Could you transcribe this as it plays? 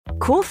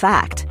Cool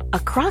fact, a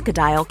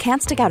crocodile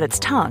can't stick out its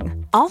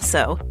tongue.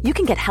 Also, you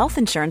can get health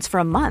insurance for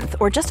a month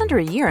or just under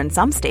a year in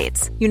some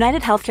states.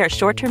 United Healthcare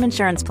short-term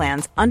insurance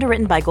plans,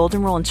 underwritten by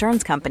Golden Rule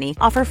Insurance Company,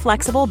 offer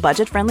flexible,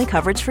 budget-friendly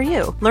coverage for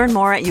you. Learn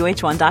more at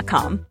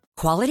uh1.com.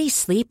 Quality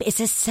sleep is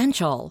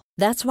essential.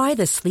 That's why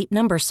the Sleep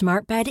Number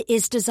Smart Bed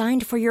is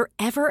designed for your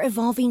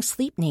ever-evolving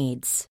sleep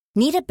needs.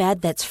 Need a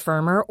bed that's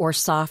firmer or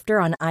softer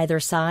on either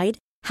side?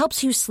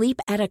 Helps you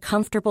sleep at a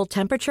comfortable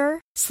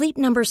temperature? Sleep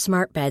Number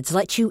Smart Beds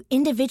let you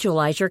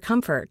individualize your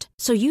comfort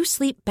so you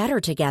sleep better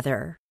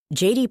together.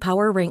 J.D.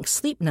 Power ranks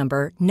Sleep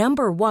Number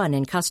number 1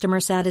 in customer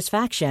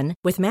satisfaction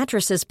with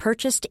mattresses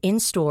purchased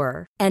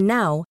in-store. And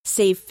now,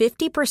 save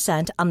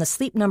 50% on the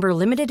Sleep Number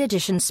Limited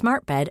Edition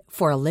Smart Bed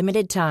for a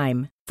limited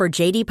time. For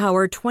J.D.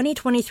 Power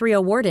 2023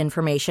 award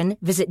information,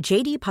 visit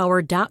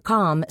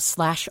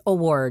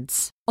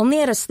jdpower.com/awards.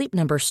 Only at a Sleep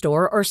Number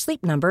store or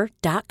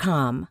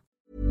sleepnumber.com.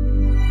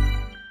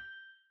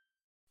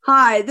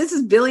 Hi, this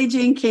is Billie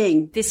Jean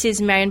King. This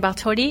is Marion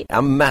Bartoli.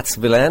 I'm Mats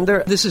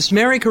Wilander. This is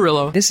Mary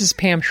Carrillo. This is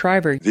Pam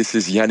Shriver. This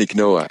is Yannick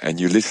Noah, and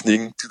you're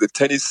listening to the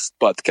Tennis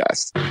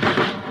Podcast.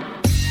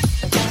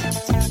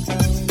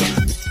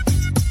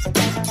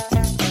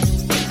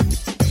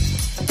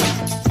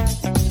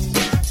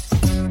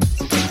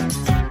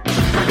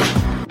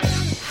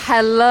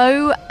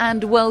 Hello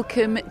and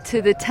welcome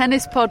to the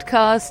Tennis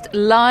Podcast,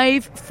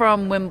 live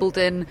from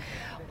Wimbledon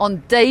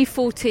on day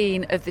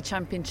 14 of the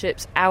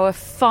Championships, our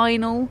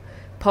final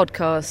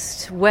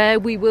podcast where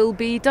we will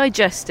be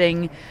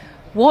digesting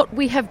what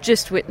we have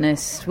just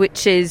witnessed,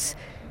 which is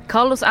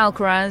Carlos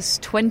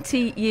Alcaraz,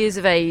 20 years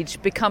of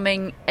age,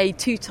 becoming a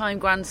two-time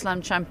Grand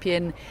Slam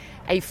champion,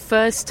 a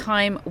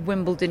first-time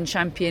Wimbledon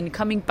champion,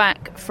 coming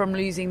back from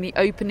losing the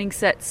opening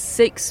set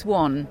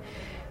 6-1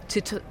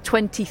 to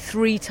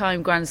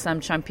 23-time Grand Slam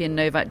champion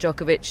Novak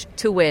Djokovic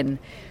to win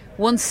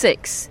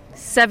 1-6,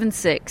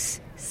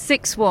 7-6,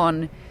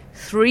 6-1,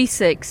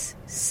 3-6,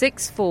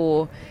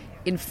 6-4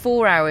 in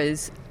 4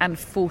 hours and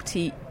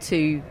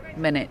 42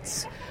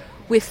 minutes.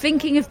 We're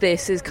thinking of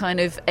this as kind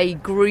of a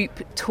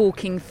group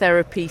talking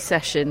therapy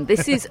session.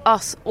 This is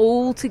us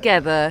all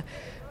together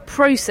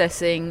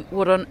processing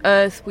what on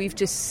earth we've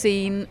just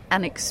seen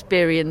and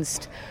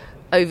experienced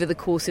over the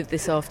course of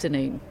this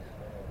afternoon.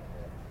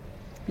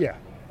 Yeah,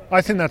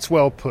 I think that's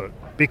well put,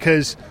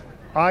 because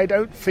I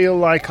don't feel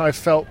like I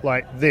felt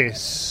like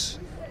this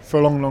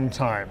for a long, long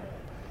time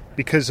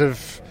because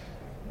of,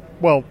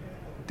 well,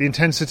 the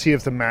intensity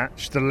of the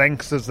match, the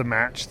length of the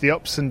match, the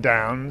ups and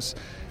downs,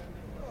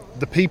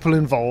 the people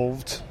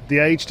involved, the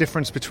age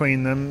difference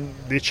between them,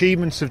 the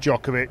achievements of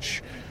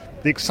Djokovic,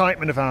 the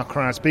excitement of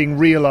Alcaraz being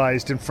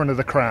realised in front of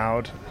the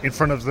crowd, in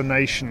front of the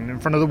nation, in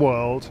front of the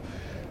world,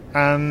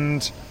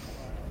 and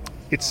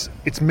its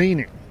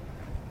meaning.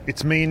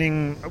 Its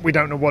meaning, we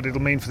don't know what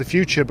it'll mean for the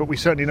future, but we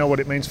certainly know what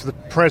it means for the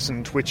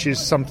present, which is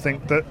something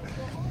that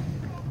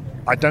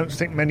I don't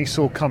think many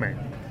saw coming.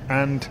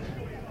 And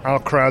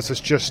Alcaraz has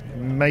just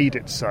made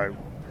it so.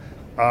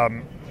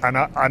 And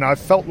I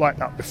felt like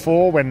that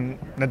before when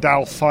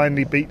Nadal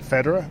finally beat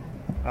Federer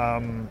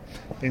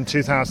in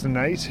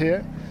 2008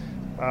 here.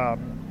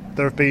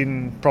 There have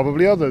been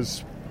probably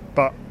others,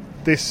 but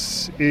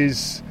this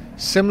is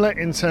similar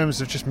in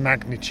terms of just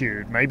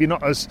magnitude. Maybe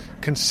not as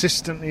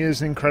consistently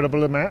as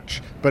incredible a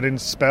match, but in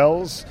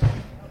spells.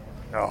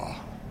 I'm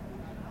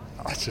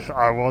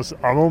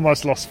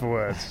almost lost for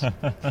words.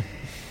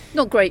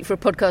 Not great for a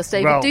podcast,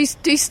 David. Well, do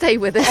stay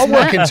with us. I'll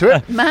work into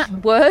it. Matt,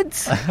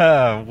 words?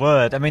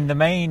 Word. I mean, the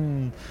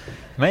main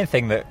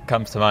thing that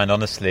comes to mind,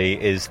 honestly,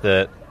 is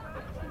that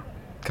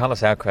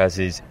Carlos Alcaraz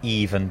is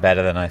even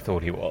better than I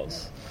thought he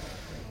was.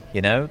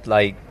 You know,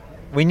 like,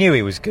 we knew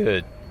he was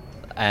good,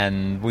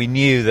 and we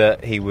knew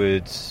that he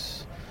would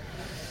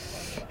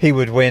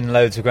win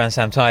loads of Grand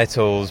Slam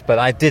titles, but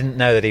I didn't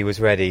know that he was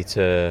ready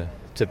to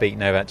beat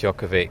Novak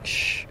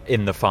Djokovic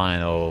in the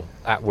final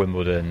at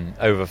Wimbledon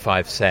over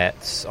 5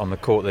 sets on the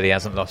court that he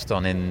hasn't lost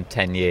on in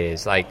 10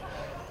 years. Like,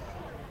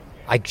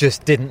 I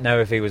just didn't know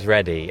if he was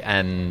ready,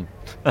 and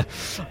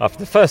after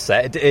the first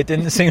set it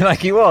didn't seem like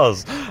he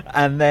was,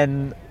 and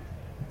then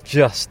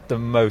just the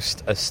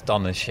most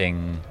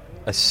astonishing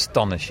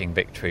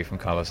victory from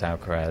Carlos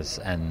Alcaraz.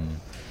 And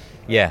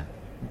yeah,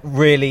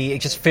 really,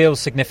 it just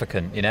feels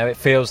significant. You know, it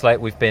feels like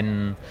we've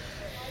been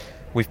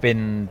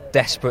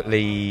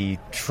desperately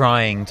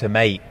trying to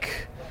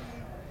make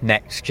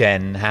next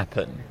gen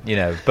happen, you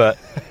know, but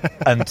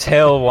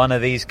until one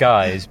of these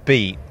guys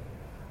beat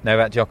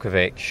Novak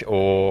Djokovic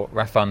or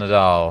Rafael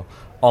Nadal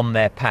on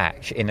their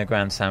patch in a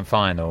Grand Slam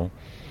final,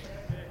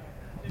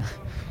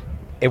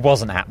 it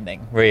wasn't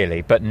happening,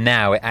 really. But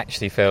now it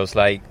actually feels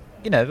like,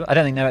 you know, I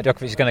don't think Novak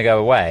Djokovic is going to go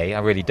away.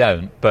 I really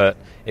don't. But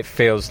it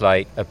feels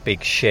like a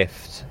big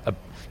shift,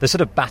 the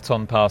sort of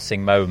baton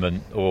passing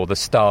moment, or the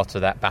start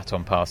of that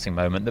baton passing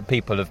moment that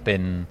people have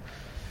been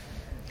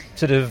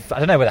sort of, I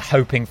don't know, whether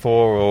hoping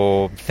for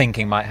or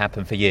thinking might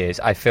happen for years.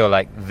 I feel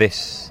like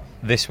this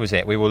was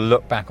it. We will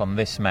look back on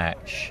this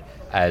match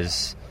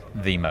as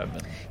the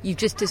moment. You've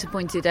just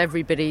disappointed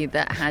everybody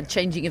that had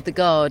changing of the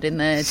guard in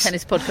their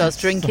tennis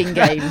podcast drinking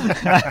game.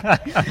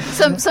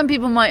 Some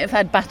people might have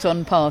had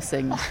baton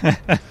passing.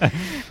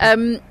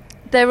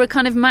 There are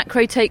kind of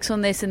macro takes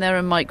on this and there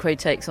are micro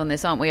takes on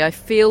this, aren't we? I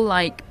feel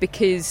like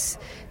because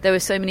there were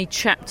so many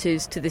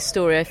chapters to this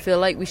story, I feel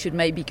like we should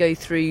maybe go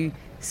through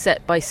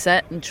set by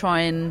set and try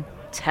and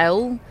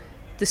tell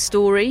the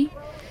story.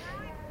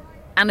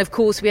 And of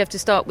course we have to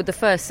start with the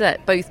first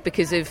set, both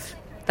because of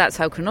that's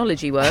how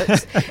chronology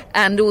works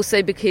and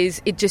also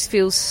because it just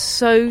feels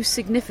so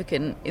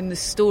significant in the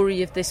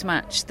story of this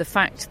match. The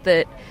fact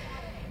that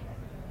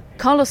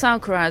Carlos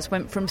Alcaraz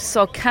went from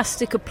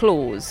sarcastic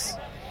applause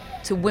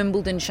to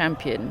Wimbledon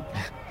champion.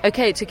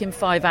 Okay, it took him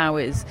 5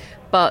 hours,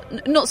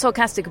 but not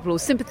sarcastic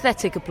applause,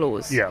 sympathetic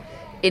applause. Yeah.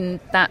 In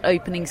that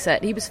opening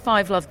set, he was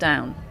 5-love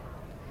down.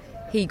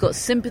 He got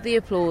sympathy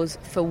applause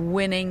for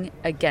winning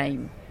a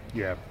game.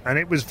 Yeah, and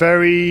it was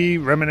very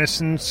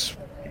reminiscent.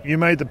 You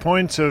made the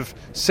point of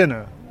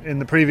Sinner in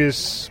the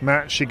previous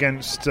match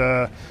against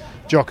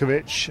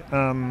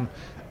Djokovic.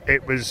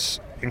 It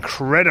was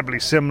incredibly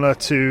similar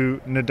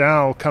to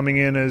Nadal coming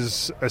in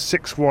as a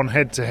 6-1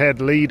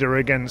 head-to-head leader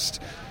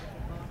against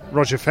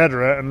Roger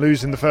Federer and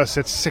losing the first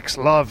set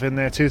 6-love in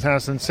their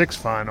 2006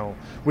 final,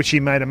 which he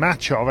made a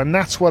match of. And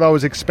that's what I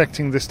was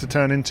expecting this to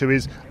turn into,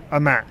 is a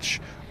match.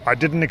 I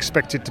didn't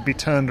expect it to be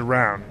turned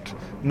around,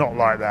 not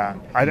like that.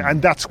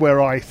 And that's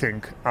where I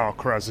think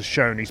Alcaraz has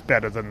shown he's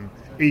better than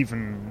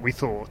even we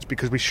thought,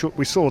 because we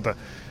saw the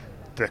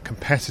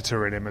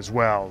competitor in him as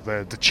well,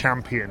 the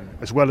champion,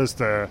 as well as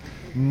the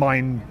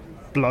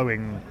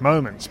mind-blowing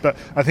moments. But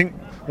I think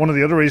one of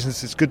the other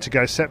reasons it's good to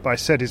go set by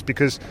set is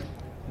because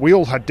we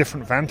all had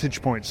different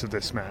vantage points of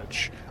this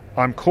match.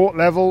 I'm court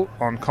level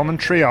on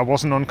commentary. I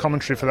wasn't on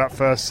commentary for that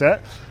first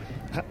set.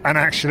 And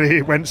actually,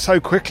 it went so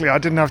quickly, I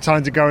didn't have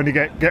time to go and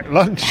get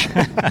lunch.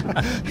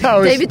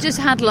 David just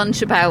had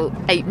lunch about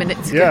 8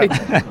 minutes ago.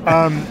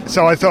 Yeah.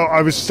 So I thought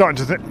I was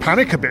starting to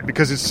panic a bit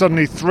because it's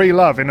suddenly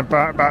 3-love in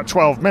about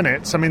 12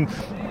 minutes. I mean,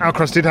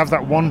 Alcaraz did have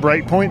that one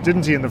break point,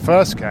 didn't he, in the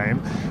first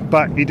game?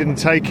 But he didn't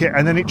take it,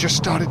 and then it just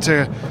started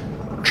to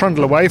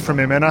trundle away from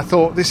him. And I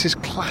thought, this is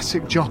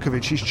classic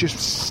Djokovic. He's just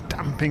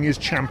stamping his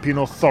champion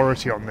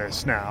authority on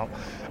this now.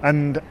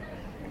 And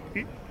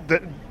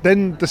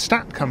then the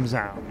stat comes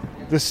out.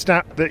 The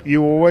stat that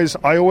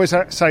I always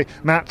say,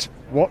 Matt,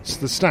 what's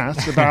the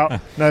stat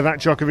about Novak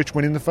Djokovic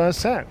winning the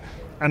first set?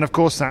 And of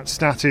course that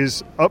stat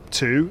is up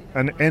to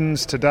and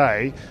ends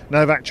today.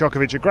 Novak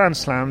Djokovic at Grand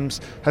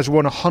Slams has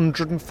won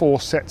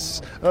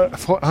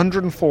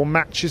 104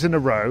 matches in a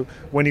row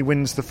when he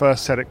wins the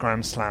first set at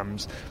Grand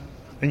Slams.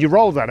 And you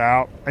roll that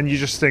out and you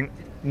just think,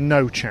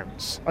 no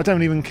chance. I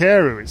don't even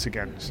care who it's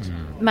against.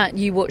 Matt,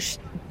 you watched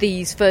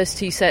these first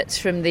two sets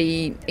from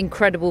the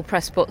incredible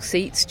press box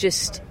seats,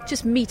 just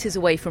metres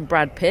away from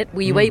Brad Pitt.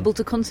 Were you able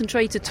to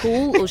concentrate at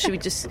all, or should we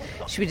just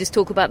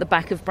talk about the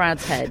back of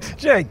Brad's head?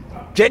 It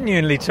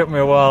genuinely took me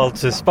a while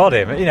to spot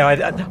him. You know,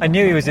 I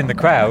knew he was in the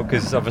crowd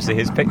because obviously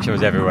his picture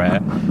was everywhere,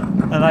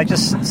 and I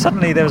just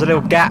suddenly there was a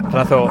little gap, and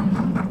I thought,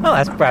 oh,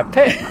 that's Brad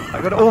Pitt.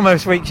 I could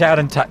almost reach out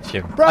and touch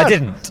him. Brad. I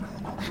didn't.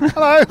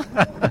 Hello.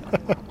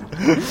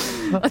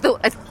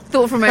 I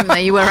thought for a moment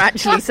that you were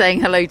actually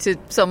saying hello to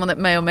someone that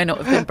may or may not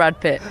have been Brad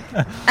Pitt,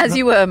 as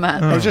you were,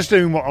 Matt. I was just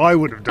doing what I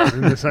would have done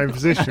in the same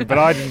position, but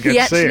I didn't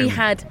get to see him. He actually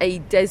had a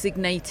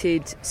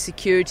designated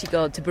security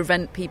guard to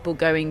prevent people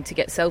going to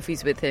get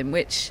selfies with him,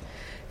 which,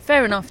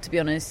 fair enough, to be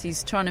honest.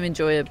 He's trying to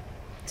enjoy a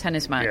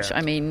tennis match. Yeah.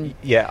 I mean,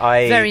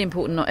 very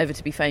important not ever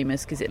to be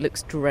famous because it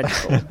looks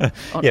dreadful,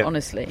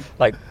 honestly.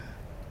 Like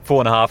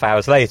 4.5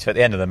 hours later, at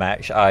the end of the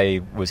match,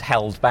 I was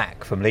held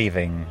back from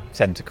leaving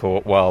centre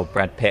court while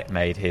Brad Pitt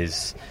made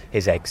his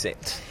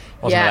exit.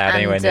 Wasn't allowed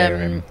anywhere near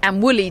him.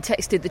 And Wooly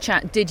texted the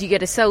chat, "Did you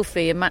get a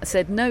selfie?" And Matt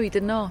said, "No, he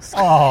didn't ask."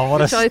 Oh,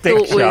 what a stick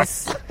shot! It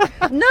was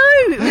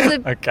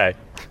a okay.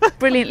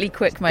 Brilliantly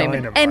quick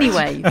moment. Dynamite.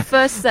 Anyway,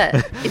 first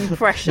set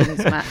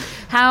impressions, Matt.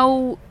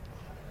 How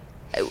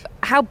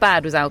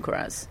bad was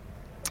Alcaraz?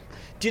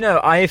 Do you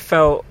know, I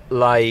felt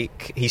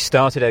like he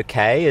started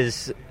okay,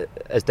 as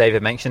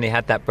David mentioned. He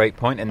had that break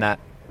point in that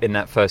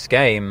first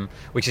game,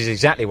 which is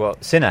exactly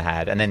what Sinner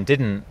had, and then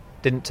didn't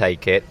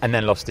take it, and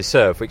then lost his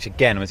serve, which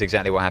again was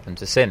exactly what happened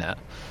to Sinner.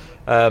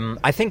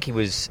 I think he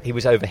was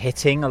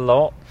overhitting a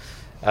lot.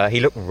 He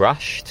looked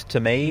rushed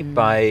to me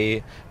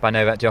by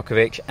Novak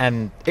Djokovic,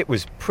 and it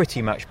was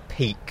pretty much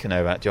peak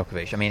Novak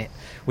Djokovic. I mean,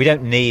 we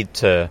don't need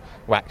to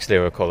wax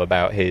lyrical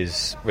about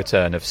his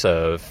return of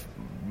serve.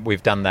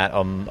 We've done that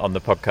on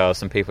the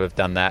podcast, and people have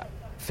done that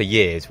for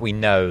years. We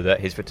know that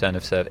his return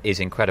of serve is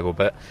incredible,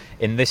 but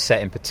in this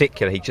set in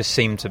particular, he just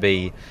seemed to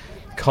be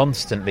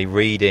constantly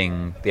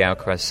reading the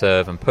Alcaraz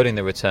serve and putting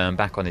the return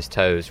back on his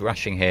toes,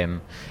 rushing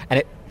him.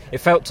 And it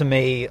felt to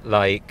me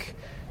like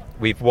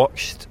we've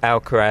watched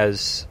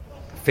Alcaraz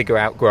figure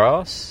out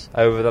grass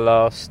over the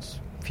last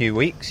few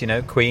weeks, you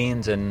know,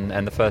 Queens and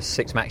the first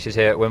 6 matches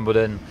here at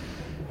Wimbledon.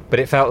 But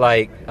it felt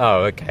like,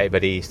 oh, okay,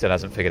 but he still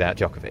hasn't figured out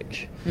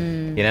Djokovic,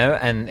 you know?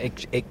 And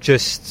it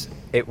just,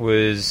 it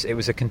was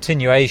a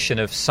continuation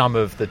of some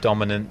of the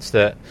dominance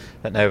that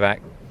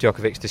Novak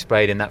Djokovic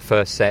displayed in that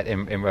first set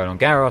in Roland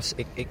Garros.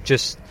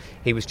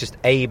 He was just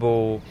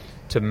able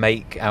to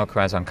make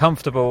Alcaraz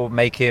uncomfortable,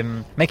 make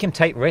him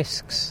take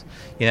risks.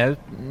 You know,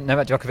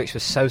 Novak Djokovic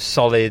was so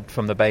solid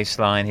from the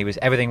baseline.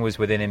 Everything was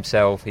within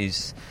himself.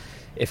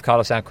 If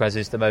Carlos Alcaraz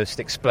is the most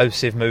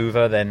explosive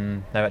mover,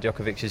 then Novak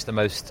Djokovic is the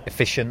most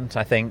efficient,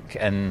 I think.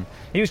 And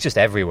he was just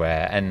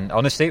everywhere. And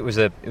honestly, it was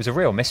a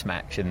real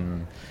mismatch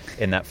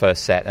in that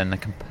first set. And I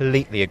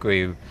completely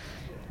agree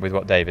with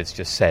what David's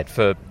just said.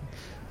 For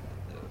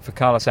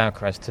Carlos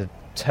Alcaraz to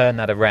turn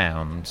that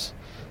around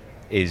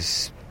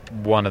is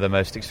one of the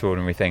most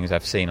extraordinary things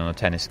I've seen on a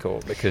tennis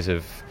court because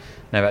of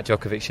Novak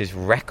Djokovic's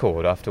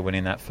record after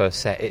winning that first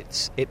set.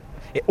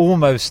 It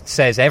almost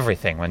says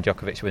everything when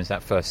Djokovic wins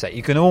that first set.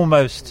 You can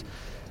almost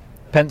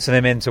pencil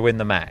him in to win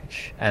the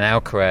match, and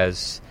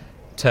Alcaraz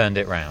turned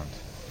it round.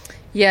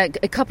 Yeah,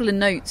 a couple of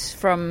notes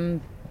from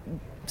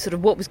sort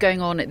of what was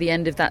going on at the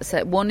end of that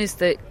set. One is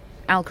that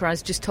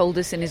Alcaraz just told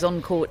us in his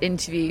on-court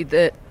interview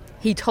that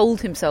he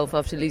told himself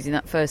after losing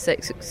that first set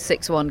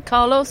 6-1,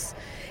 Carlos,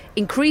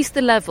 increase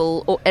the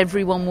level or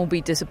everyone will be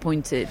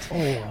disappointed.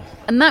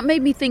 And that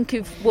made me think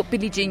of what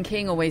Billie Jean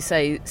King always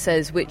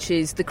says, which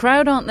is the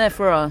crowd aren't there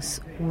for us,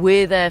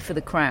 we're there for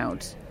the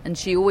crowd. And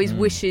she always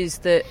wishes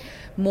that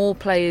more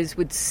players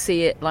would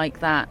see it like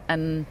that.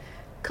 And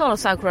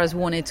Carlos Alcaraz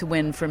wanted to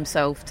win for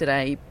himself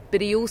today, but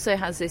he also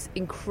has this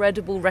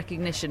incredible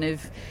recognition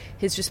of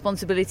his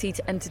responsibility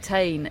to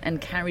entertain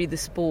and carry the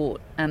sport.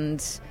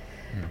 And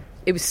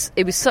it was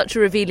such a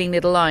revealing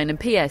little line. And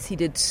P.S. he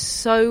did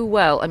so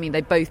well. I mean,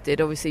 they both did,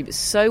 obviously, but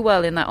so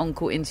well in that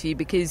on-court interview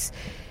because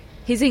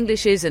his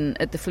English isn't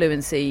at the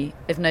fluency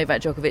of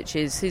Novak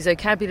Djokovic's. His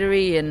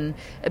vocabulary and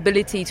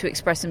ability to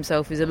express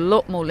himself is a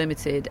lot more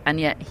limited, and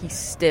yet he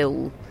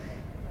still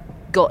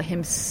got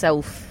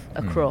himself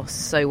across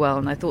so well,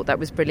 and I thought that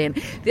was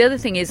brilliant. The other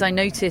thing is I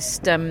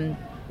noticed a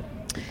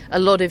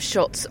lot of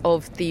shots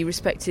of the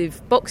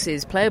respective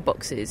player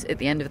boxes at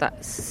the end of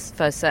that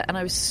first set, and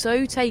I was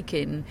so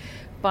taken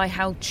by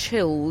how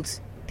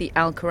chilled the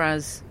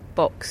Alcaraz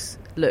box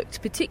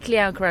looked,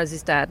 particularly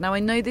Alcaraz's dad. Now, I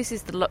know this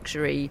is the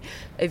luxury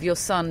of your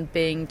son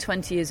being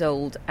 20 years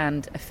old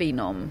and a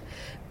phenom,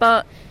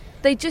 but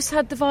they just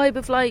had the vibe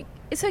of like,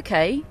 it's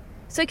okay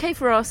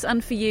for us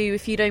and for you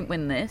if you don't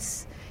win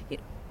this.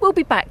 We'll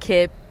be back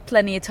here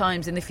plenty of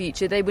times in the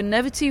future. They were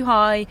never too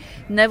high,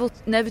 never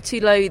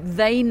too low.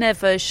 They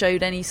never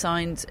showed any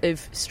signs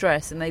of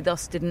stress, and they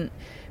thus didn't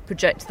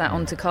project that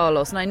onto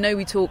Carlos. And I know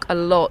we talk a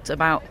lot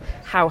about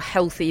how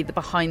healthy the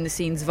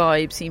behind-the-scenes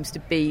vibe seems to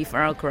be for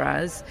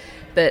Alcaraz,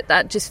 but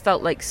that just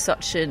felt like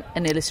such an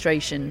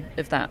illustration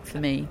of that for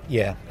me.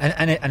 Yeah,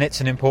 and it's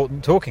an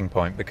important talking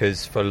point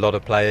because for a lot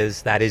of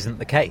players that isn't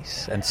the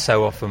case, and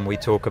so often we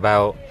talk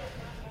about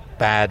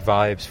bad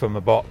vibes from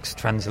a box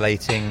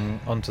translating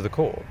onto the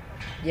court.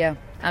 Yeah,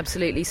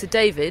 absolutely. So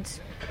David,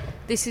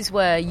 this is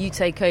where you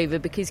take over,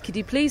 because could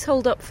you please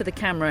hold up for the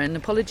camera, and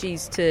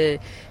apologies to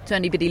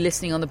anybody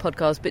listening on the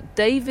podcast, but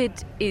David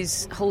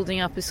is holding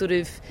up a sort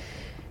of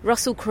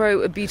Russell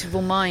Crowe, A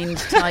Beautiful Mind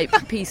type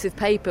piece of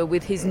paper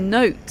with his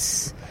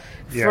notes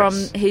from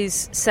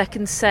his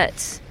second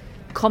set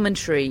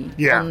commentary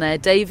on there.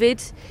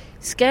 David,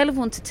 scale of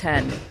 1 to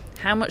 10,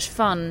 how much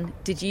fun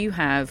did you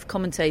have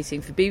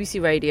commentating for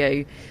BBC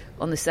Radio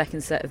on the second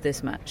set of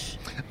this match?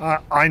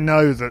 I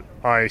know that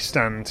I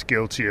stand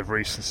guilty of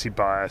recency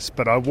bias,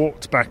 but I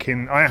walked back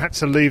in. I had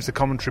to leave the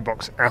commentary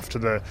box after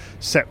the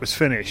set was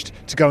finished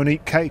to go and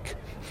eat cake.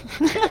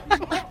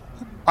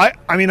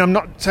 I mean, I'm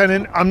not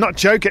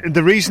joking.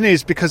 The reason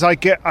is because I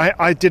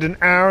did an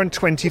hour and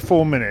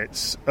 24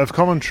 minutes of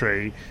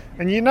commentary,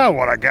 and you know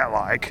what I get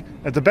like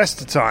at the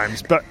best of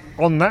times. But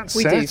on that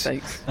set, we do,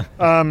 folks.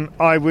 I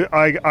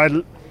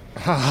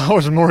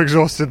was more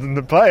exhausted than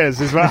the players,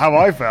 is how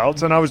I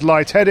felt, and I was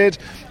lightheaded.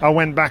 I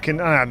went back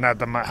in, I hadn't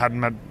had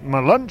my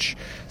lunch,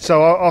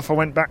 so off I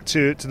went back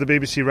to the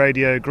BBC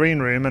Radio green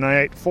room, and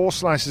I ate 4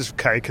 slices of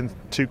cake and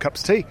 2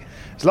 cups of tea.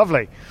 It's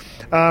lovely.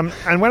 And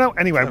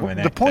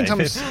the point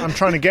I'm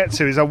trying to get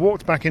to is I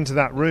walked back into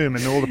that room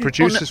and all the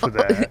producers were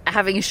there.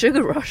 Having a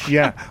sugar rush.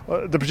 Yeah,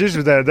 the producers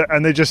were there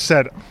and they just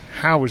said,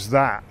 "How was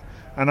that?"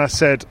 And I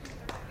said,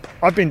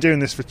 "I've been doing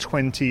this for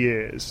 20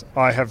 years.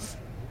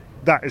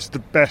 That is the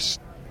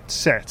best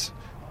set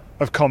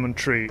of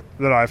commentary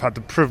that I've had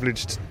the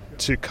privilege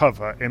to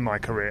cover in my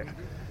career.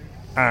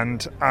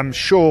 And I'm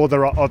sure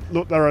there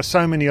are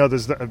so many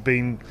others that have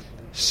been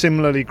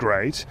similarly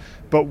great,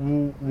 but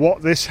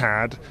what this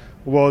had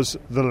was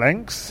the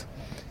length,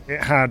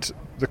 it had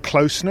the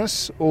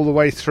closeness all the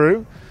way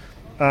through,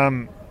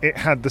 it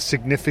had the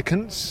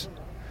significance,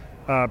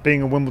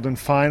 being a Wimbledon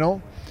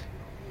final,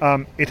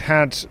 it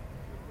had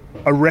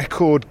a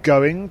record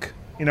going.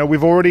 You know,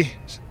 we've already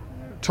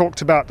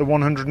talked about the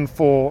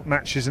 104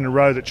 matches in a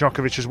row that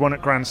Djokovic has won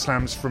at Grand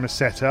Slams from a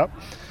set-up,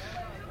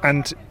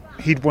 and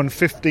he'd won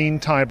 15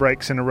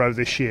 tie-breaks in a row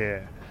this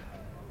year.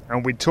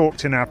 And we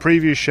talked in our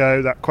previous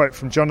show, that quote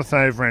from Jonathan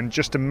Overend,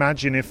 just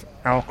imagine if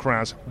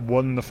Alcaraz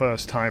won the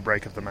first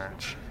tie-break of the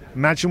match.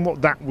 Imagine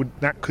what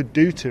that could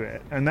do to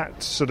it, and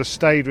that sort of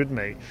stayed with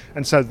me.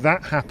 And so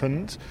that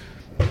happened.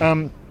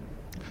 And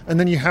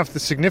then you have the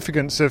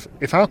significance of,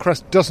 if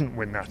Alcaraz doesn't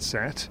win that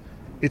set,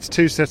 it's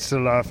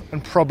 2-0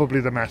 and probably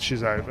the match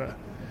is over.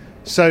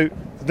 So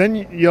then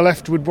you're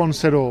left with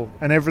 1-all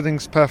and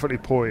everything's perfectly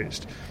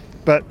poised.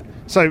 But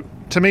so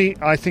to me,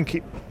 I think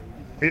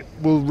it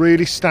will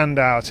really stand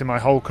out in my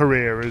whole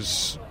career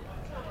as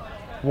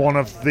one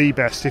of the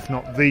best, if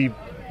not the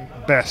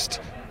best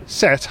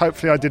set.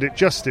 Hopefully I did it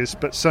justice,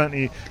 but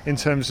certainly in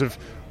terms of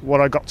what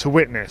I got to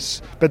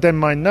witness. But then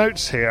my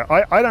notes here,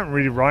 I don't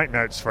really write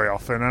notes very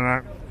often,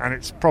 and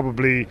it's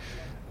probably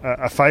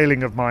a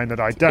failing of mine that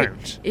I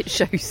don't. It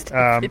shows.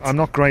 I'm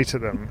not great at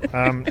them,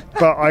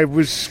 but I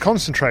was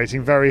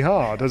concentrating very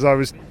hard as I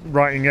was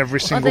writing every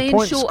single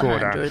point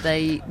scored out. Are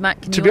they in shorthand, or are they,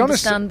 Matt, can to you be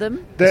honest, understand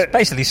them? It's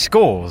basically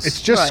scores.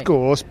 It's just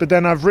scores, but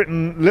then I've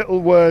written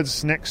little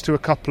words next to a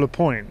couple of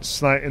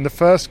points. Like in the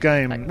first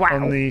game, like, wow,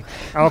 on the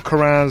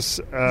Alcaraz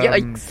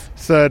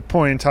third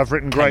point, I've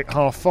written great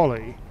half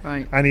volley,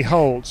 right, and he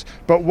holds.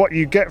 But what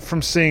you get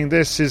from seeing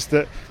this is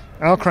that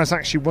Alcaraz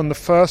actually won the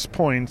first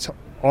point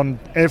on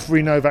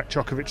every Novak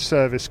Djokovic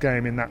service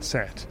game in that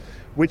set,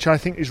 which I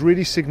think is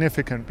really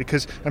significant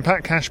because, and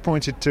Pat Cash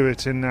pointed to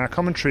it in our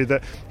commentary,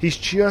 that he's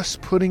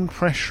just putting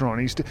pressure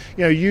on.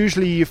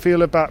 Usually you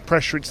feel about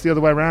pressure, it's the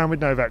other way around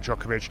with Novak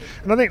Djokovic.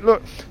 And I think,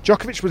 look,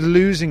 Djokovic was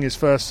losing his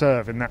first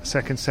serve in that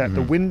second set.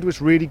 The wind was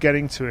really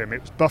getting to him.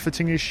 It was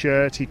buffeting his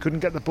shirt. He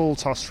couldn't get the ball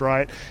tossed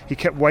right. He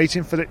kept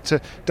waiting for it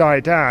to die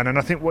down. And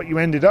I think what you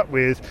ended up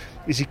with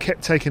is he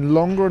kept taking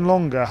longer and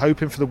longer,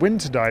 hoping for the wind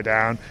to die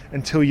down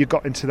until you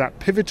got into that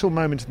pivotal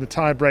moment in the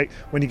tie-break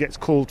when he gets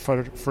called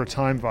for a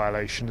time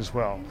violation as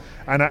well.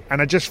 And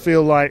I just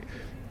feel like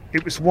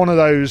it was one of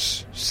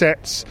those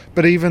sets,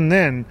 but even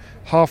then,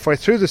 halfway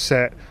through the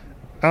set,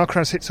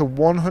 Alcaraz hits a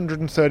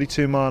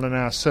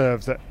 132-mile-an-hour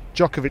serve that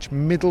Djokovic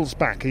middles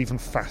back even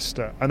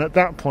faster. And at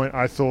that point,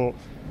 I thought,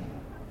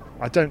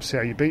 I don't see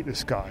how you beat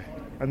this guy.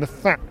 And the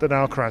fact that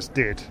Alcaraz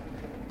did,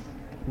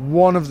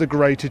 one of the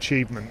great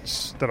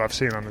achievements that I've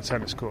seen on the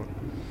tennis court.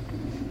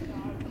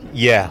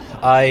 Yeah,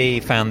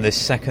 I found this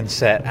second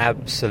set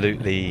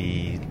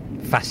absolutely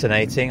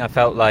fascinating. I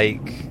felt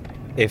like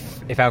if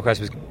Alcaraz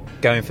was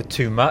going for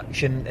too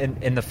much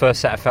in the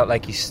first set, I felt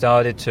like he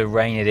started to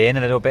rein it in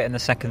a little bit in the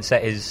second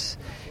set. His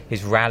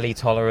rally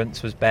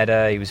tolerance was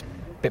better. He was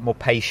a bit more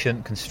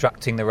patient,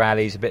 constructing the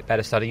rallies a bit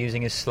better, started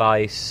using his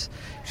slice.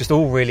 Just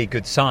all really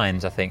good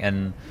signs, I think.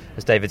 And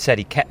as David said,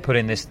 he kept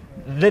putting this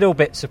little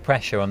bits of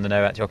pressure on the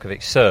Novak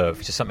Djokovic serve,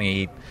 which is something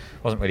he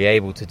wasn't really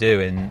able to do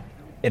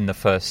in the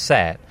first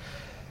set.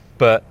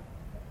 But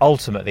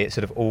ultimately it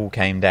sort of all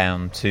came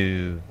down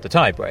to the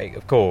tie-break,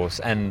 of course.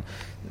 And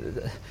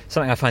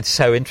something I find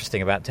so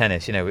interesting about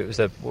tennis, it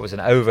was an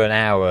over an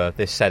hour,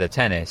 this set of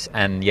tennis,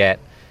 and yet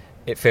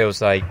it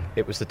feels like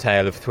it was the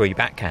tale of three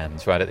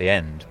backhands right at the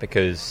end,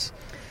 because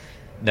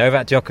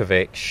Novak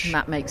Djokovic...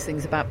 Matt makes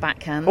things about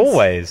backhands.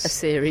 Always. A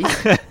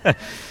series.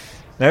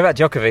 Novak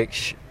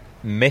Djokovic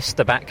missed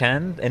the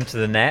backhand into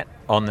the net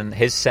on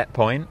his set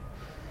point.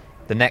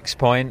 The next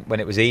point, when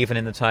it was even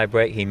in the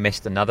tie-break, he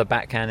missed another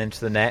backhand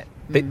into the net.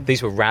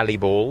 These were rally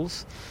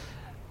balls.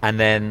 And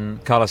then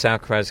Carlos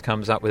Alcaraz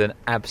comes up with an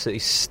absolutely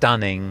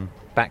stunning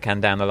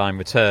backhand down the line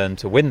return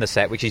to win the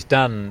set, which he's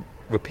done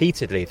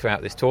repeatedly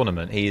throughout this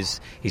tournament. He's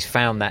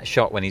found that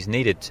shot when he's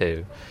needed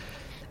to.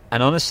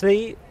 And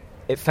honestly,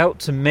 it felt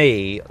to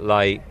me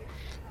like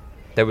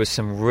there was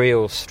some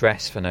real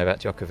stress for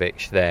Novak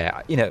Djokovic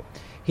there.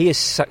 He is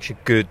such a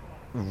good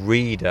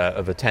reader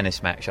of a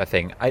tennis match, I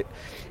think.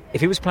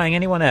 If he was playing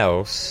anyone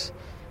else,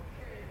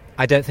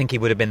 I don't think he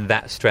would have been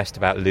that stressed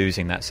about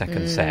losing that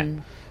second set.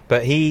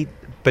 But he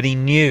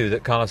knew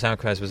that Carlos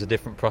Alcaraz was a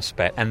different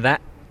prospect, and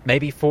that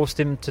maybe forced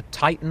him to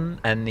tighten,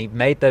 and he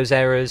made those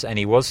errors, and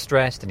he was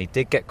stressed, and he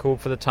did get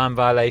called for the time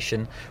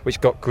violation, which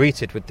got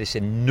greeted with this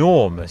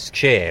enormous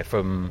cheer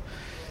from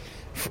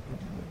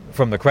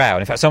the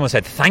crowd. In fact, someone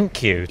said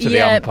thank you to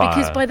the umpire. Yeah,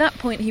 because by that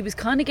point he was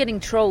kind of getting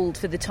trolled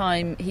for the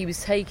time he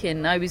was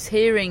taking. I was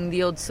hearing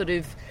the odd sort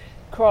of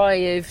cry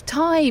of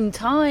time,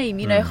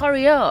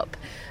 hurry up.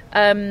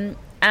 And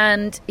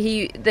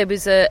there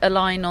was a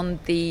line on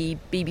the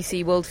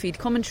BBC World Feed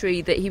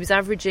commentary that he was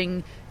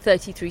averaging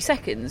 33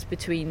 seconds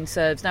between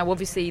serves. Now,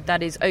 obviously,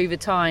 that is over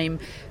time,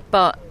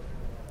 but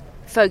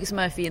Fergus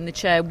Murphy in the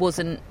chair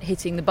wasn't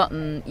hitting the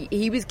button.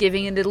 He was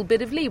giving a little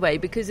bit of leeway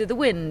because of the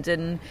wind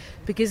and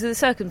because of the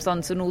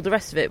circumstance and all the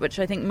rest of it, which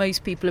I think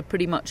most people are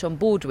pretty much on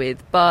board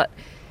with. But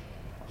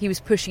he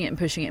was pushing it and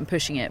pushing it and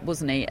pushing it,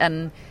 wasn't he?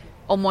 And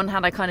on one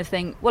hand, I kind of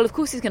think, well, of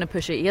course he's going to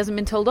push it. He hasn't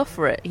been told off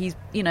for it. He's,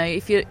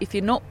 if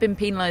you're not been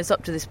penalised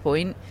up to this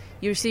point,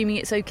 you're assuming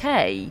it's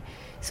okay.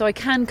 So I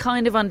can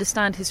kind of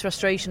understand his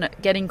frustration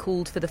at getting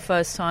called for the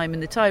first time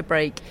in the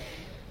tie-break,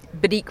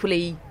 but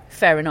equally,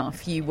 fair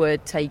enough, you were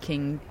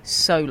taking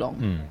so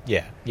long.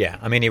 Yeah.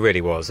 I mean, he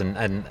really was.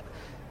 And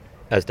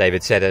as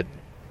David said, a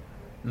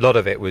lot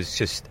of it was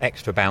just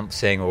extra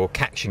bouncing or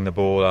catching the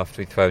ball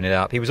after he'd thrown it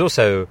up. He was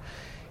also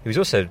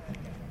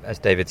as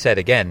David said,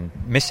 again,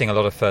 missing a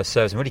lot of first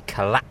serves and really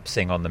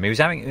collapsing on them. He was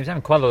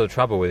having quite a lot of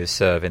trouble with his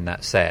serve in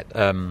that set.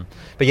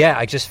 But yeah,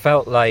 I just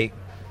felt like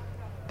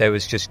there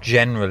was just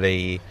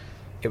generally,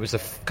 it was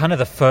kind of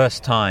the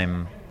first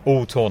time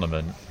all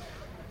tournament.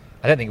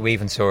 I don't think we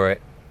even saw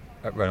it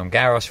at Roland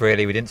Garros.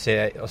 Really, we didn't see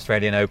it at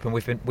Australian Open.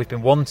 We've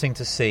been wanting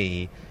to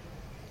see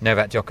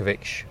Novak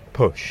Djokovic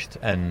pushed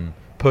and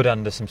put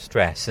under some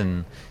stress,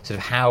 and sort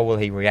of how will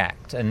he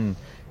react. And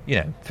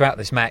throughout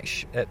this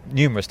match,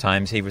 numerous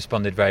times he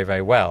responded very,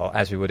 very well,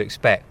 as we would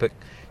expect. But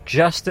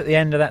just at the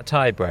end of that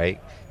tie-break,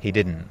 he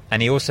didn't.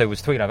 And he also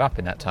was 3-love up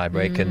in that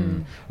tie-break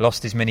and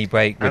lost his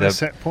mini-break with a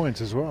set point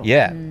as well.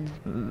 Yeah.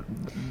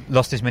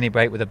 Lost his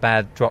mini-break with a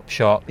bad drop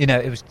shot.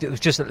 It was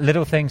just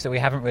little things that we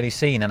haven't really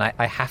seen, and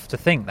I have to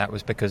think that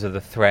was because of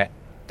the threat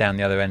down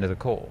the other end of the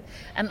court.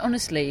 And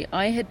honestly,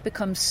 I had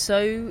become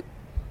so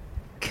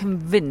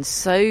convinced,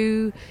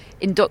 so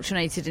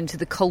indoctrinated into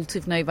the cult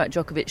of Novak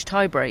Djokovic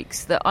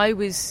tie-breaks that I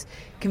was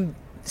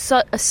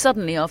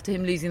suddenly, after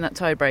him losing that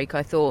tie-break,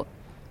 I thought,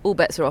 all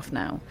bets are off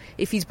now.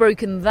 If he's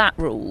broken that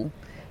rule,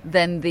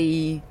 then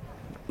the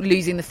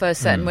losing the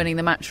first set and winning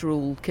the match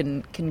rule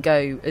can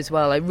go as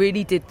well. I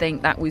really did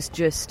think that was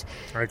just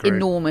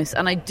enormous.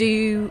 And I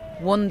do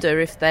wonder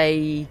if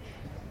they,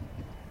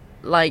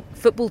 like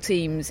football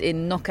teams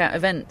in knockout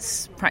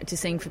events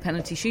practicing for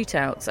penalty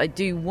shootouts, I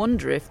do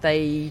wonder if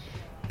they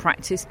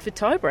practiced for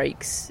tie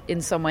breaks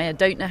in some way. I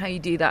don't know how you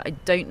do that. I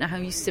don't know how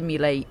you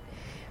simulate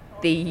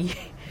the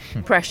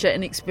pressure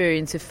and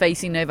experience of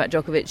facing Novak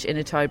Djokovic in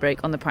a tie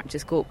break on the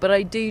practice court. But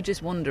I do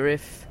just wonder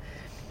if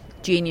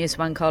genius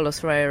Juan Carlos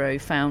Ferrero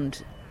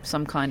found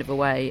some kind of a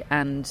way,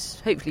 and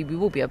hopefully we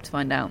will be able to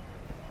find out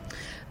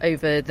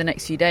over the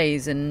next few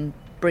days and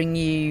bring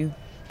you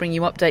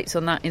updates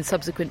on that in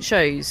subsequent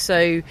shows.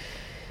 So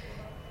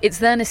it's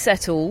then a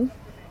set all,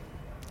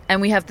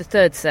 and we have the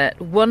third set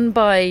won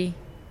by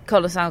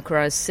Carlos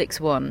Alcaraz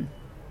 6-1.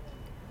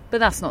 But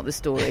that's not the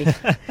story.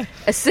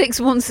 A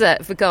 6-1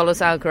 set for Carlos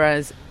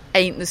Alcaraz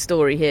ain't the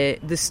story here.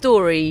 The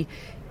story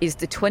is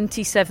the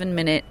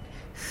 27-minute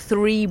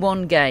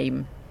 3-1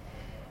 game,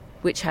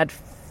 which had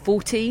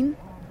 14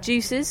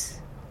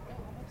 juices.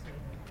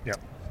 Yeah.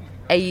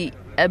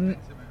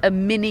 A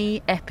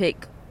mini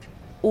epic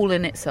all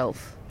in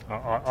itself.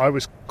 I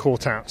was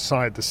caught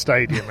outside the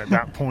stadium at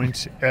that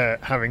point,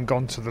 having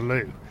gone to the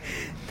loo.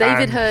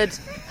 David heard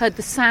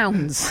the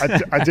sounds.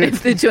 I did.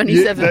 Of the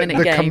 27-minute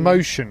game. The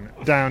commotion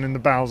down in the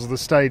bowels of the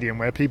stadium,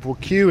 where people were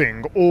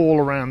queuing all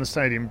around the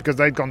stadium because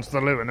they'd gone to the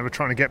loo and they were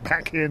trying to get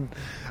back in,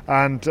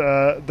 and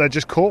they're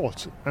just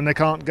caught and they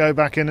can't go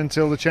back in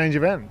until the change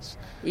of ends.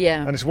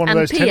 Yeah, and it's one of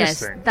those tennis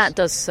things. That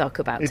does suck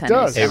about tennis.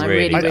 Does. And I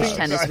really wish does.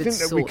 tennis would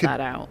sort that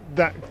out.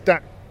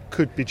 That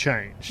could be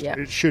changed. Yeah.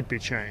 It should be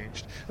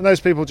changed. And those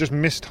people just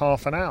missed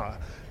half an hour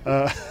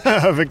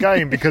of a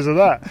game because of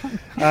that.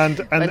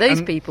 And by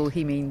those people,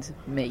 he means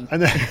me.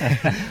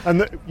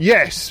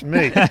 Yes,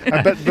 me.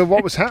 But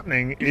what was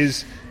happening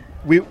is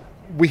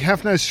we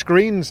have no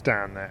screens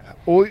down there.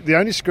 The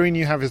only screen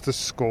you have is the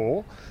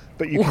score,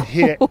 but you can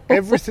hear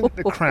everything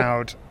the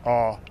crowd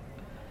are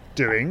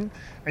doing,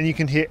 and you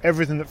can hear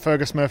everything that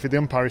Fergus Murphy, the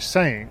umpire, is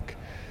saying.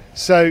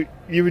 So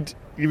you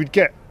would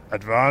get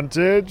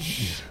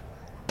advantage.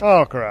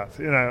 Alcaraz,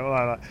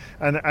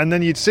 and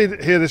then you'd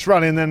hear this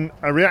rally, and then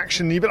a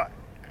reaction, and you'd be like,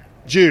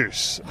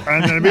 juice,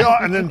 and then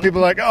and then people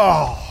are like,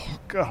 oh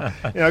god,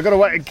 I've got to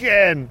wait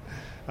again.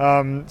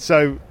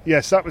 So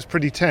yes, that was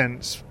pretty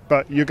tense.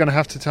 But you're going to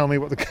have to tell me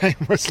what the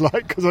game was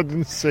like, because I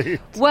didn't see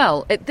it.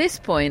 Well, at this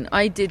point,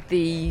 I did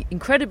the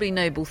incredibly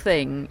noble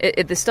thing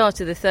at the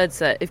start of the third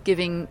set of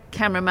giving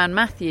cameraman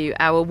Matthew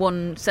our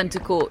one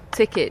centre court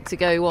ticket to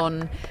go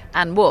on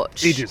and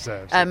watch. He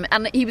deserves it.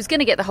 And he was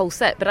going to get the whole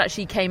set, but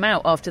actually came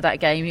out after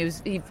that game.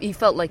 He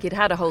felt like he'd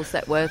had a whole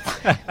set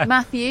worth.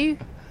 Matthew,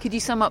 could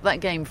you sum up that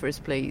game for us,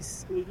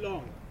 please? It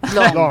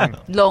was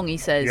Long, he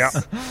says.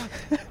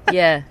 Yeah.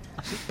 Yeah.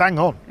 Bang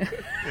on.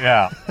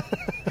 Yeah.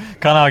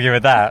 Can't argue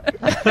with that.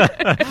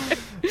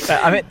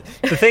 I mean,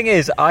 the thing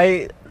is,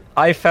 I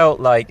felt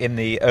like in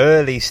the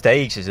early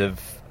stages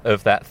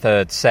of that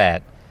third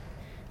set,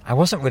 I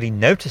wasn't really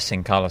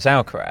noticing Carlos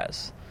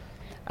Alcaraz,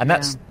 and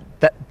that's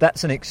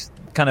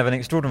kind of an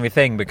extraordinary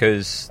thing,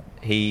 because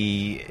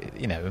he,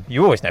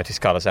 you always notice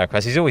Carlos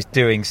Alcaraz. He's always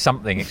doing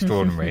something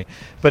extraordinary,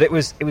 but it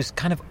was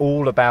kind of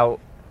all about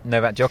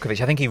Novak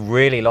Djokovic. I think he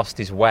really lost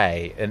his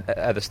way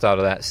at the start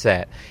of that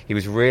set. He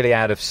was really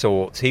out of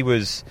sorts. He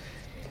was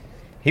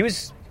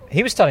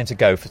starting to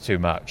go for too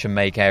much and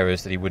make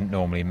errors that he wouldn't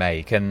normally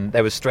make, and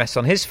there was stress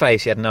on his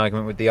face. He had an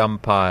argument with the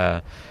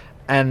umpire,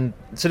 and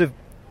sort of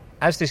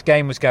as this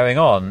game was going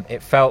on,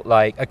 it felt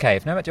like, okay,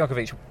 if Novak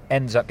Djokovic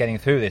ends up getting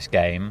through this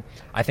game,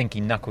 I think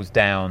he knuckles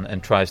down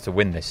and tries to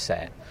win this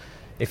set.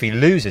 If he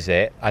loses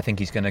it, I think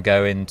he's going to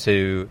go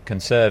into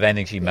conserve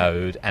energy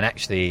mode, and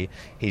actually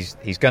he's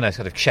going to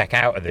sort of check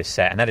out of this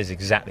set, and that is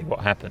exactly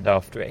what happened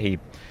after it.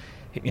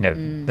 The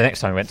next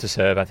time he went to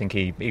serve, I think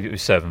he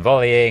was serving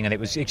volleying, and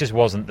it just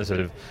wasn't the sort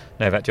of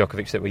Novak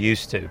Djokovic that we're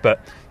used to. But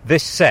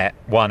this game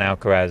won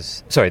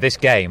Alcaraz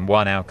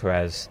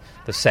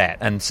the set.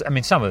 And I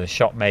mean, some of the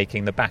shot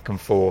making, the back and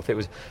forth, it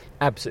was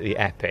absolutely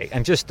epic.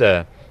 And just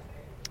a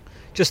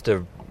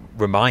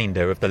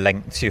reminder of the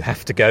lengths you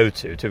have to go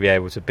to be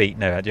able to beat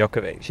Novak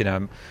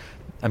Djokovic.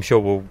 I'm sure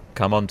we'll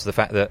come on to the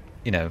fact that,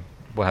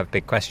 we'll have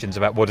big questions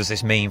about what does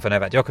this mean for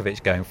Novak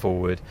Djokovic going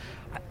forward.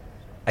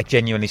 I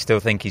genuinely still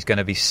think he's going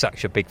to be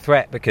such a big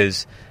threat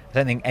because I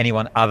don't think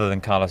anyone other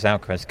than Carlos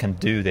Alcaraz can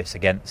do this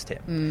against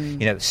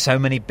him. So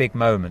many big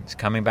moments,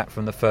 coming back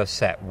from the first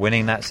set,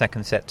 winning that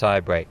second set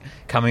tiebreak,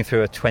 coming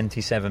through a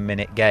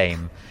 27-minute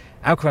game.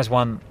 Alcaraz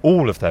won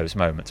all of those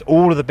moments,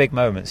 all of the big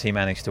moments he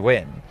managed to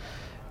win.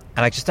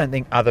 And I just don't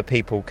think other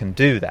people can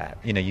do that.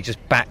 You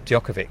just back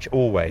Djokovic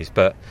always,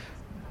 but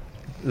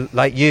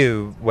like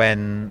you,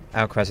 when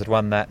Alcaraz had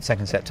won that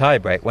second set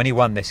tiebreak, when he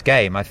won this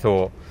game, I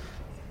thought,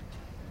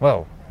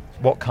 well,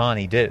 what can't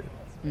he do?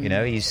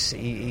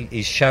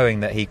 He's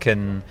showing that he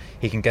can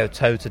go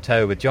toe to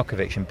toe with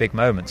Djokovic in big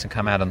moments and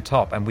come out on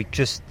top, and we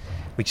just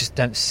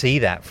don't see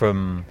that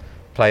from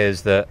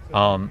players that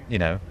aren't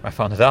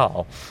Rafael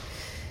Nadal.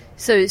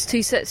 So it's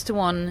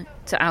 2-1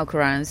 to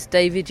Alcaraz.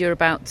 David,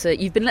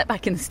 you've been let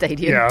back in the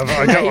stadium. Yeah,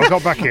 I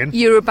got back in.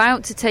 You're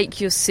about to take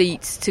your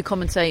seat to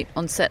commentate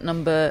on set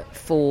number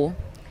 4.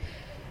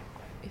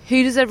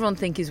 Who does everyone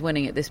think is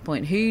winning at this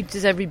point? Who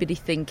does everybody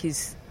think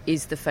is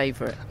the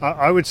favourite?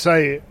 I would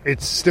say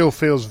it still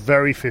feels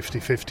very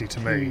 50-50 to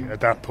me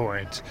at that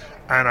point.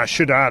 And I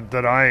should add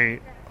that I,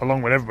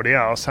 along with everybody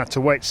else, had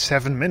to wait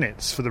 7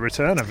 minutes for the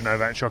return of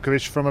Novak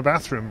Djokovic from a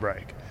bathroom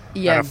break.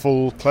 Yeah. And a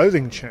full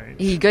clothing change.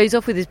 He goes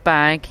off with his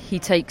bag. He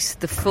takes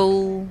the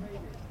full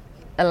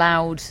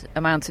allowed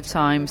amount of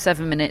time,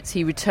 7 minutes.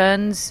 He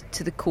returns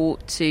to the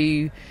court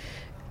to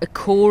a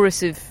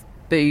chorus of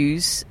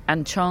boos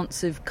and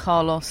chants of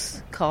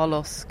Carlos,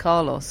 Carlos,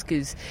 Carlos,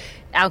 because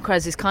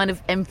Alcaraz has kind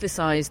of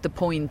emphasised the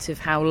point of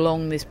how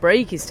long this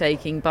break is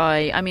taking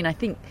by, I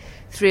think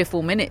 3 or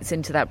 4 minutes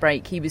into that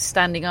break, he was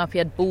standing up, he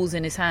had balls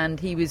in his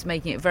hand, he was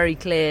making it very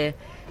clear,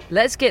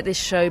 let's get this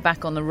show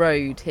back on the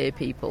road here,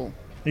 people.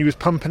 He was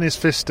pumping his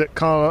fist at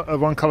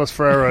Juan Carlos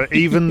Ferrero,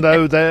 even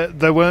though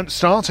they weren't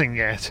starting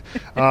yet.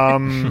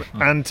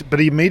 But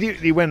he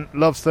immediately went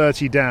love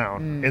 30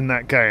 down in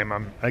that game.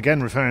 I'm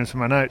again referring to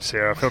my notes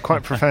here. I feel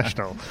quite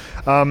professional.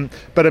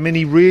 But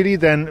he really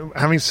then,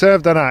 having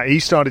served that out, he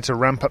started to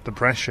ramp up the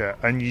pressure,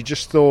 and you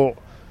just thought,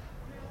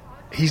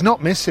 he's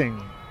not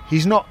missing.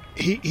 He's not.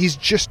 He's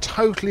just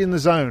totally in the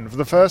zone. For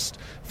the first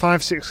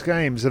 5-6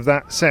 games of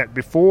that set,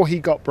 before he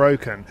got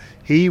broken,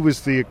 he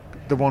was the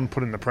one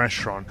putting the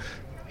pressure on.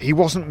 He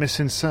wasn't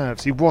missing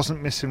serves. He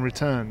wasn't missing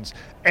returns.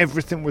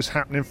 Everything was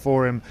happening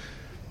for him.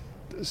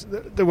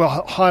 There were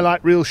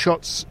highlight reel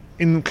shots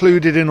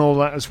included in all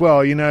that as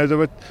well. There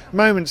were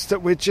moments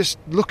that we're just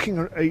looking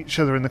at each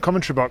other in the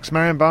commentary box.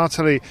 Marion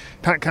Bartoli,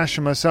 Pat Cash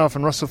and myself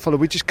and Russell Fuller,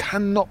 we just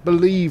cannot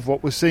believe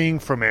what we're seeing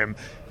from him,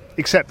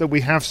 except that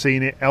we have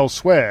seen it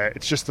elsewhere.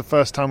 It's just the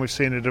first time we've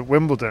seen it at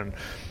Wimbledon.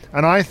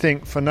 And I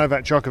think for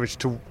Novak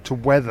Djokovic to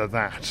weather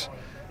that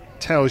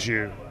tells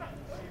you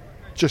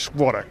just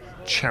what a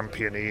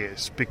champion he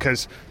is,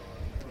 because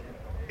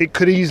it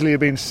could easily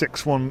have been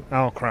 6-1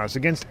 Alcaraz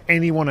against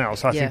anyone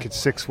else. I think it's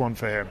 6-1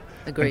 for him.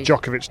 Agreed. And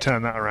Djokovic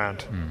turned that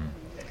around.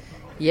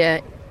 Yeah,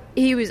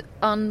 he was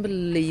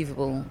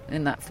unbelievable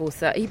in that fourth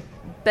set. He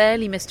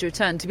barely missed a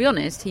return. To be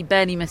honest, he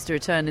barely missed a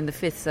return in the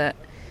fifth set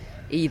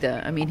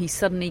either. He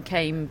suddenly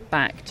came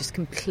back just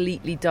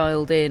completely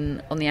dialed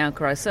in on the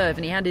Alcaraz serve,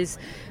 and he had his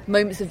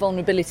moments of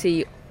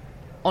vulnerability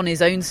on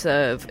his own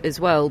serve as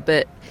well,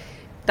 but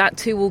that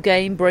 2-2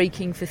 game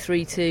breaking for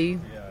 3-2,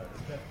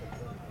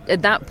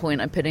 at that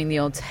point I'm putting the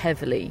odds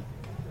heavily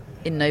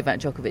in Novak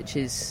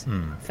Djokovic's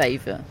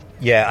favour.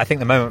 Yeah, I think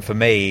the moment for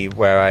me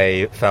where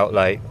I felt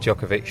like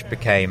Djokovic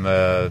became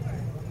a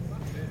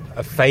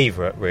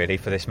favourite really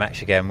for this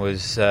match again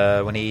was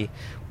when he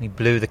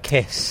blew the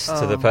kiss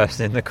to the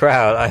person in the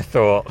crowd. I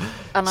thought,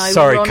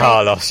 sorry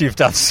Carlos, you've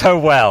done so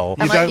well.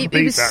 You don't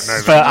beat that,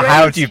 Novak. But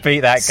how do you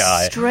beat that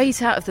guy?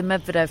 Straight out of the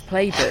Medvedev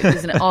playbook,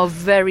 isn't it? Our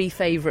very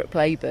favourite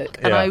playbook.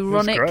 An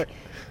ironic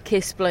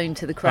kiss blown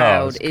to the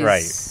crowd is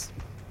great.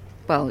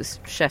 Well, it's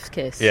chef's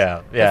kiss.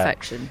 Yeah.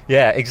 Perfection.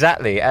 Yeah,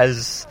 exactly.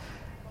 As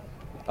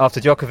after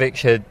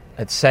Djokovic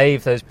had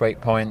saved those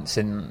break points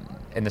in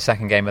the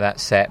second game of that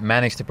set,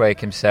 managed to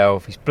break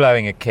himself, he's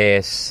blowing a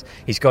kiss,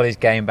 he's got his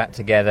game back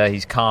together,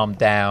 he's calmed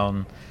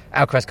down.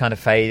 Alcaraz kind of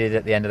faded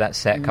at the end of that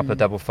set, a couple of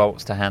double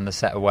faults to hand the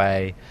set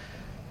away.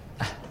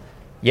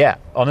 Yeah,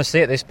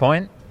 honestly at this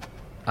point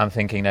I'm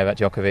thinking Novak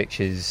Djokovic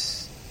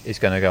is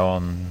going to go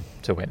on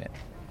to win it.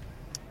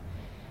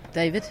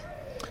 David?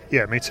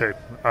 Yeah, me too.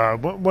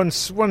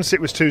 Once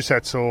it was 2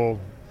 sets all,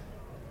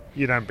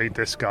 you don't beat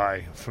this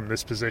guy from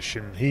this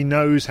position. He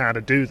knows how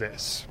to do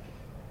this.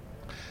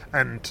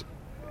 And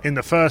in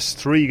the first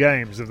 3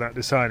 games of that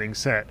deciding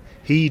set,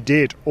 he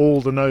did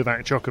all the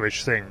Novak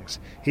Djokovic things.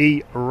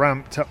 He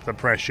ramped up the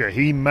pressure.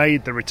 He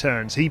made the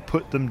returns. He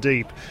put them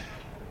deep.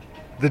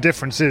 the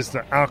difference is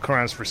that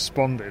Alcaraz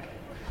responded.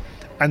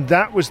 And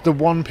that was the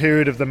one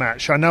period of the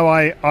match. I know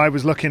I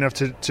was lucky enough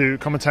to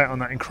commentate on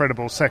that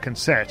incredible second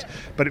set,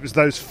 but it was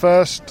those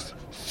first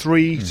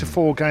 3 to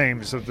 4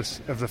 games of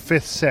the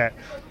fifth set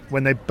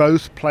when they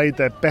both played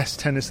their best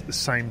tennis at the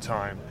same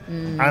time.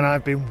 And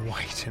I've been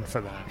waiting for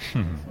that.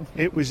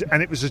 It was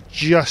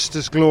just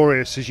as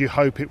glorious as you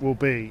hope it will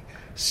be.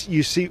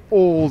 You see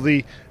all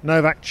the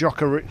Novak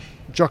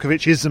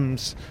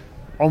Djokovic-isms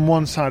on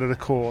one side of the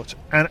court,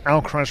 and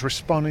Alcaraz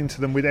responding to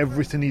them with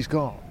everything he's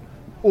got.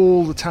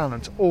 All the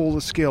talent, all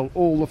the skill,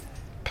 all the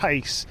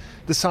pace,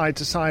 the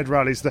side-to-side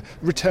rallies, the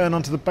return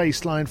onto the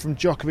baseline from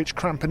Djokovic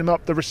cramping him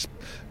up,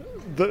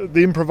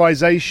 the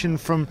improvisation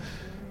from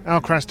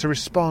Alcaraz to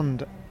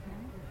respond.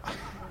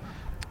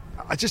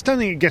 I just don't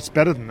think it gets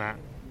better than that.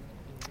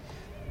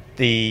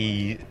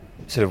 The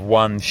sort of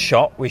one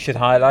shot we should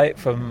highlight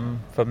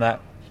from that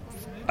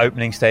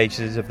opening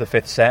stages of the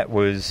fifth set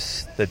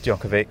was the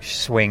Djokovic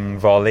swing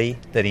volley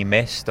that he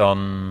missed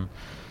on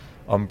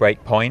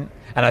break point.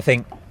 And I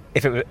think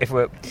if it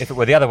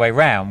were the other way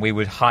round, we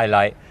would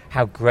highlight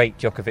how great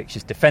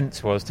Djokovic's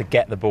defence was to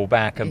get the ball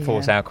back and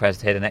force Alcaraz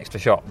to hit an extra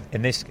shot.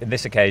 In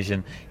this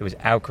occasion, it was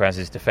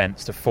Alcaraz's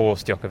defence to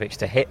force Djokovic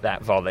to hit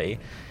that volley.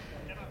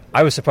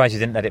 I was surprised he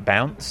didn't let it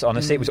bounce.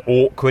 Honestly, it was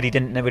awkward. He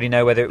didn't really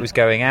know whether it was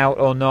going out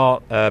or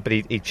not, but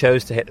he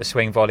chose to hit the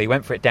swing volley. He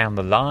went for it down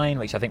the line,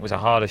 which I think was a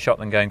harder shot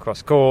than going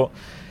cross court.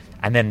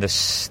 And then the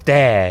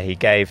stare he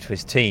gave to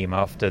his team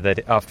after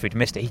he'd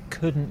missed it, he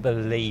couldn't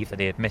believe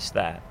that he had missed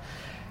that.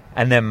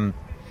 And then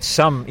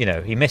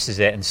he misses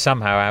it, and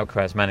somehow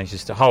Alcaraz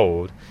manages to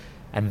hold,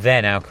 and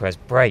then Alcaraz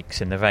breaks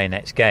in the very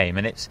next game.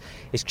 And it's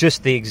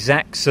just the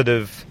exact sort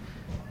of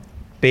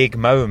big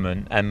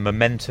moment and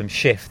momentum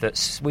shift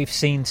that we've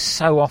seen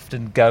so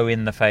often go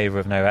in the favour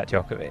of Novak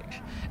Djokovic,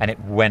 and it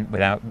went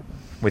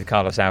with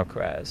Carlos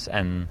Alcaraz.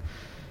 And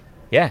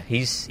yeah,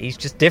 he's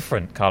just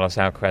different, Carlos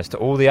Alcaraz, to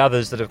all the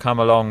others that have come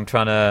along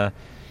trying to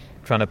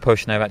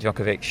push Novak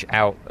Djokovic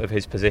out of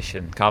his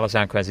position. Carlos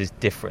Alcaraz is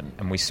different,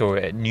 and we saw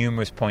it at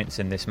numerous points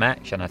in this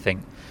match, and I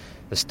think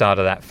the start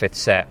of that fifth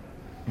set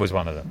was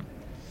one of them.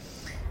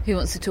 Who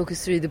wants to talk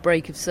us through the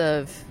break of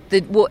serve?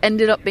 What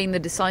ended up being the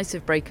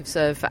decisive break of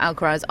serve for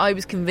Alcaraz? I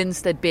was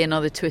convinced there'd be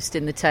another twist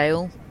in the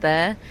tail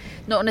there.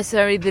 Not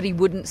necessarily that he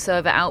wouldn't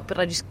serve it out, but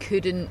I just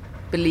couldn't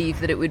believe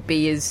that it would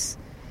be as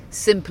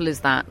simple as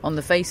that on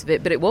the face of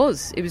it. But it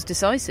was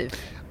decisive.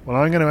 Well,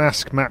 I'm going to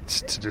ask Matt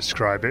to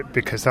describe it,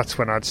 because that's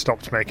when I'd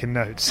stopped making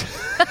notes.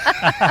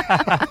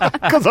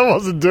 Because I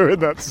wasn't doing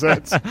that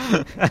set.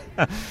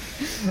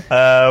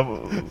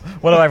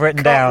 What have I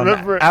written down?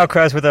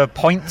 Alcaraz with a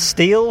point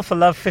steal for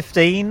love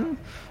 15.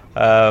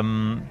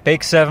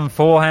 Big serve and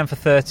forehand for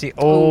 30.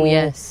 Oh,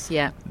 yes,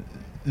 yeah.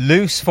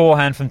 Loose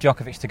forehand from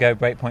Djokovic to go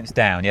break points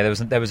down. Yeah, there was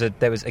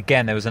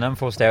an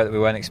unforced error that we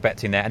weren't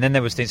expecting there. And then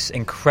there was this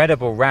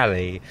incredible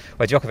rally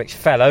where Djokovic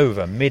fell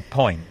over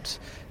mid-point,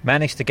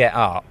 managed to get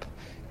up,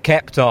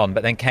 kept on,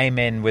 but then came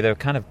in with a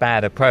kind of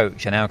bad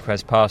approach, and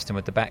Alcaraz passed him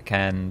with the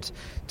backhand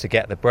to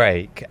get the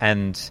break.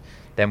 And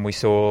then we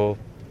saw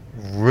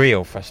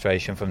real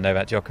frustration from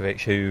Novak Djokovic,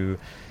 who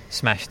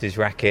smashed his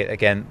racket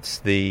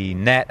against the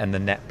net and the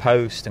net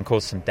post and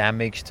caused some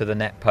damage to the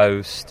net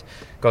post,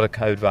 got a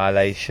code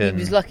violation. He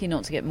was lucky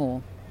not to get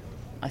more,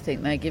 I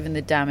think, there, given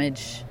the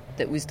damage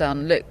that was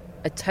done. Look,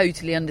 I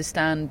totally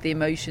understand the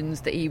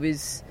emotions that he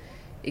was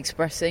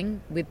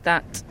expressing with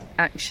that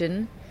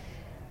action,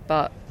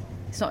 but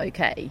it's not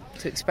okay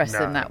to express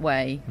them that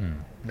way.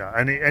 No,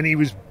 and he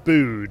was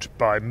booed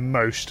by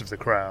most of the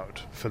crowd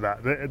for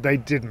that. They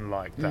didn't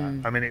like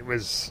that. I mean, it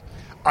was...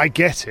 I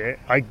get it.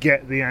 I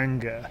get the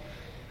anger.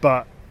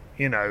 But,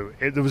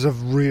 there was a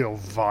real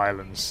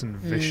violence and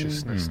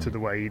viciousness to the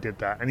way he did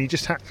that. And he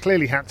just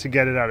clearly had to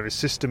get it out of his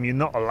system. You're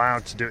not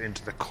allowed to do it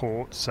into the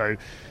court. So,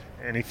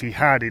 and if he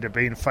had, he'd have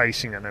been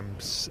facing an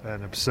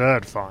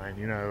absurd fine,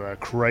 a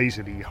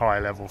crazily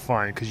high-level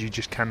fine, because you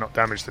just cannot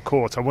damage the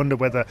court. I wonder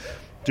whether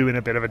doing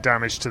a bit of a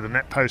damage to the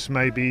net post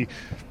may be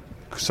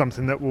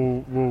something that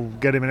will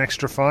get him an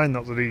extra fine.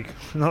 Not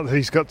that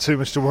he's got too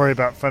much to worry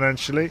about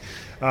financially,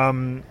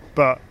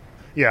 but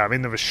yeah, I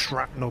mean, there was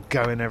shrapnel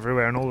going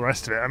everywhere and all the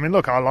rest of it. I mean,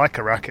 look, I like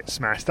a racket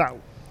smash. That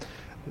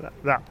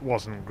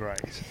wasn't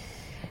great.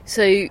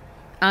 So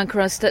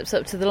Alcaraz steps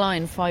up to the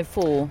line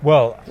 5-4.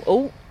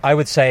 Well, I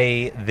would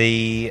say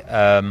the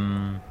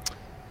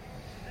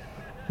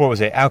what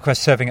was it? Alcaraz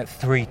serving at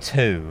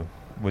 3-2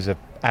 was a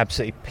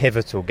absolutely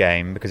pivotal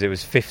game, because it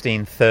was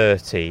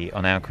 15-30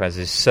 on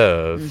Alcaraz's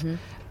serve,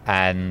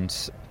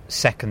 and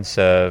second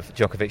serve,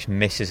 Djokovic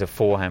misses a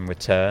forehand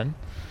return.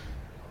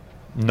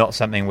 Not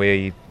something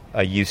we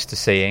are used to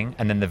seeing.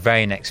 And then the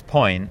very next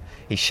point,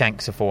 he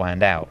shanks a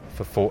forehand out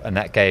and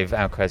that gave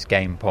Alcaraz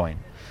game point.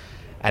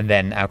 And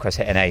then Alcaraz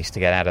hit an ace to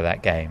get out of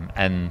that game.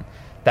 And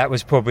that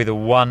was probably the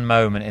one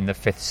moment in the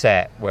fifth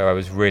set where I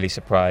was really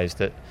surprised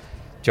that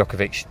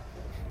Djokovic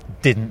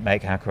didn't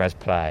make Alcaraz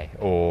play,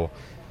 or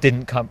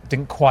didn't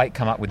quite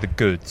come up with the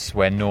goods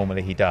where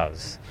normally he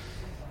does.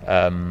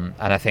 And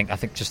I think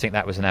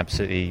that was an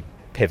absolutely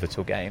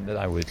pivotal game that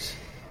I would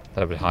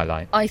that I would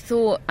highlight. I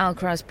thought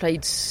Alcaraz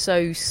played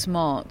so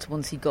smart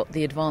once he got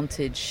the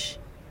advantage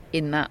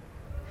in that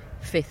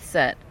fifth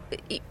set.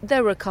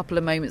 There were a couple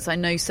of moments, I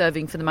know,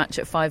 serving for the match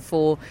at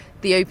 5-4,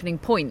 the opening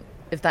point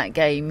of that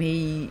game,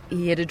 he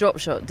hit a drop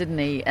shot, didn't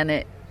he? And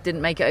it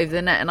didn't make it over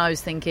the net, and I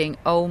was thinking,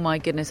 oh my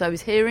goodness, I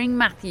was hearing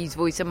Matthew's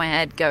voice in my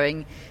head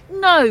going,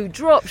 no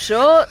drop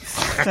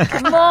shots,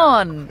 come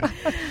on.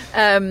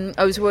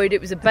 I was worried it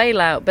was a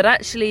bailout, but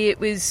actually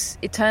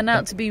it turned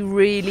out to be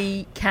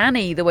really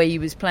canny the way he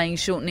was playing,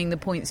 shortening the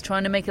points,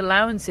 trying to make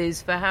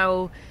allowances for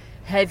how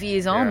heavy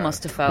his arm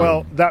must have felt.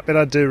 Well, that bit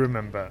I do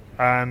remember,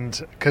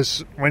 and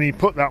because when he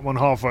put that one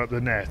halfway up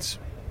the net,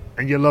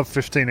 and you love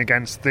 15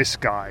 against this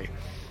guy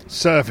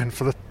serving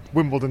for the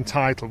Wimbledon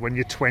title when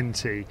you're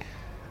 20,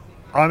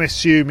 I'm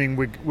assuming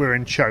we're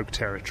in choke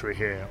territory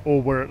here,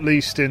 or we're at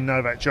least in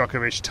Novak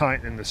Djokovic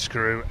tightening the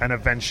screw, and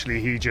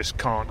eventually he just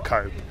can't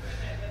cope.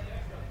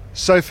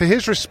 So for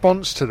his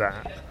response to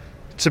that,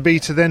 to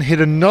then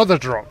hit another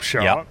drop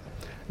shot,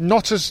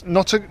 not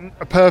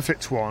a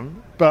perfect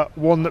one, but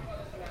one that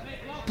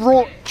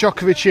brought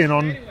Djokovic in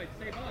on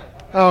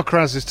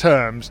Alcaraz's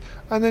terms,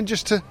 and then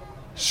just to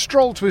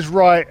stroll to his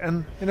right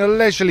and in a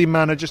leisurely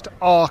manner just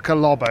arc a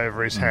lob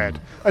over his head.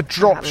 A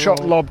drop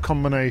shot lob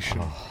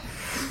combination.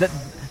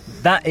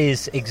 That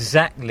is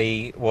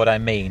exactly what I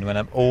mean when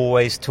I'm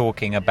always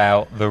talking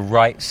about the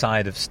right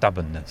side of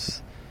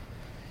stubbornness.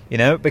 You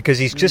know, because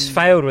he's just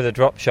failed with a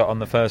drop shot on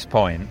the first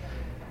point,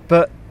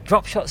 but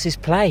drop shots is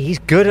play. He's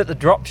good at the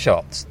drop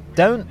shots.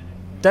 Don't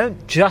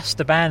just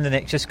abandon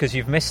it just because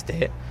you've missed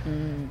it.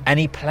 And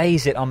he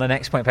plays it on the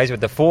next point, plays it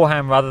with the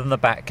forehand rather than the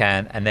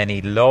backhand, and then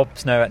he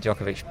lobs Novak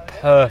Djokovic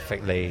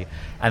perfectly.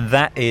 And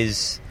that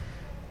is,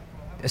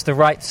 it's the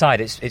right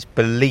side. It's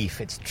belief,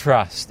 it's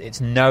trust,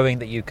 it's knowing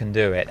that you can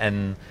do it.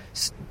 And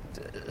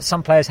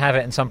some players have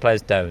it and some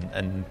players don't,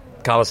 and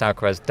Carlos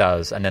Alcaraz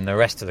does. And then the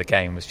rest of the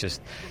game was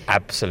just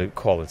absolute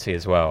quality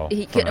as well.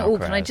 Can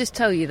I just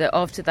tell you that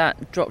after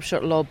that drop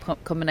shot lob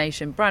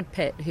combination, Brad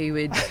Pitt, who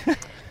would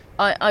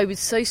I was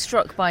so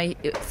struck by,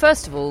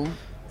 first of all,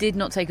 did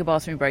not take a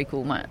bathroom break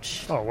all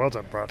match. Oh, well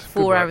done, Brad.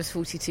 4 hours,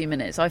 42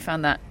 minutes. I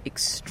found that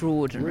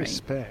extraordinary.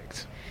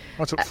 Respect.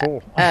 I took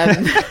 4.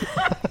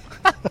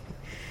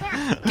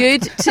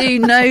 Good to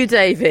know,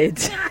 David.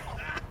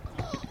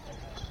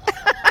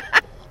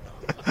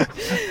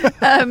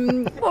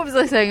 What was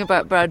I saying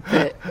about Brad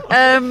Pitt?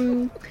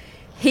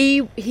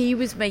 He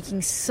was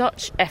making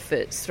such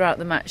efforts throughout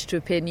the match to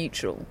appear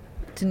neutral,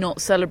 to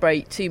not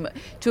celebrate too much,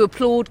 to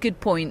applaud good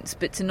points,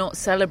 but to not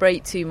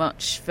celebrate too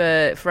much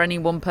for any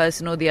one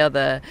person or the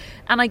other.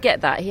 And I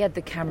get that. He had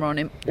the camera on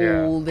him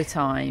all the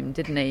time,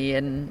 didn't he?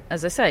 And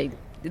as I say,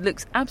 it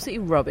looks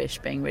absolutely rubbish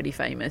being really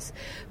famous.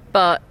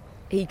 But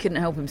he couldn't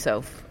help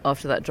himself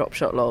after that drop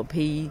shot lob.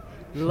 He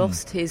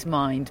lost his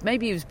mind.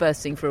 Maybe he was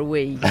bursting for a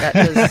wee. That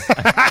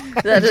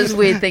does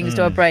weird things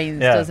to our brains,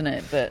 doesn't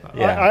it? But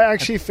I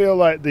actually feel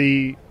like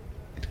the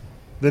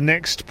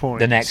next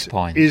point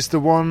is the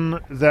one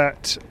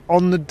that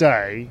on the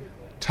day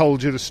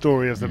told you the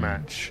story of the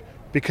match,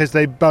 because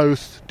they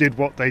both did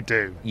what they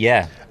do.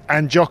 Yeah.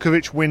 And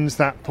Djokovic wins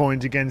that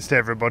point against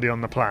everybody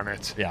on the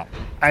planet. Yeah.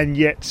 And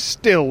yet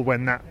still,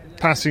 when that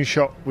passing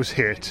shot was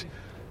hit,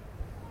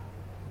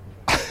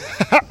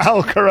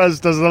 Alcaraz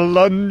does a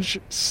lunge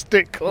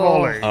stick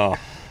volley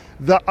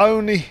that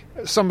only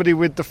somebody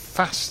with the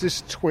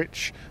fastest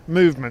twitch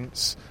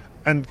movements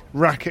and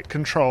racket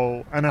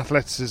control and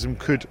athleticism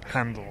could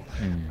handle.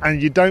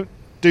 And you don't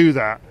do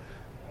that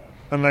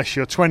unless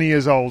you're 20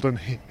 years old and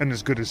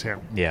as good as him.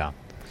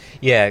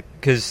 Yeah,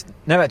 because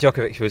Novak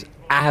Djokovic was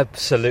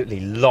absolutely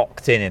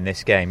locked in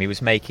this game. He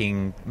was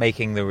making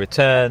the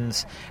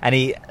returns, and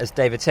he, as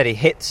David said, he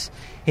hits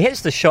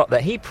the shot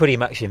that he pretty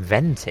much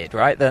invented,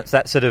 right? That's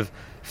that sort of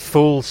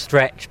full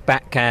stretch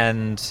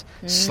backhand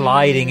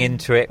sliding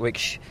into it,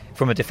 which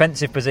from a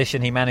defensive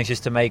position he manages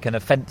to make an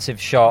offensive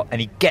shot,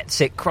 and he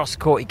gets it cross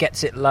court, he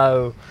gets it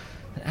low,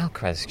 and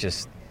Alcaraz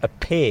just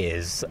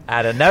appears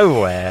out of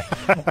nowhere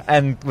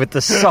and with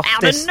the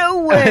softest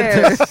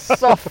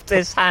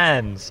softest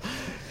hands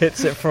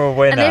hits it for a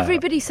winner. And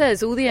everybody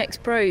says, all the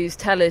ex-pros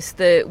tell us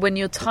that when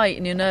you're tight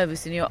and you're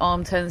nervous and your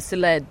arm turns to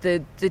lead,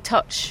 the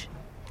touch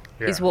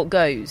is what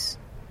goes.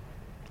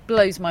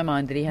 Blows my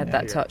mind that he had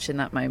that touch in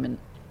that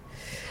moment.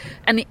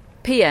 And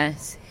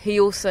P.S. he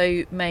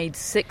also made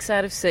 6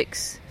 out of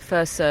 6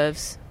 first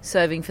serves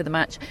serving for the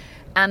match,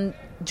 and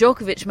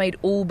Djokovic made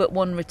all but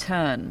one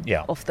return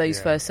off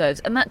those first serves,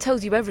 and that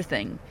tells you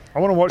everything. I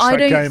want to watch that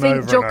game over. I don't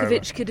think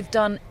Djokovic could have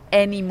done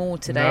any more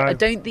today. No. I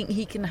don't think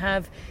he can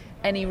have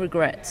any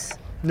regrets.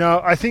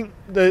 No, I think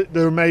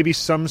there may be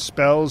some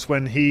spells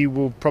when he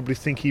will probably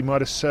think he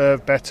might have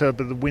served better,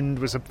 but the wind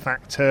was a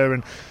factor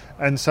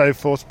and so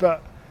forth.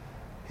 But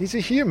he's a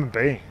human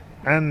being,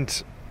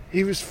 and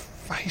he was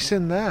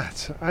facing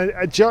that.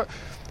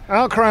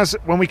 Alcaraz,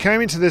 when we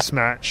came into this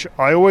match,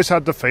 I always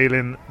had the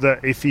feeling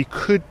that if he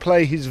could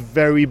play his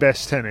very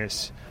best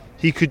tennis,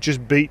 he could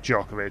just beat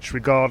Djokovic,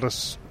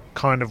 regardless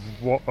kind of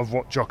what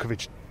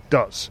Djokovic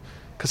does.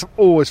 Because I've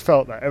always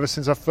felt that ever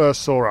since I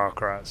first saw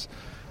Alcaraz.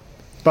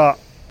 But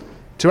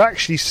to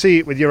actually see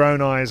it with your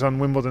own eyes on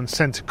Wimbledon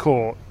centre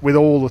court with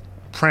all the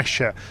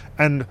pressure,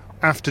 and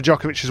after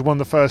Djokovic has won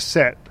the first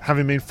set,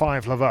 having been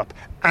 5-love up,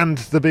 and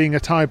there being a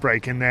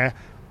tie-break in there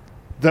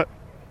that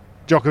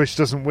Djokovic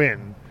doesn't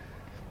win,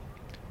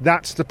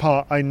 that's the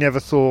part I never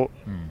thought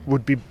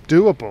would be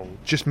doable,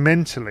 just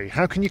mentally.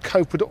 How can you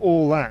cope with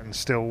all that and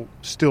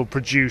still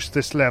produce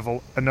this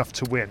level enough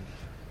to win?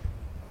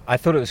 I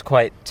thought it was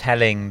quite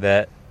telling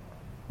that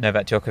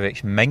Novak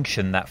Djokovic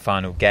mentioned that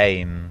final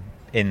game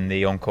in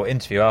the on-court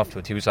interview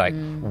afterwards. He was like,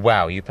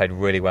 wow, you played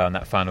really well in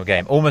that final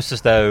game. Almost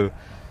as though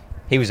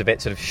he was a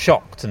bit sort of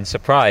shocked and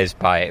surprised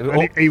by it.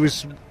 And he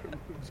was...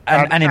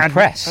 And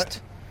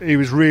impressed. He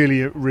was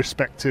really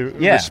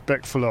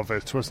respectful of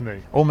it, wasn't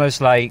he?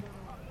 Almost like,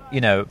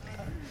 it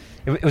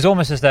was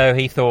almost as though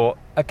he thought,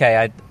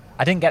 okay,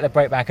 I didn't get the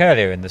break back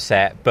earlier in the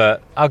set,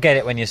 but I'll get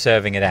it when you're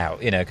serving it out,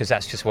 because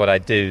that's just what I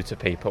do to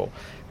people.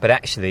 But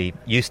actually,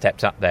 you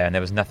stepped up there and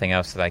there was nothing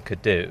else that I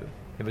could do.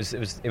 It was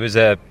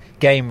a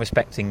game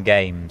respecting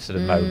game sort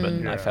of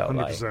moment, I felt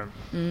 100%.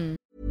 Like.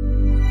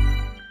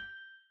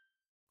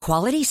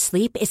 Quality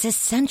sleep is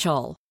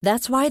essential.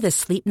 That's why the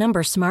Sleep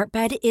Number Smart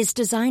Bed is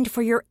designed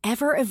for your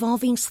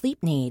ever-evolving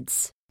sleep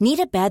needs. Need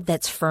a bed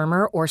that's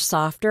firmer or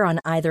softer on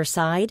either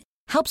side?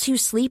 Helps you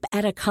sleep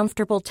at a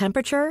comfortable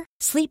temperature?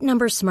 Sleep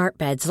Number Smart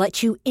Beds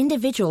let you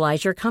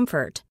individualize your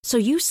comfort, so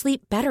you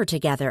sleep better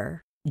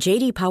together.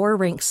 J.D. Power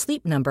ranks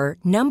Sleep Number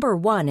number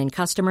 1 in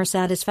customer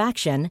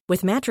satisfaction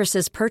with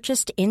mattresses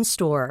purchased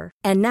in-store.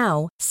 And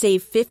now,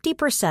 save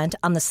 50%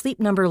 on the Sleep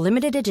Number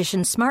Limited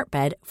Edition Smart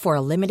Bed for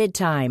a limited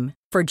time.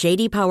 For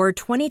J.D. Power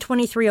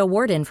 2023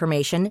 award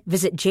information,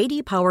 visit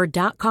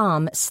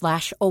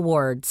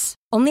jdpower.com/awards.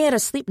 Only at a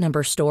Sleep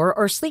Number store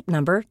or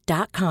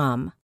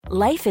sleepnumber.com.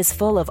 Life is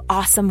full of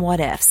awesome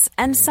what-ifs,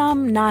 and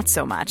some not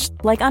so much,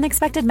 like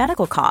unexpected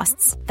medical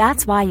costs.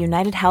 That's why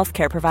United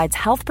Healthcare provides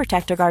Health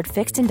Protector Guard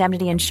fixed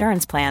indemnity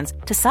insurance plans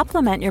to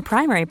supplement your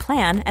primary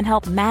plan and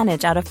help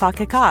manage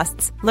out-of-pocket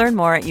costs. Learn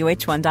more at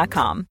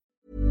uh1.com.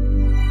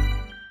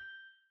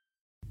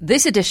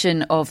 This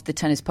edition of the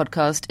Tennis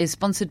Podcast is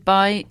sponsored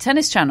by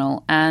Tennis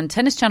Channel, and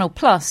Tennis Channel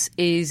Plus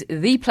is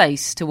the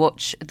place to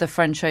watch the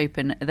French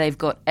Open. They've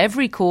got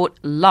every court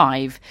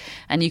live,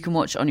 and you can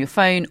watch on your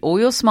phone or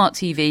your smart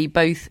TV,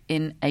 both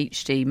in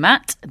HD.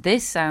 Matt,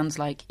 this sounds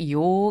like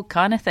your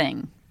kind of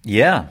thing.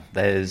 Yeah,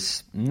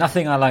 there's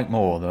nothing I like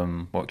more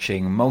than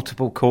watching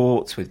multiple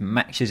courts with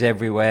matches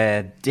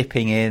everywhere,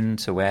 dipping in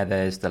to where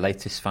there's the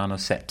latest final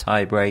set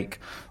tiebreak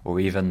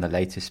or even the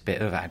latest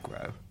bit of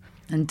aggro.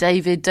 And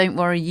David, don't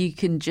worry, you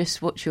can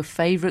just watch your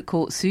favourite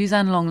court,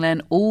 Suzanne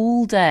Lenglen,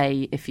 all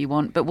day if you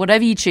want. But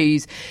whatever you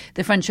choose,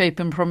 the French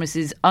Open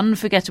promises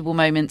unforgettable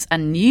moments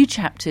and new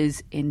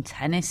chapters in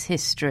tennis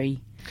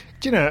history.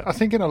 Do you know, I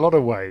think in a lot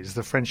of ways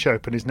the French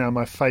Open is now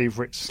my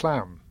favourite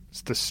slam.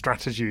 It's the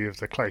strategy of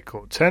the clay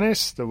court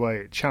tennis, the way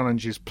it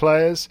challenges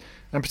players,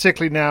 and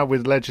particularly now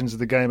with legends of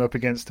the game up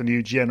against a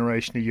new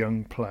generation of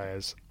young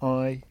players.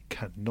 I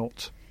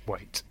cannot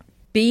wait.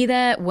 Be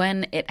there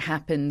when it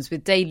happens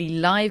with daily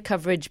live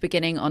coverage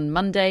beginning on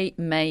Monday,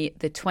 May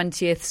the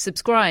 20th.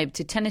 Subscribe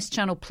to Tennis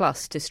Channel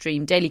Plus to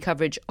stream daily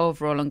coverage of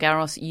Roland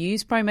Garros.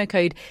 Use promo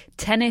code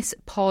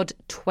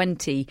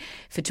TennisPod20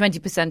 for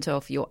 20%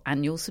 off your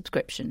annual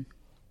subscription.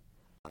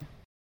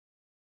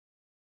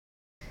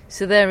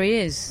 So there he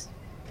is,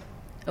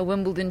 a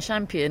Wimbledon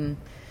champion,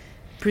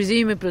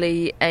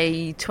 presumably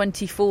a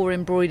 24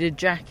 embroidered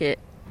jacket,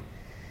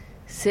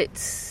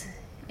 sits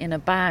in a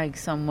bag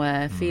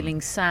somewhere, feeling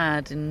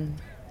sad and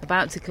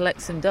about to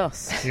collect some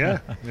dust. Yeah,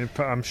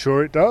 I'm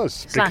sure it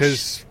does.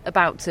 Because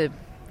about to,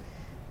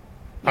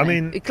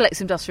 it collects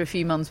some dust for a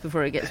few months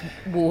before it gets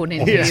worn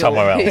in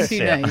somewhere else. Who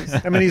knows?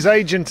 I mean, his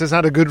agent has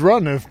had a good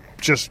run of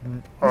just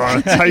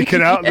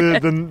taking out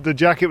the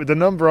jacket with the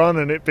number on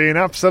and it being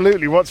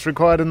absolutely what's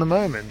required in the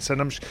moment.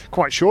 And I'm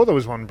quite sure there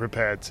was one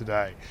prepared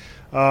today.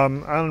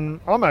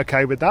 And I'm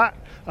okay with that.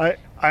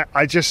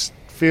 I just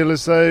feel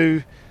as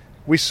though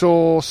we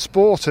saw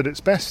sport at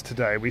its best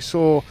today. We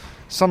saw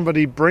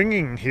somebody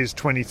bringing his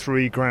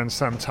 23 Grand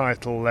Slam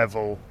title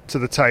level to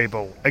the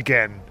table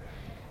again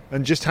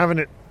and just having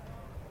it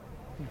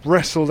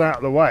wrestled out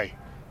of the way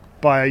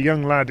by a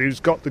young lad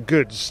who's got the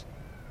goods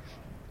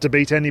to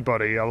beat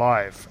anybody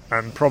alive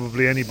and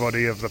probably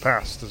anybody of the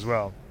past as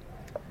well.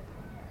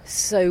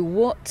 So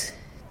what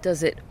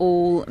does it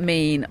all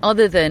mean,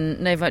 other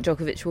than Novak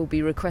Djokovic will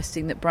be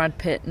requesting that Brad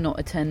Pitt not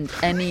attend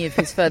any of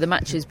his further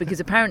matches,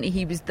 because apparently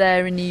he was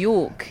there in New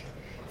York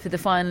for the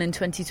final in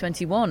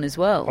 2021 as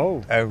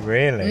well. Oh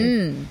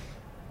really?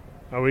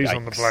 Oh, he's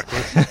on the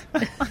blacklist.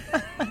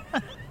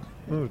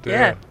 Oh dear.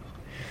 Yeah,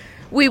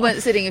 we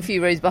weren't sitting a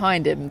few rows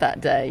behind him that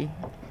day,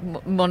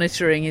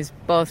 monitoring his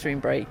bathroom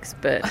breaks.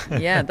 But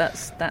yeah,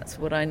 that's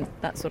what I'm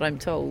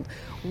told.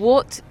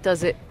 What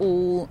does it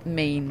all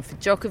mean for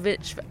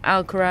Djokovic, for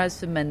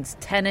Alcaraz, for men's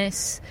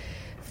tennis,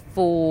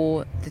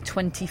 for the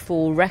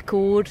 24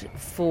 record,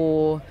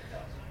 for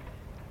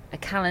a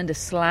calendar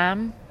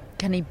slam?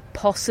 Can he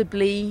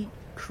possibly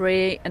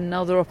create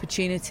another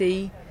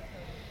opportunity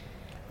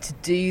to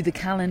do the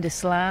calendar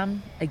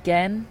slam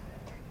again?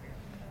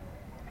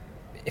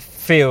 It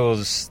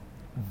feels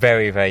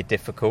very, very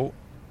difficult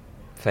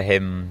for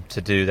him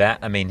to do that.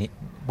 I mean,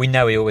 we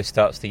know he always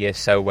starts the year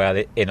so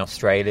well in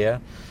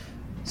Australia,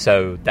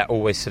 so that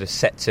always sort of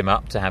sets him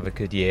up to have a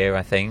good year,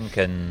 I think.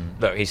 And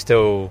look, he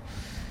still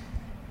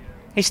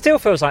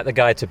feels like the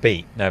guy to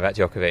beat, Novak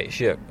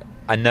Djokovic.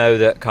 I know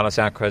that Carlos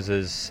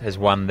Alcaraz has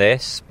won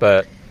this,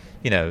 but,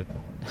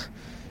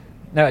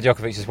 Novak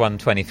Djokovic has won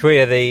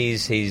 23 of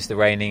these. He's the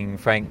reigning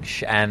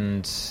French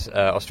and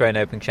Australian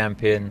Open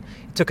champion.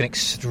 It took an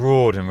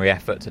extraordinary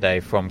effort today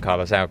from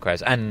Carlos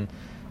Alcaraz. And,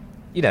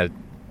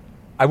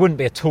 I wouldn't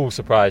be at all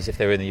surprised if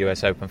they were in the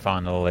US Open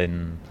final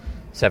in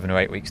 7 or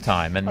 8 weeks'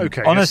 time. And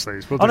okay, yes,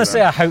 please. Honestly,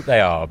 I hope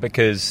they are,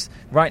 because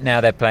right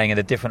now they're playing at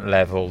a different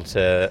level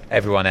to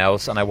everyone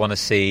else, and I want to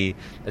see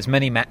as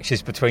many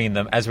matches between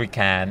them as we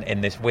can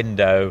in this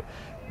window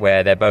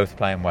where they're both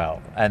playing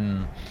well.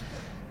 And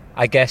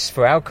I guess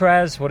for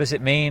Alcaraz, what does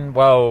it mean?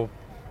 Well,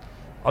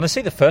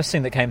 honestly, the first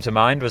thing that came to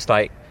mind was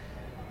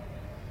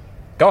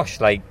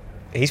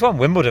he's won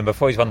Wimbledon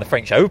before he's won the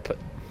French Open.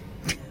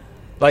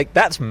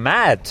 That's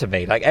mad to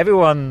me.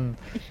 Everyone,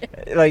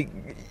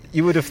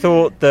 you would have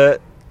thought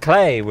that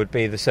clay would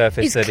be the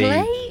surface Is that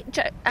clay?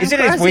 Is it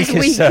his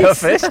weakest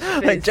surface?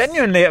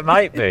 Genuinely, it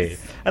might be.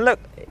 And look,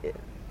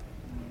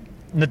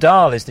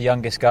 Nadal is the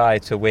youngest guy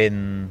to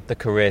win the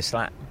career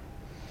slam.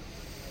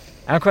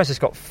 Alcaraz has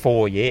got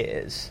 4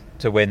 years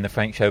to win the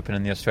French Open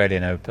and the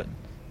Australian Open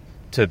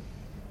to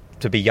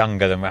be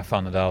younger than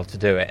Rafael Nadal to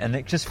do it. And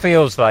it just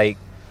feels like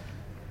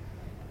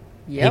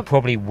he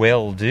probably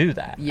will do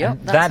that. Yep,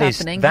 that's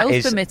happening.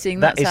 Health permitting,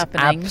 that's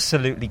happening. That is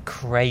absolutely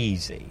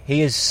crazy.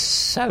 He is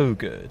so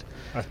good.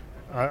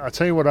 I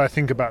tell you what I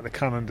think about the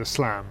calendar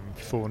slam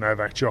for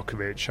Novak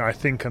Djokovic. I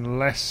think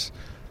unless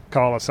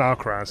Carlos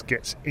Alcaraz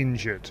gets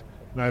injured,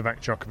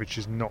 Novak Djokovic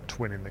is not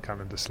winning the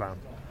calendar slam.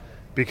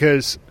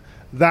 Because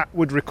that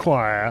would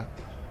require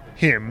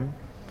him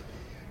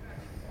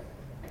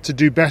to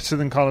do better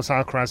than Carlos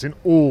Alcaraz in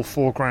all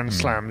 4 Grand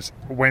Slams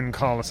when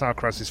Carlos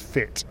Alcaraz is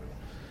fit.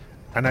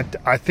 And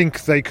I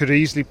think they could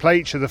easily play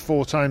each other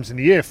 4 times in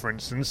a year, for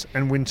instance,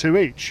 and win 2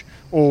 each.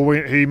 Or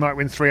he might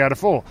win 3 out of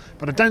 4.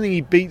 But I don't think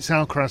he beats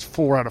Alcaraz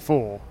 4 out of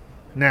 4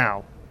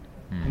 now.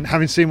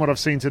 Having seen what I've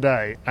seen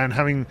today, and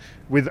having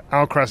with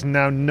Alcaraz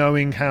now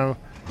knowing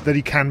that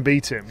he can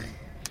beat him.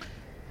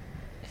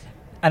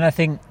 And I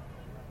think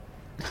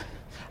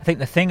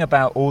the thing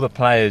about all the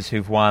players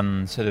who've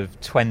won sort of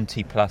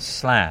 20-plus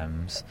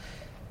slams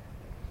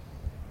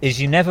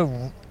is you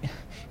never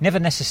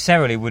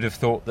necessarily would have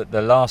thought that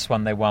the last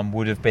one they won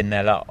would have been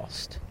their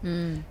last. Do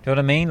you know what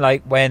I mean?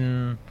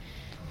 When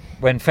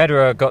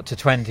Federer got to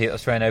 20 at the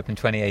Australian Open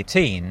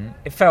 2018,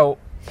 it felt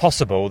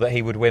possible that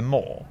he would win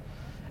more.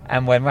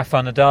 And when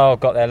Rafael Nadal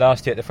got there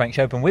last year at the French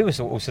Open, we were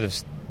all sort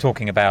of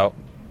talking about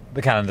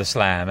the calendar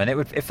slam, and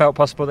it felt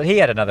possible that he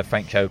had another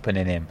French Open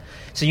in him.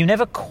 So you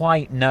never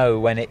quite know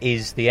when it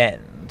is the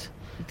end.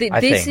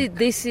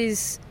 This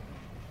is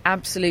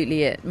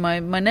absolutely it. My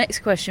next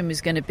question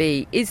was going to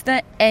be, is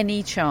there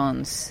any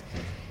chance,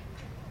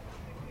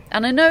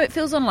 and I know it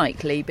feels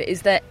unlikely, but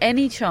is there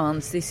any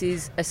chance this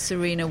is a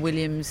Serena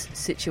Williams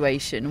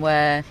situation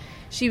where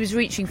she was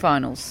reaching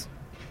finals?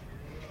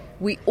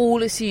 We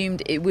all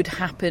assumed it would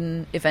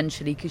happen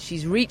eventually because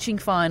she's reaching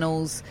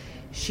finals.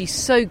 She's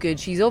so good.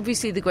 She's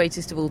obviously the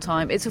greatest of all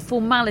time. It's a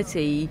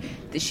formality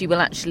that she will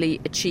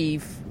actually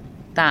achieve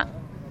that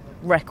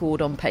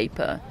record on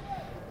paper.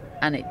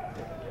 And it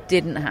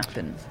didn't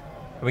happen.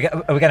 Are we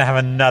going to have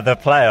another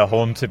player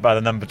haunted by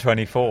the number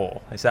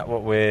 24? Is that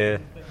what we're...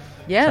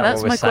 Yeah,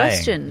 that's my saying?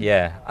 question.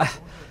 Yeah.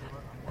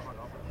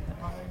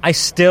 I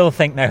still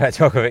think Novak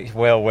Djokovic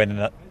will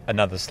win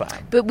another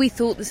slam. But we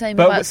thought the same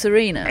about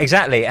Serena.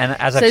 Exactly, and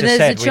as I've just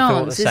said, we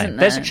thought the same. Isn't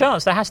there? There's a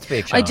chance. There has to be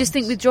a chance. I just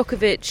think with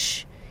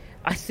Djokovic,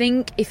 I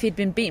think if he'd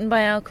been beaten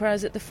by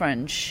Alcaraz at the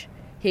French,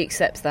 he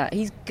accepts that.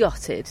 He's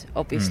gutted,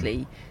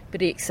 obviously,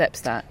 but he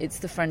accepts that. It's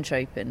the French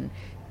Open.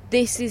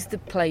 This is the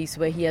place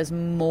where he has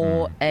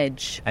more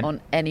edge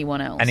on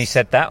anyone else. And he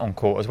said that on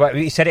court as well.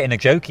 He said it in a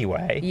jokey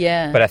way.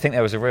 Yeah. But I think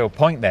there was a real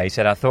point there. He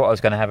said, I thought I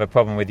was going to have a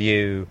problem with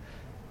you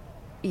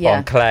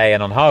on clay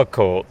and on hard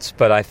courts,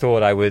 but I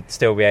thought I would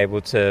still be able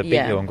to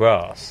beat you on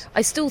grass.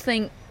 I still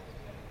think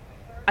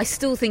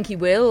he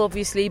will,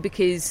 obviously,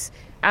 because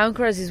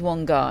Alcaraz is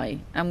one guy,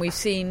 and we've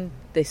seen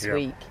this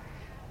week.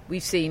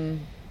 We've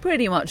seen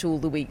pretty much all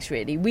the weeks,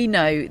 really. We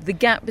know the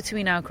gap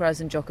between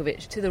Alcaraz and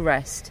Djokovic to the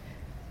rest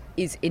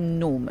is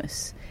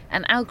enormous.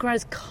 And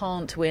Alcaraz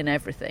can't win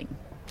everything.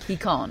 He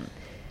can't.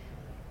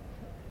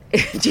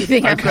 Do you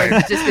think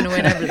Alcaraz is just going to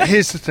win everything?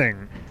 Here's the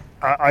thing.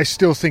 I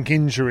still think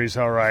injuries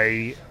are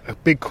a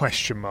big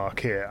question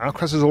mark here.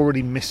 Alcaraz has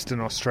already missed an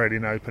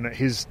Australian Open. At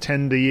his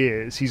tender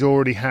years, he's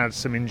already had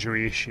some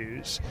injury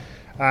issues.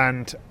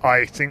 And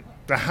I think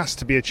there has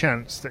to be a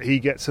chance that he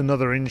gets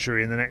another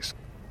injury in the next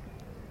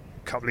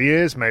couple of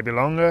years, maybe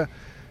longer.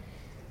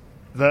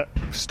 that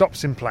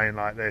stops him playing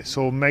like this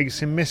or makes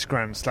him miss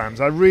Grand Slams.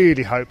 I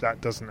really hope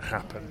that doesn't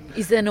happen.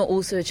 Is there not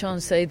also a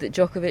chance, say, that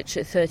Djokovic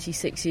at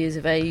 36 years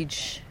of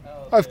age...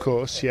 Of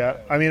course, yeah.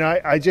 I mean,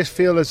 I just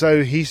feel as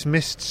though he's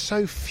missed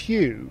so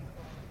few,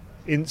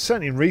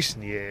 certainly in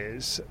recent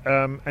years,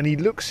 and he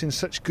looks in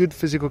such good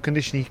physical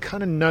condition. He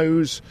kind of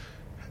knows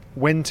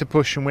when to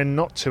push and when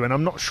not to, and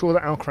I'm not sure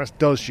that Alcaraz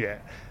does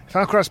yet. If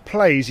Alcaraz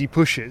plays, he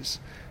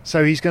pushes,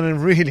 so he's going to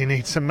really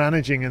need some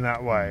managing in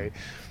that way.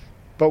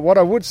 But what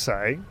I would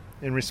say,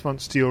 in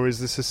response to your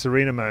 "is this a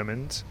Serena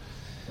moment,"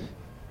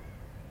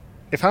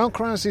 if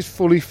Alcaraz is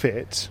fully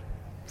fit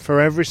for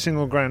every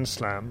single Grand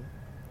Slam,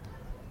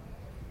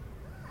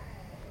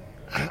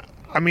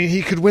 I mean,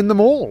 he could win them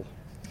all.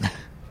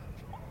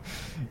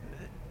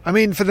 I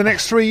mean, for the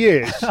next 3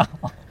 years.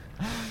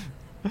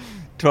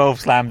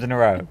 12 slams in a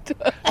row.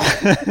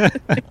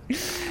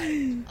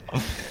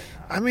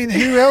 I mean,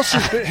 who else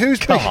is... Who's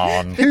Come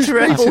on. Who's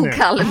Triple beating him?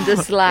 calendar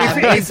slam.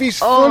 If he's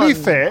fully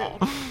fit...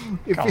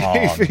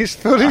 If he's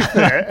fully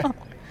fit...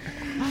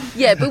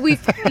 Yeah, but we've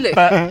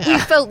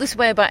felt this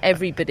way about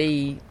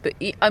everybody, but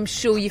I'm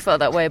sure you felt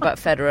that way about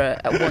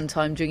Federer at one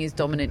time during his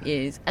dominant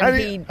years.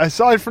 And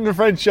aside from the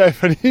French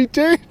Open, he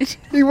did.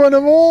 He won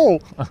them all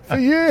for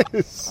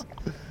years.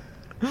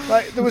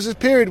 Like, there was a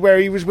period where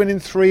he was winning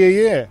 3 a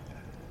year,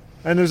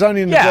 and there was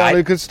only Nadal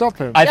who could stop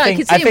him. I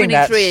could see him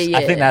winning 3 a year.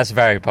 I think that's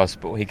very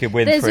possible. He could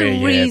win There's 3 a a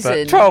year, reason.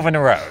 but 12 in a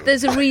row.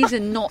 There's a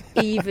reason not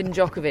even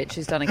Djokovic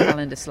has done a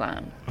calendar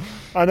slam.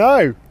 I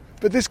know.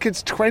 But this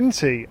kid's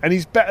 20, and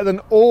he's better than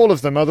all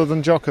of them other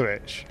than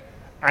Djokovic.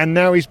 And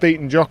now he's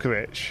beaten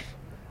Djokovic,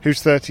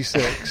 who's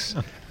 36,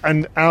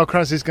 and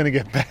Alcaraz is going to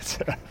get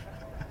better.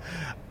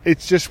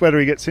 It's just whether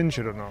he gets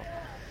injured or not.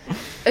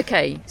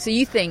 Okay, so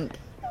you think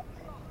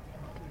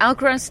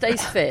Alcaraz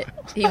stays fit,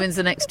 he wins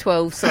the next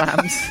 12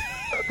 slams.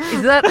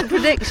 Is that the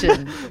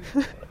prediction?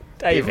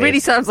 David. It really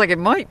sounds like it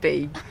might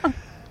be.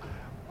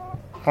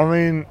 I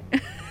mean,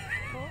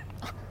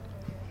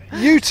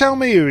 you tell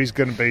me who he's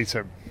going to beat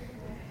him.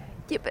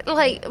 Yeah, but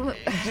like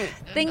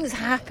things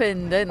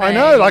happen, don't they? I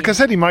know, like I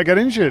said, he might get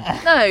injured.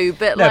 No,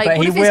 but No, like, but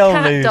what he if his will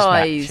cat lose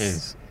dies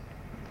matches.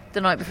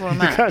 the night before a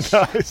match?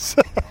 Nice.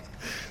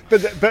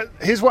 But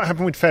here's what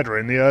happened with Federer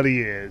in the early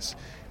years.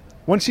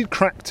 Once he'd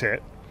cracked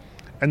it,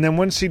 and then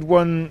once he'd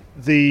won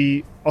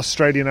the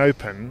Australian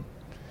Open,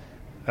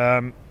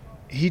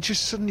 he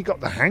just suddenly got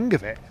the hang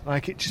of it.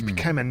 Like, it just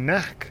became a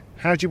knack.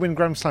 How do you win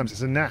Grand Slams?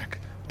 It's a knack.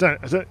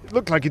 It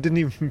looked like he didn't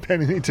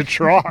even need to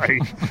try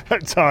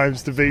at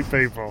times to beat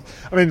people.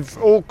 I mean,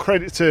 all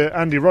credit to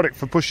Andy Roddick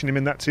for pushing him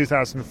in that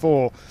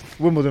 2004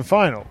 Wimbledon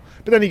final.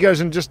 But then he goes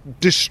and just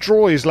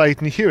destroys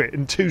Leighton Hewitt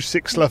in 2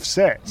 6-love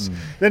sets.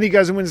 Then he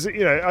goes and wins,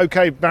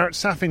 okay, Barrett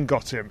Safin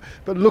got him.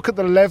 But look at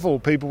the level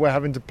people were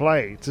having to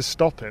play to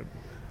stop him.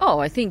 Oh,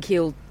 I think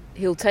he'll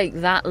take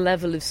that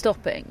level of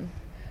stopping.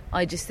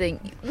 I just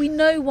think we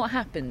know what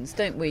happens,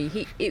 don't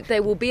we?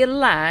 There will be a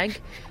lag,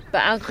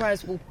 but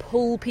Alcaraz will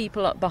pull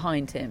people up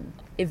behind him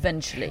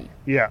eventually.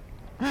 Yeah.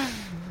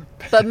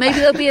 But maybe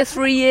there'll be a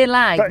 3-year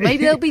lag.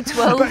 Maybe there'll be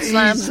 12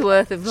 slams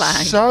worth of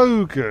lag.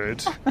 So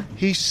good.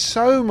 He's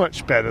so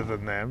much better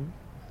than them.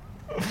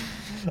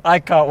 I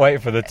can't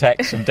wait for the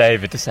text from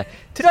David to say,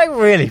 did I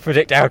really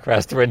predict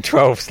Alcaraz to win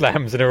 12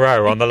 slams in a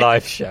row on the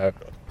live show?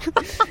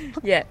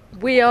 Yeah,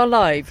 we are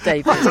live,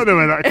 David. I don't know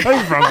where that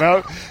came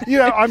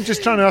from. I'm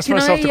just trying to ask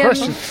myself the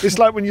question. It's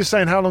like when you're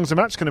saying how long's the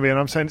match going to be, and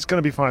I'm saying it's going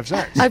to be 5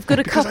 sets. I've got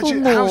a couple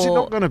more. How's it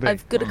not going to be?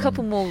 I've got a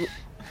couple more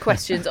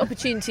questions,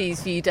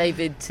 opportunities for you,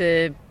 David,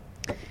 to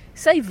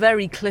say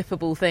very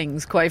clippable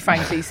things, quite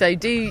frankly. So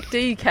do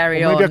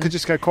carry on. Maybe I could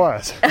just go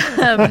quiet.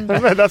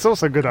 That's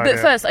also a good idea.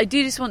 But first, I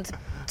do just want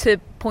to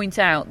point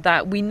out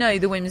that we know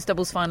the women's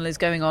doubles final is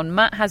going on.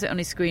 Matt has it on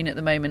his screen at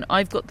the moment.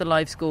 I've got the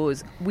live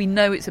scores. We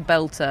know it's a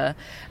belter.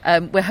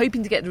 We're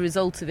hoping to get the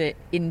result of it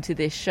into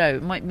this show.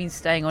 It might mean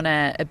staying on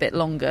air a bit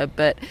longer,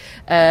 but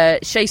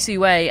Shea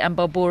Sue and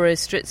Barbora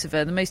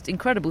Strycova, the most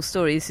incredible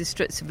story. This is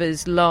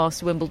Strycova's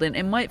last Wimbledon.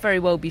 It might very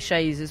well be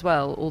Shea's as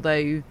well,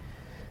 although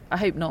I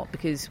hope not,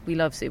 because we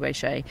love Sue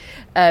Shea.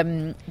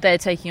 They're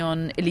taking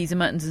on Elisa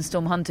Mertens and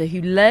Storm Hunter,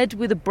 who led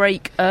with a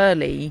break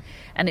early,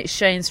 and it's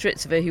Shea and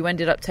Strycova who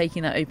ended up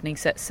taking that opening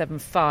set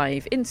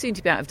 7-5. In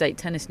soon-to-be out-of-date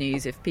tennis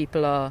news, if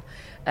people are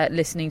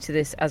listening to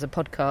this as a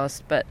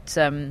podcast. But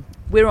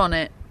we're on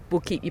it.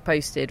 We'll keep you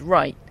posted.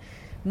 Right.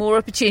 More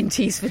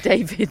opportunities for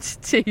David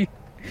to...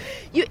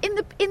 You in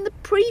the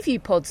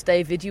preview pods,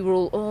 David, you were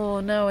all,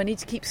 oh no, I need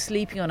to keep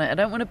sleeping on it. I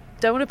don't want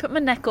to put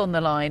my neck on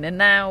the line, and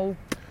now...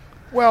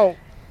 Well...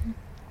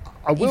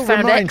 I will you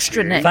found remind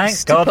extra you, necks thank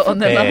to God put on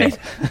the line.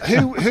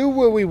 who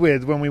were we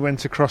with when we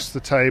went across the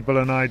table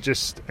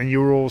and you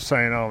were all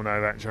saying, oh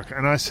no, that Djokovic,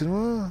 and I said,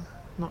 well,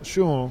 not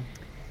sure.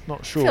 I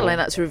feel like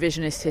that's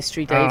revisionist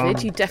history,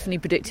 David. You definitely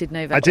predicted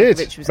Novak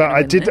Djokovic was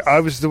going to win this. I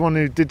was the one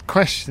who did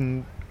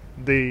question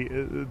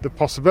the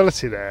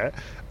possibility there.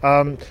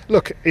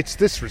 Look, it's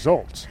this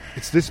result,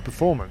 it's this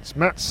performance.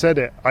 Matt said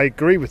it. I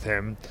agree with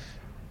him.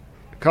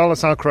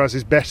 Carlos Alcaraz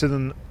is better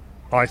than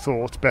I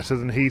thought, better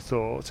than he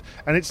thought.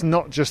 And it's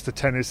not just the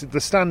tennis, the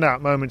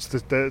standout moments,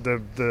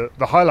 the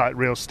highlight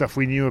reel stuff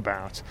we knew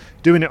about.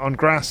 Doing it on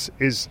grass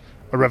is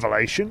a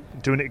revelation.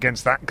 Doing it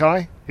against that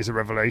guy is a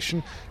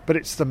revelation. But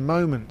it's the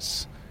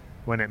moments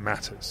when it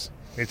matters.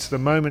 It's the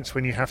moments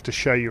when you have to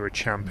show you're a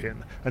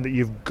champion and that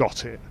you've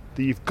got it,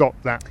 that you've got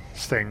that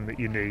thing that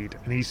you need.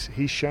 And he's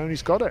shown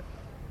he's got it.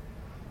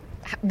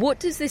 What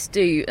does this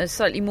do? A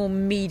slightly more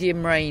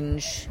medium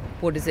range,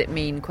 what does it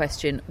mean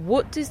question.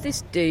 What does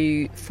this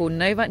do for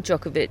Novak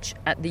Djokovic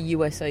at the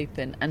US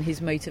Open and his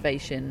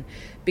motivation?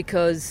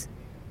 Because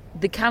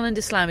the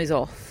calendar slam is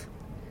off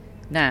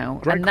now.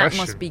 Great and that question.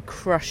 must be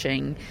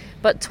crushing.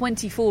 But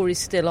 24 is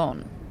still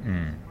on.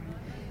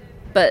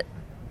 But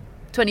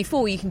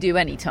 24 you can do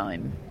any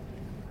time,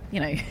 you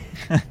know,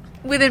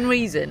 within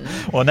reason.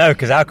 Well, no,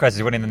 because Alcaraz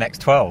is winning the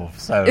next 12,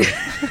 so...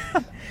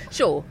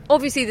 Sure.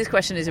 Obviously, this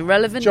question is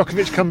irrelevant.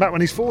 Djokovic come back when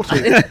he's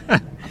 40.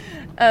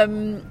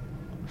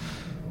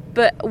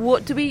 But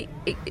what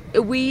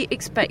are we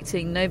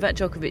expecting Novak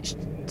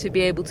Djokovic to be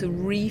able to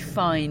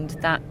re-find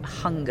that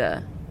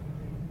hunger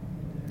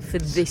for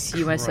this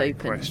US Great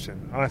Open?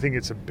 Question. I think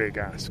it's a big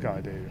ask.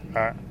 I do,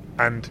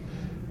 and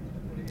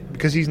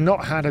because he's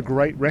not had a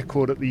great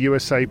record at the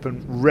US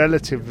Open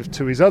relative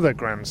to his other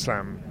Grand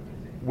Slam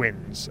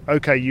wins.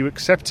 Okay, you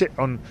accept it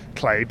on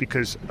clay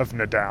because of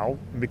Nadal,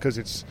 because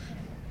it's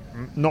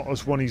not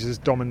as one he's as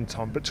dominant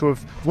on, but to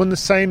have won the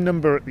same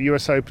number at the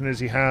US Open as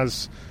he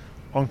has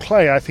on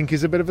clay, I think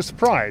is a bit of a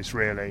surprise,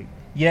 really.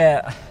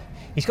 Yeah,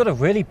 he's got a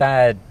really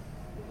bad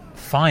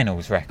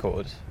finals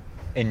record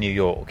in New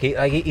York.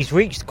 He's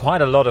reached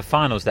quite a lot of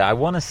finals there. I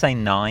want to say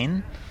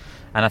 9,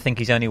 and I think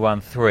he's only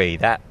won 3.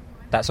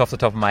 That's off the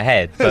top of my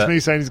head. That's me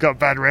saying he's got a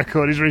bad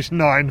record. He's reached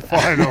 9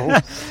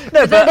 finals.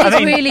 No, but that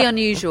is really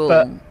unusual.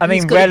 But, I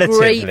mean, he's got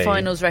relatively, a great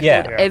finals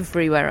record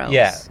everywhere else.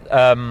 Yeah,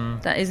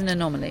 that is an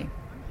anomaly.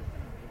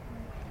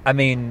 I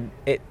mean,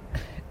 it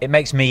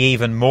makes me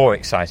even more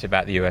excited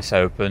about the US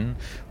Open.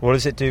 What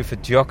does it do for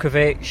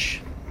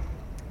Djokovic?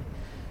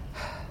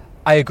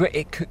 I agree.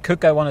 It could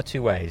go one or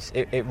two ways.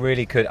 It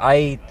really could.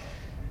 I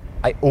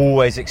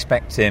always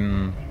expect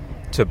him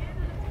to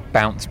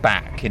bounce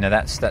back. You know,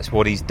 that's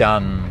what he's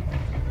done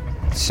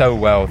so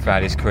well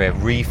throughout his career.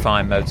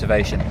 Refine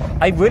motivation.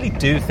 I really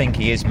do think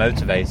he is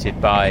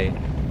motivated by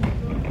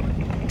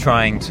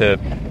trying to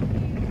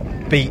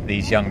beat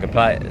these younger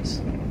players.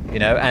 You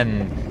know,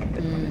 and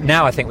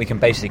now I think we can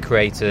basically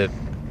create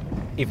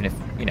even if,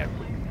 you know,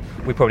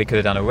 we probably could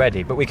have done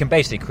already, but we can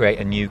basically create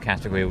a new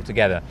category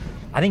altogether.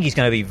 I think he's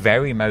going to be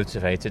very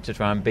motivated to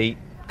try and beat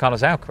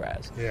Carlos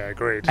Alcaraz. Yeah,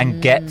 agreed.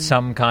 And get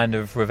some kind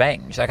of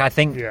revenge. Like I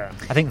think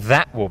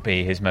that will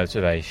be his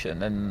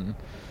motivation. And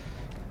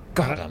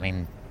God, I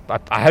mean,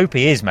 I hope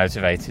he is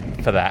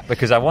motivated for that,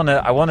 because I want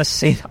to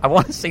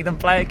see them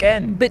play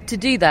again. But to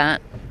do that,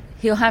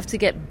 he'll have to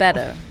get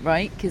better,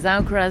 right? Because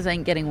Alcaraz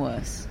ain't getting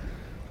worse.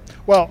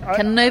 Well,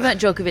 can Novak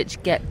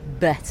Djokovic get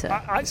better?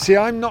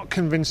 I'm not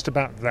convinced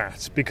about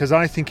that, because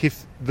I think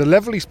if the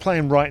level he's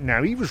playing right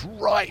now, he was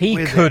right.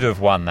 He could have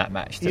won that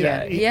match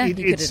today. Yeah, he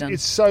could have done.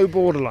 It's so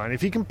borderline.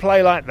 If he can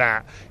play like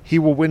that, he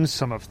will win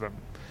some of them.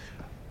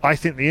 I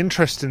think the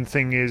interesting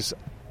thing is,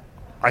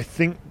 I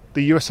think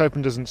the US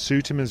Open doesn't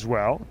suit him as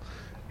well.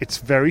 It's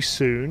very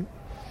soon.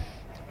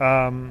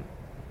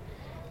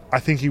 I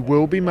think he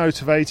will be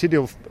motivated.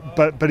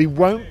 But he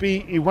won't be.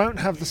 He won't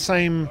have the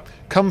same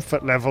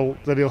comfort level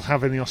that he'll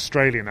have in the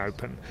Australian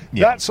Open.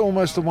 Yeah. That's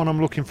almost the one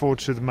I'm looking forward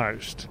to the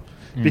most,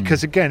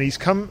 because again,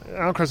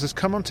 Alcaraz has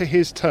come onto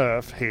his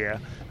turf here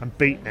and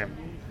beaten him.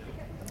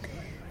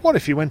 What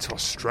if he went to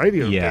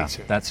Australia and beat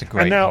him? That's a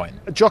great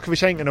point.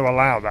 Djokovic ain't going to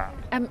allow that.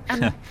 And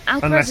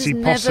Alcaraz unless he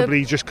has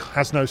possibly just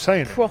has no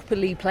say in it.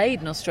 Properly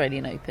played an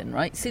Australian Open,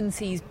 right? Since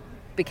he's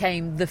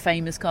became the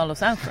famous Carlos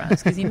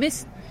Alcaraz, because he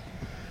missed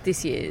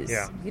this year's.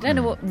 Yeah. You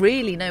don't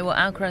really know what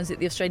Alcaraz at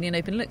the Australian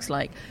Open looks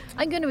like.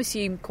 I'm going to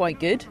assume quite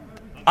good.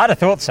 I'd have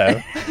thought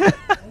so.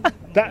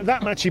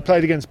 that match he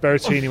played against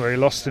Berrettini, where he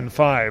lost in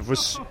 5,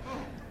 was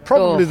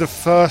probably the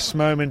first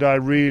moment I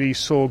really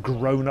saw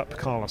grown-up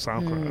Carlos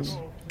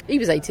Alcaraz. He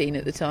was 18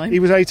 at the time. He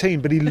was 18,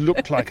 but he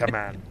looked like a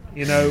man,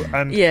 you know.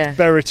 And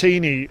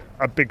Berrettini,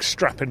 a big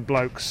strapping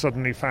bloke,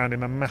 suddenly found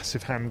him a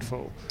massive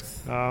handful.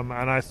 And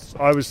I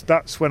was.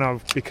 That's when I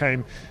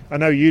became. I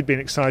know you'd been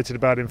excited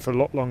about him for a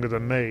lot longer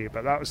than me,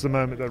 but that was the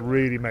moment that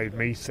really made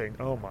me think,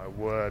 "Oh my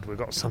word, we've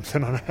got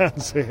something on our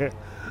hands here."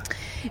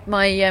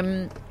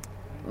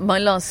 My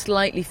last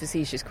slightly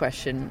facetious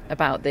question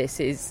about this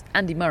is: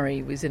 Andy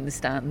Murray was in the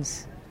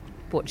stands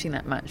watching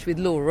that match with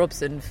Laura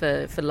Robson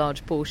for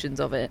large portions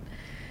of it.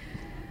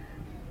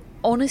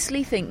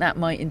 Honestly, think that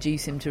might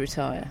induce him to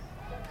retire.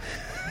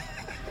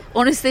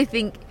 Honestly,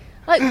 think.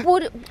 Like,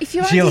 what if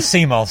you're Gilles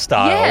Simon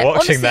style, watching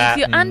honestly, that if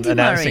you're and Andy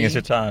announcing Murray, his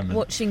retirement.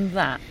 Watching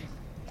that.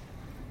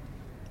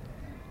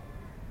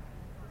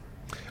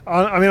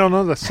 I mean, on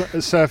other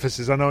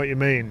surfaces, I know what you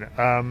mean.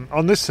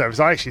 On this surface,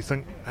 I actually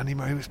think Andy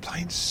Murray was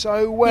playing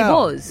so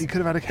well. He was. He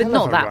could have had a but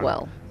not that run.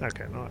 well.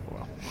 Okay, not that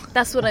well.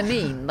 That's what I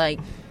mean. Like,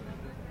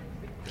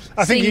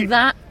 I think seeing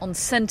that on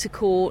centre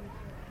court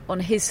on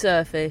his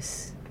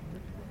surface.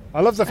 I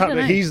love the fact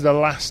that he's the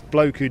last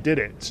bloke who did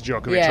it to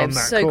Djokovic on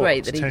that so court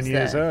great that 10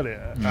 years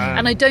earlier.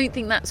 And I don't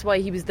think that's why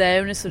he was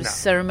there in a sort of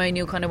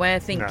ceremonial kind of way. I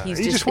think he's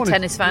just a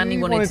tennis fan. He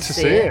wanted to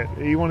see it.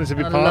 He wanted to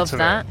be part of it. I love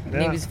that.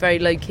 Yeah. He was very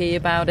low-key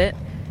about it.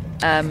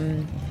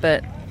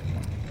 But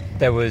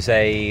there was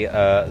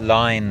a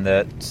line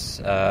that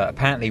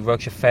apparently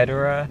Roger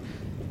Federer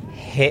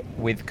hit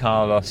with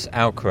Carlos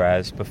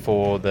Alcaraz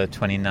before the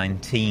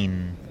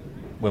 2019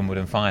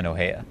 Wimbledon final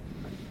here.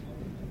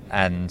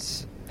 And...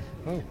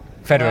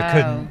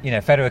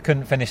 Federer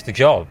couldn't finish the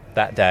job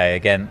that day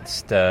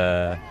against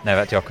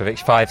Novak Djokovic.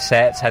 5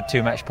 sets, had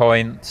 2 match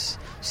points,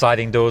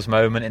 sliding doors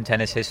moment in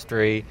tennis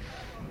history,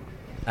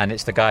 and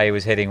it's the guy he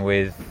was hitting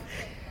with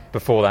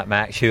before that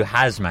match who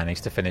has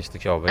managed to finish the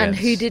job. And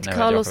who did Novak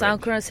Carlos Djokovic.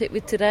 Alcaraz hit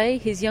with today?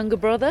 His younger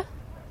brother,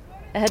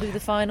 ahead of the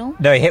final.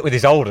 No, he hit with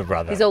his older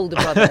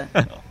brother.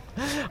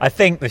 I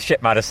think the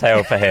ship might have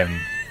sailed for him.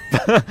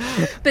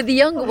 But the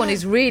younger one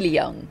is really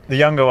young. The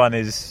younger one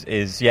is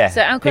yeah. So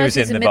Alcaraz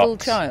is a middle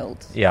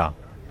child. Yeah.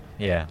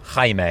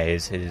 Jaime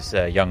is his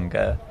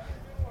younger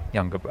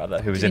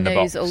brother who was in the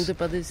box. Do you know his older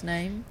brother's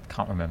name?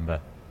 Can't remember.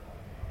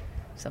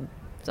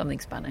 Something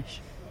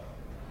Spanish.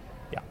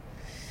 Yeah.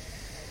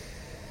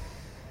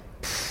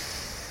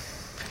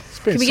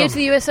 Can we go to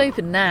the US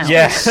Open now?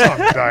 Yes.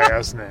 Sunday,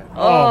 hasn't it?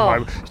 Oh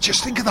my!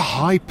 Just think of the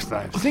hype,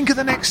 though. Think of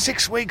the next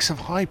 6 weeks of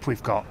hype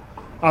we've got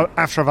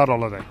after I've had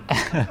holiday.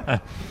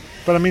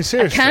 But I mean,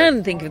 seriously, I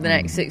can think of the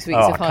next 6 weeks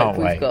of hype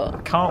we've got.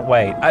 I can't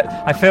wait.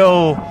 I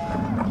feel,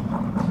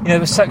 there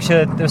was such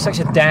a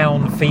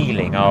down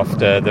feeling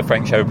after the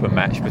French Open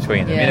match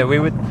between them. Yeah.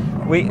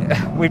 We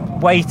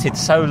waited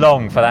so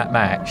long for that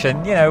match,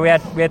 and we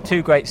had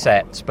 2 great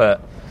sets,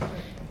 but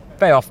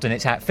very often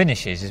it's at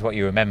finishes is what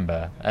you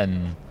remember.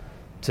 And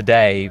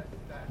today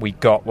we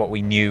got what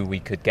we knew we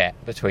could get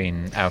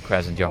between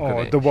Alcaraz and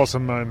Djokovic. There was a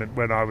moment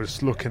when I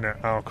was looking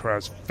at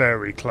Alcaraz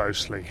very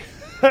closely.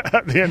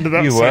 At the end of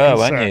that you second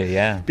were, set, weren't you?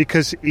 Yeah.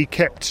 Because he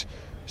kept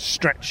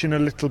stretching a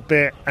little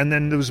bit, and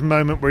then there was a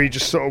moment where he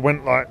just sort of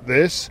went like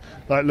this,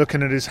 like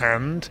looking at his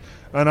hand,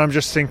 and I'm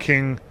just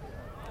thinking,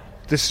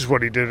 this is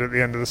what he did at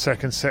the end of the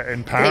second set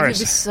in Paris. David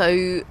was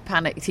so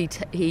panicked. He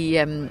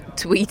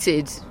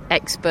tweeted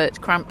expert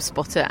cramp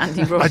spotter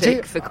Andy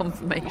Roddick for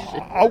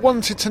confirmation. I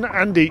wanted to know,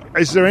 Andy,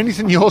 is there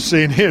anything you're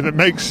seeing here that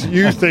makes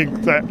you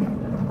think that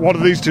one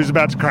of these two is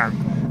about to cramp?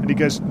 And he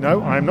goes,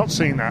 no, I'm not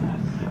seeing that.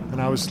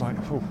 And I was like,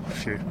 oh,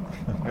 phew.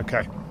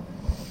 Okay.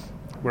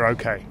 We're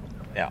okay.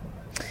 Yeah.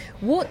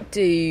 What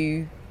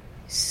do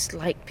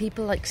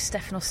people like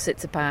Stefanos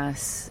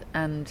Tsitsipas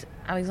and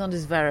Alexander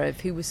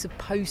Zverev, who was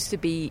supposed to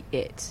be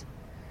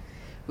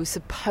was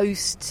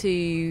supposed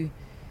to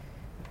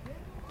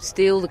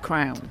steal the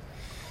crown,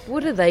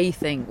 what do they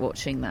think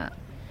watching that?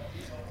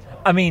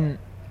 I mean,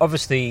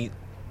 obviously,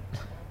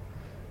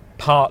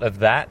 part of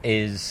that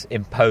is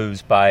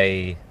imposed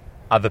by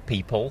other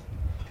people,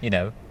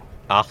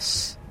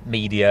 us,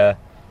 media,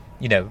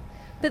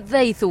 But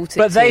they thought it too.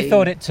 But they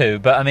thought it too,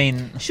 but I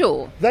mean...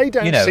 Sure. They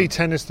don't see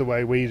tennis the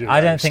way we do.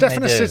 I don't think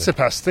Stefanos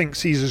Tsitsipas thinks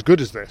he's as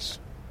good as this.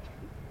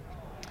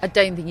 I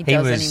don't think he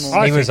does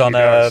anymore. He was on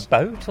a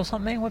boat or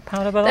something with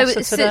Paolo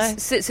Badosa today.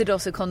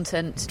 Tsitsidosa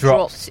content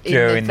dropped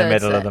during the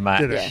middle set. of the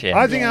match.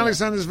 I think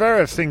Alexander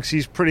Zverev thinks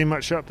he's pretty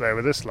much up there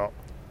with this lot.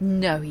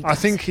 No, he doesn't. I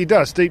think he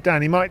does, deep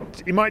down. He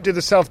might do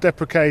the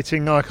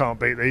self-deprecating, I can't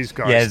beat these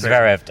guys. Yeah,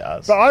 Zverev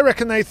does. But I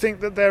reckon they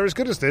think that they're as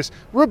good as this.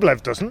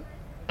 Rublev doesn't.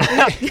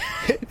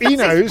 He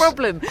knows. His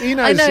problem. He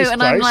knows I know, his and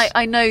place. I'm like,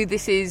 I know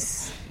this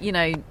is,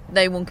 no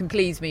one can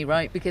please me,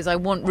 right? Because I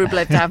want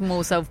Rublev to have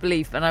more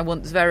self-belief, and I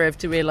want Zverev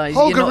to realise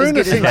you're not as good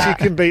as that. Holger Rune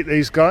thinks he can beat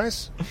these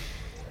guys.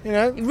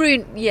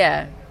 Rune,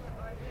 yeah.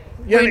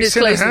 Yannick Rune is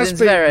Sinner closer than has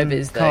Zverev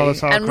is, though.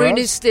 Carlos And Rune Alcaraz.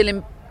 is still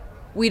in...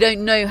 We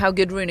don't know how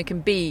good Rune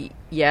can be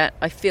yet.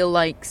 I feel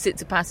like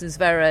Tsitsipas and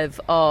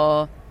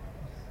Zverev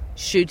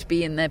should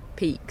be in their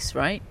peaks,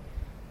 right?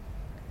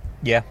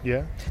 Yeah.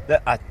 Yeah.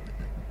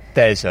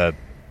 There's a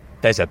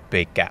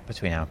big gap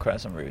between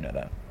Alcaraz and Rune,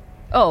 though.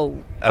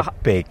 Oh. A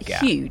big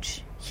gap.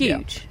 Huge. Yeah.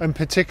 And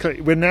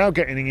particularly, we're now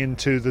getting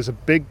into, there's a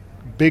big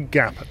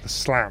gap at the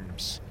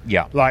slams.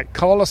 Yeah. Like,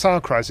 Carlos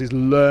Alcaraz is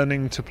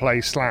learning to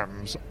play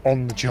slams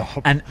on the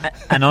job. And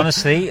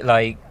honestly,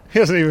 like... He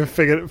hasn't even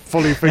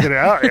fully figured it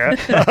out yet.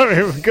 I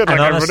mean, good luck,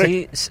 and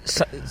honestly,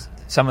 everybody.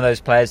 some of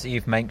those players that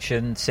you've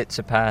mentioned,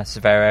 Tsitsipas,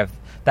 Zverev,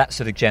 that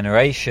sort of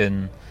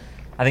generation,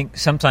 I think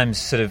sometimes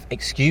sort of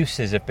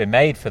excuses have been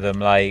made for them,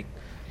 like,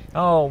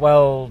 oh,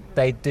 well,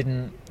 they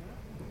didn't,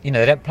 they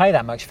don't play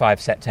that much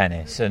 5-set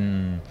tennis,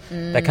 and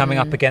they're coming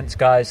up against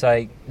guys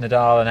like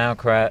Nadal and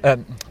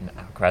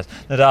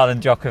Nadal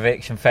and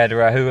Djokovic and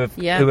Federer, who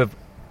have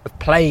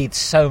played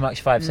so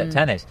much 5-set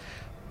tennis.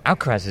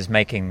 Alcaraz is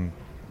making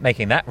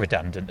that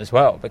redundant as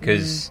well,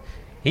 because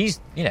he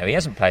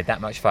hasn't played that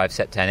much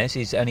 5-set tennis.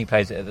 He's only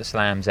played it at the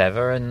slams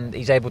ever, and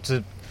he's able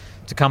to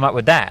come up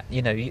with that.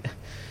 You've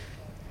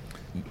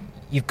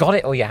got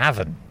it or you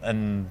haven't,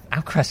 and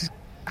Alcaraz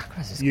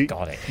Alcaraz has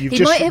got it.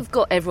 He might have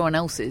got everyone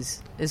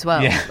else's as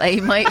well. Yeah. Like,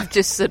 he might have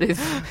just sort of,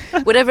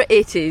 whatever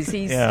it is,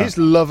 his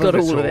love got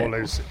of all it all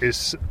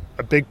is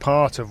a big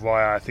part of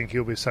why I think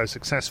he'll be so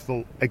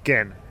successful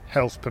again,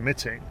 health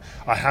permitting.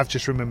 I have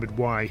just remembered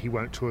why he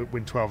won't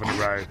win 12 in a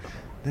row.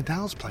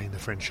 Nadal's playing the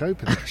French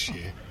Open this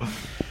year.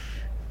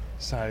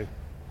 So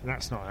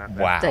that's not happening.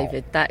 Wow.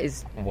 David, that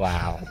is...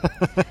 Wow.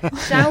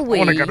 Shall we...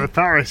 I want to go to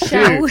Paris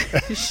Shall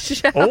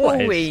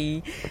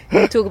Always.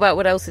 we talk about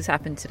what else has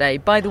happened today?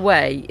 By the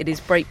way, it is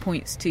break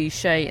points to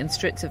Shea and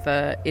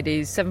Stritzova. It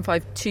is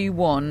 7-5,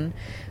 2-1.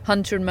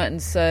 Hunter and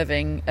Mertens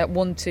serving at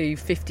 1-2,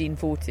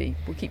 15-40.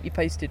 We'll keep you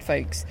posted,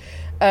 folks.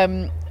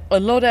 A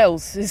lot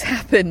else has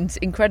happened,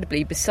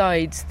 incredibly,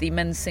 besides the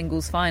men's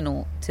singles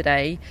final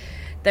today.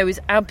 There was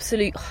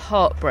absolute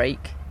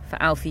heartbreak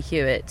for Alfie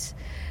Hewitt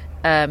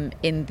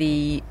in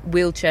the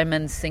wheelchair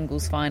men's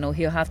singles final.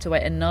 He'll have to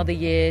wait another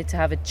year to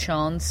have a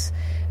chance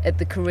at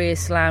the career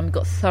slam.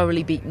 Got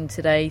thoroughly beaten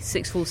today,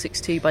 6-4,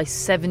 6-2 by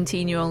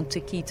 17-year-old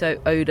Takito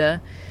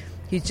Oda,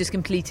 who's just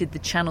completed the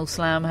Channel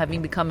Slam,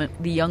 having become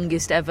the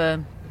youngest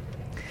ever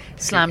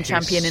slam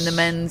champion in the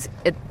men's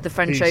at the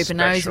French Open.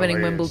 Now he's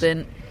winning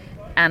Wimbledon.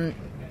 And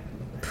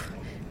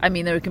I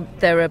mean,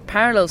 there are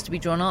parallels to be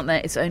drawn, aren't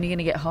there? It's only going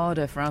to get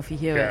harder for Alfie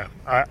Hewitt.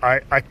 Yeah,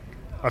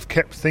 I've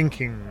kept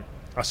thinking.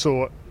 I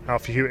saw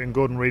Alfie Hewitt and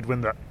Gordon Reid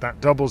win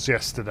that doubles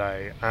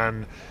yesterday,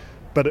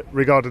 but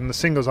regarding the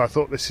singles, I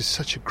thought this is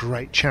such a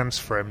great chance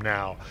for him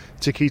now.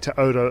 Takito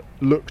Oda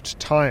looked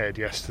tired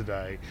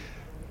yesterday.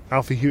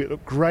 Alfie Hewitt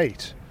looked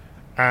great,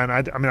 and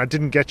I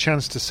didn't get a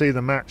chance to see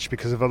the match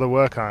because of other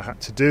work I had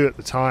to do at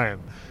the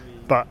time.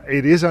 But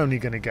it is only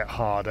going to get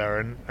harder,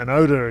 and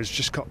Oda has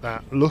just got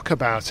that look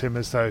about him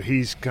as though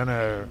he's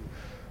gonna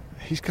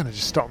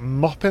just start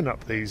mopping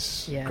up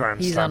these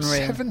Grand Slams.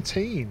 Unreal.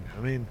 17.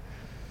 I mean,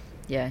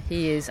 yeah,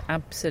 he is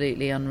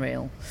absolutely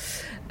unreal.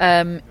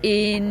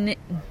 In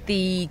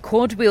the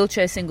quad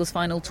wheelchair singles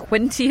final,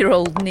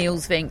 20-year-old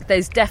Niels Vink.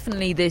 There's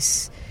definitely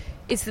this.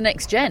 It's the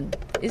next gen,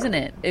 isn't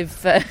it?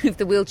 Of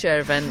the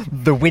wheelchair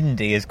event. The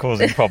windy is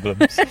causing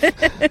problems.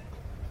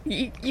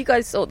 You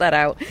guys sort that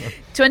out.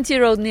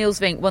 20-year-old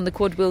Niels Vink won the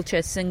quad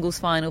wheelchair singles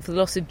final for the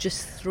loss of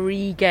just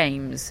 3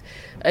 games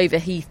over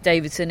Heath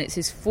Davidson. It's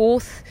his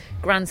 4th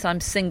Grand Slam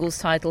singles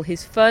title,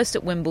 his first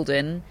at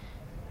Wimbledon,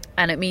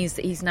 and it means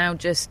that he's now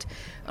just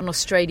an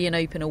Australian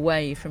Open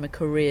away from a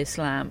career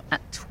slam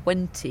at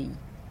 20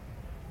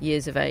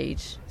 years of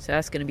age. So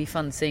that's going to be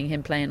fun seeing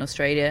him play in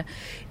Australia.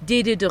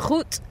 Didier de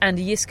Groot and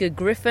Jiske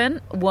Griffin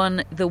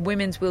won the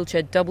women's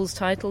wheelchair doubles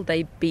title.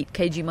 They beat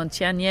Keiji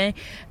Montagnier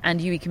and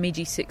Yui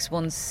Kamiji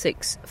 6-1,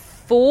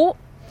 6-4.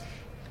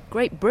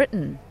 Great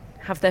Britain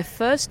have their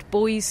first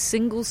boys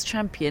singles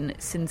champion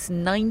since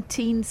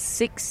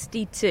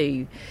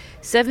 1962.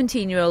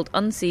 17-year-old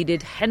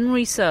unseeded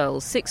Henry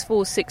Searle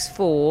 6-4,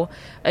 6-4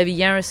 over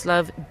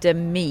Yaroslav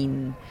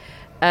Demine.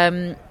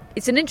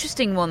 It's an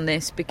interesting one,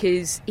 this,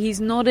 because he's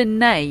not a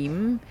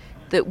name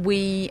that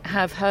we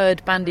have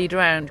heard bandied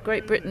around.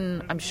 Great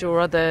Britain, I'm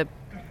sure other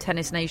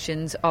tennis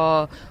nations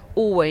are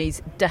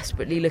always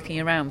desperately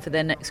looking around for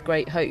their next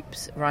great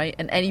hopes, right?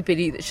 And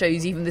anybody that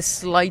shows even the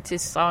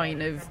slightest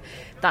sign of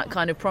that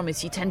kind of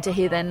promise, you tend to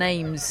hear their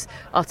names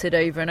uttered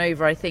over and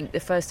over. I think the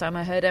first time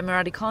I heard Emma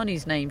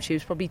Raducanu's name, she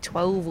was probably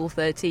 12 or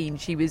 13.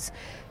 She was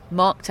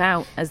marked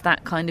out as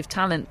that kind of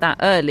talent that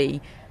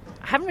early.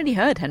 I haven't really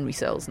heard Henry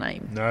Searle's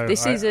name. No,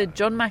 this is a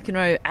John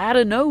McEnroe out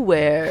of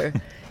nowhere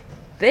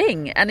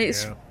thing, and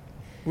it's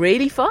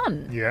really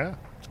fun. Yeah,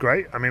 it's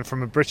great. I mean,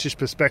 from a British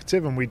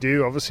perspective, and we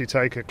do obviously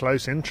take a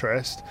close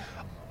interest,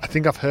 I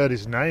think I've heard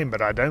his name,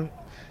 but I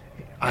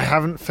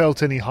haven't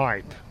felt any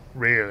hype,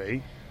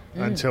 really,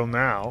 until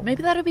now.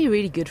 Maybe that'll be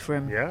really good for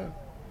him. Yeah,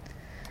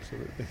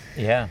 absolutely.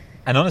 Yeah,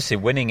 and honestly,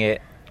 winning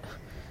it,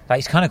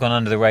 he's kind of gone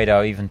under the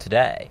radar even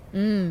today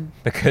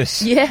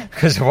because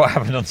of what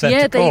happened on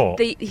centre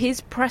court.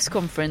 His press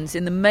conference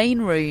in the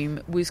main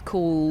room was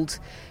called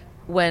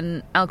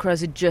when Alcaraz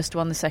had just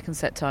won the second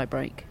set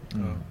tie-break.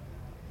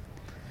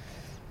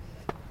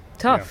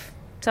 Tough.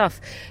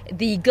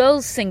 The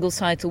girls' singles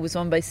title was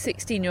won by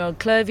 16-year-old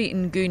Clervy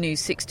Ngunu,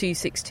 6-2,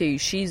 6-2.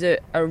 She's a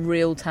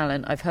real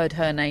talent. I've heard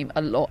her name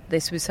a lot.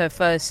 This was her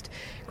first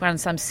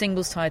Grand Slam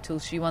singles title.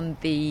 She won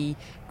the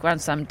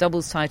Grand Slam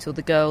doubles title,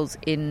 the girls,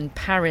 in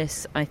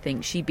Paris, I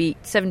think. She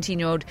beat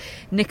 17-year-old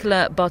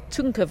Nikola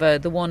Bartunkova,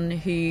 the one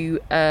who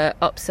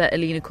upset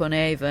Elina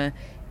Korneeva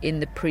in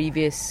the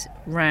previous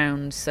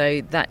round. So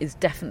that is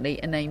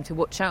definitely a name to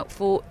watch out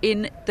for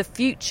in the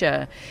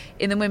future.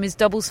 In the women's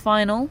doubles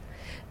final,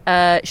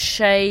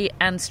 Shea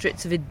and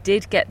Stritzova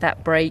did get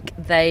that break.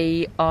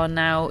 They are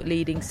now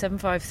leading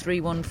 7-5,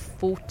 3-1,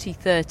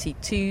 40-30,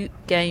 2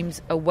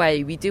 games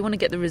away. We do want to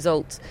get the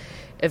result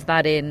of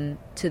that in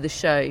to the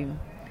show.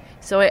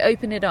 So I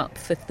open it up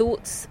for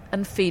thoughts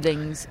and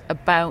feelings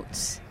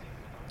about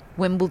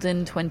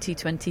Wimbledon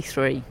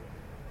 2023.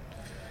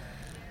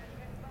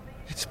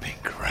 It's been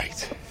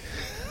great.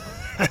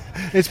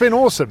 It's been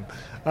awesome.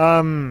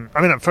 I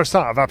mean, for a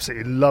start, I've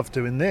absolutely loved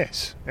doing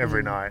this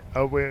every night.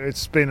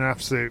 It's been an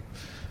absolute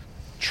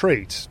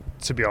treat,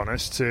 to be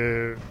honest,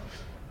 to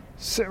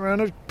sit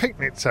around a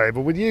picnic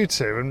table with you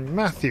two and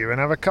Matthew and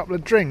have a couple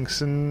of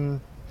drinks and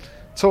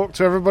talk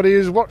to everybody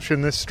who's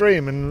watching this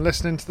stream and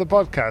listening to the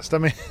podcast. I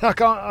mean, I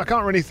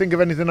can't really think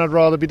of anything I'd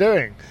rather be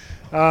doing,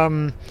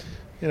 and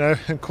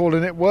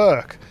calling it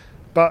work.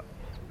 But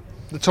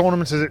the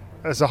tournament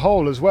as a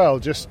whole as well,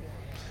 just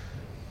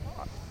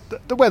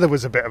the weather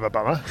was a bit of a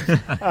bummer.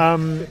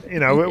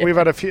 We've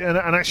had a few, and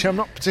actually I'm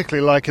not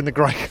particularly liking the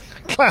grey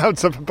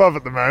clouds up above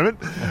at the moment.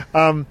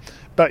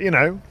 But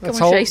let's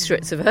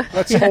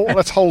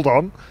hold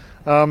on.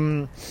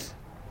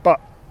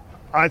 But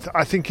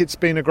I think it's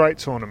been a great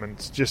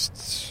tournament,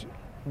 just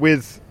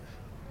with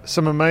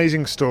some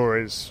amazing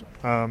stories,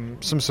 some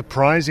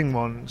surprising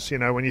ones.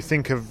 When you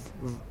think of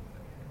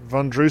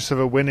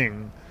Vondrousova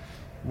winning,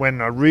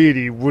 when I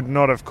really would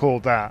not have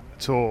called that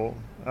at all,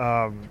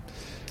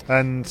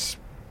 and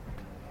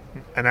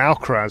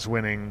Alcaraz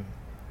winning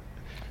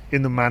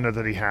in the manner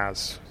that he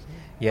has,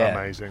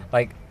 amazing.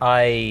 Like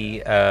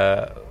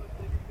I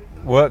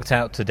worked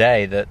out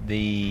today that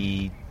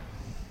the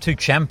two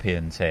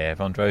champions here,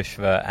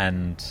 Vondrousova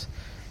and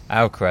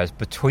Alcaraz,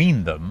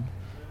 between them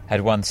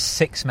had won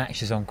 6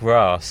 matches on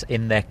grass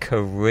in their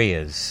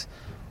careers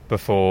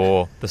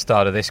before the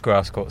start of this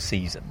grass court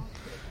season.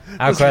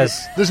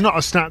 Alcaraz, there's not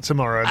a stat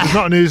tomorrow. There's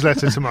not a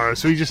newsletter tomorrow,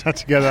 so we just had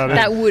to get that in.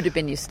 That would have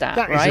been your stat,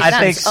 right? I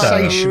think so.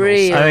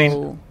 Unreal. I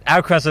mean,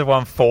 Alcaraz had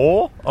won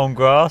 4 on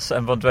grass,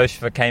 and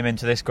Vondrousova came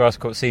into this grass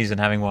court season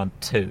having won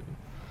 2.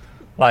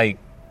 Like,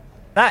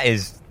 that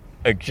is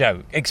a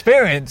joke.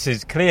 Experience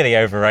is clearly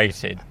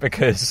overrated,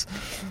 because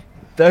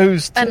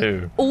those two...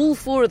 And all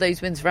 4 of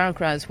those wins for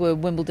Alcaraz were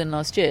Wimbledon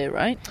last year,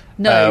 right?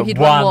 No, he'd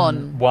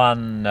won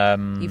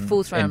one. He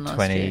fourth round in last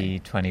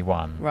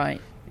 2021. Year.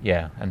 Right.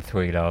 Yeah, and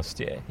 3 last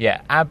year. Yeah,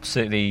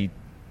 absolutely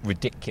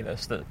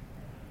ridiculous. It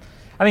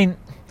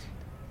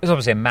was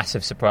obviously a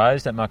massive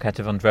surprise that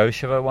Marketa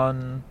Vondrousova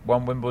won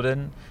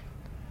Wimbledon.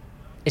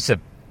 It's a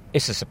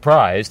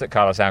surprise that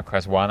Carlos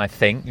Alcaraz won, I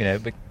think,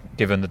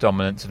 given the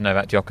dominance of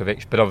Novak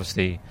Djokovic. But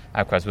obviously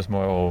Alcaraz was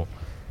more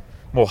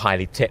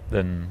highly tipped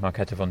than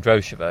Marketa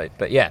Vondrousova.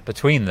 But yeah,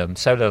 between them,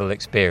 so little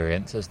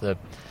experience as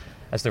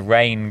the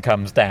rain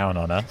comes down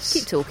on us.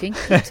 Keep talking.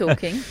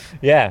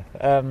 Yeah.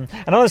 And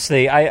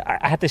honestly,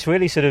 I had this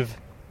really sort of...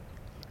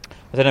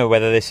 I don't know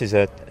whether this is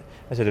a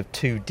sort of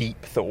too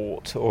deep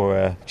thought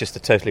or just a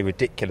totally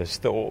ridiculous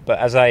thought, but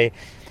as I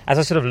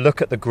sort of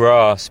look at the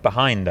grass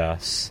behind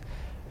us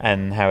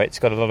and how it's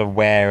got a lot of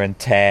wear and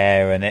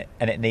tear and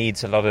it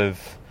needs a lot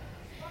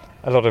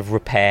of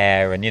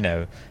repair, and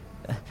I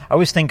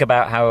always think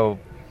about how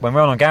when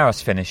Roland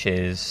Garros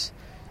finishes,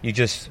 you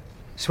just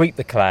sweep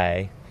the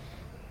clay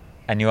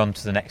and you're on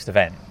to the next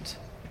event.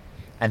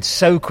 And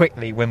so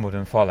quickly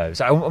Wimbledon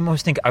follows. I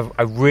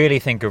really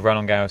think of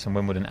Roland Garros and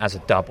Wimbledon as a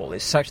double.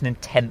 It's such an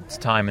intense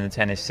time in the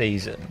tennis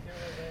season.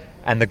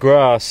 And the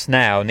grass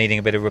now needing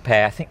a bit of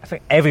repair. I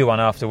think everyone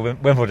after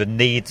Wimbledon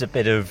needs a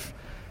bit of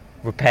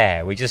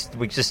repair. We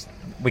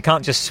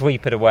can't just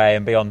sweep it away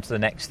and be on to the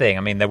next thing.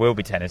 I mean, there will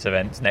be tennis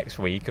events next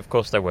week. Of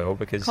course there will,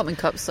 because Common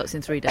Cup starts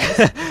in 3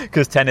 days.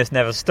 Because tennis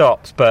never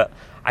stops. But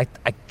I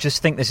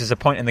just think this is a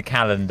point in the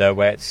calendar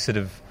where it's sort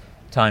of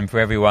time for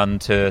everyone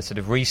to sort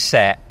of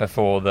reset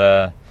before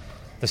the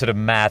sort of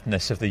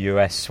madness of the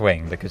US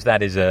swing, because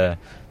that is a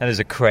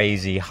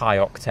crazy, high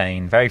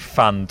octane, very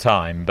fun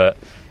time. But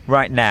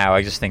right now,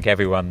 I just think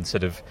everyone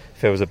sort of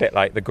feels a bit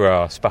like the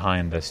grass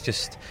behind us,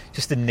 just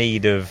in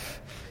need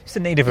of a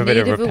bit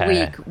of repair. A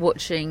week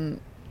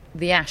watching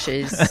the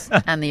Ashes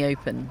and the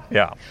Open.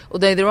 Yeah.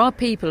 Although there are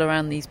people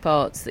around these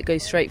parts that go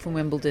straight from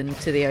Wimbledon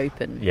to the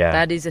Open. Yeah.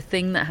 That is a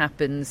thing that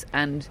happens,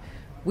 and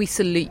we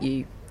salute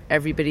you,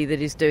 everybody that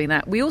is doing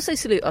that. We also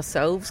salute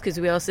ourselves, because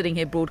we are sitting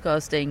here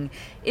broadcasting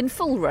in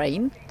full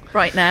rain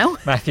right now.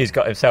 Matthew's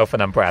got himself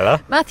an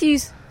umbrella.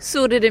 Matthew's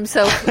sorted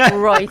himself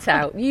right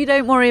out. You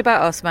don't worry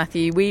about us,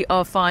 Matthew. We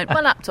are fine.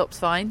 My laptop's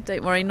fine.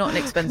 Don't worry. Not an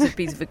expensive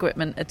piece of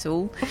equipment at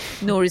all.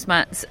 Nor is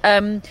Matt's.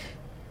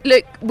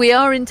 Look, we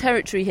are in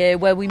territory here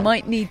where we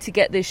might need to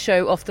get this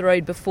show off the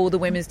road before the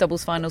women's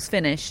doubles finals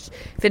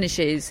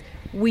finishes.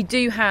 We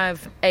do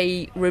have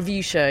a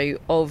review show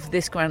of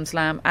this Grand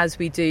Slam, as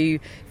we do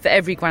for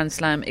every Grand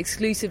Slam,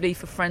 exclusively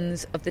for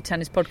friends of the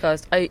Tennis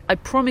Podcast. I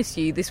promise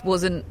you this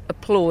wasn't a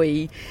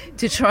ploy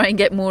to try and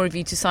get more of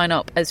you to sign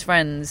up as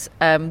friends.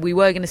 We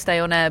were going to stay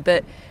on air,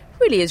 but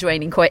really is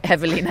raining quite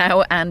heavily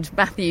now, and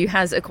Matthew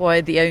has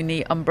acquired the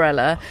only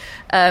umbrella.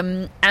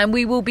 And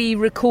we will be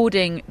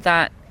recording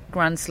that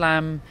Grand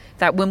Slam,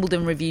 that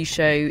Wimbledon review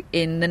show,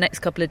 in the next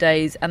couple of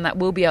days, and that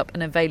will be up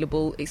and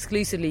available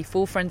exclusively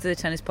for friends of the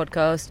Tennis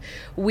Podcast.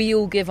 We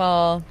all give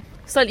our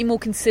slightly more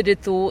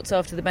considered thoughts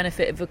after the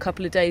benefit of a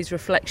couple of days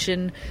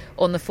reflection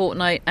on the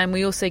fortnight, and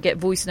we also get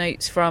voice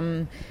notes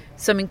from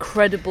some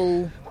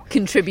incredible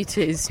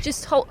contributors.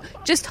 Just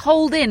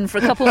hold in for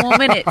a couple more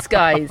minutes,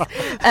 guys.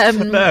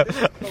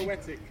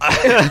 Poetic.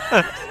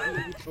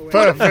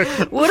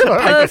 Perfect. What a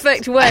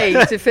perfect way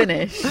to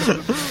finish.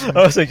 I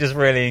also just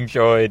really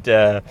enjoyed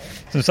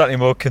some slightly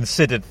more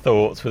considered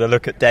thoughts with a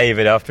look at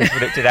David after he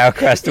predicted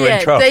Alcaraz to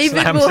win 12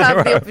 David slams will in a have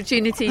row. the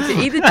opportunity to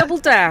either double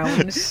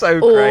down So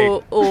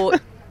great. or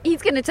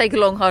he's going to take a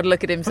long, hard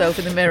look at himself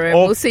in the mirror and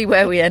we'll see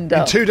where we end In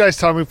up. 2 days'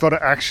 time, we've got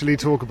to actually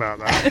talk about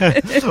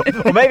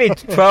that. Or maybe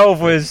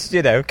 12 was,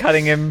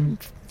 cutting him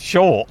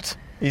short.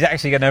 He's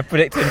actually going to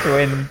predict him to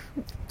win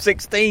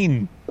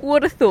 16.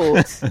 What a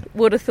thought.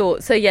 What a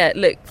thought. So, yeah,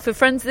 look, for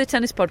Friends of the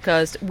Tennis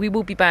Podcast, we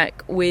will be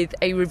back with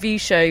a review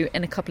show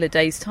in a couple of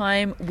days'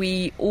 time.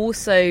 We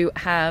also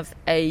have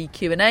a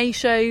Q&A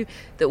show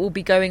that will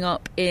be going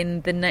up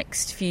in the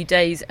next few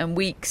days and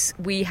weeks.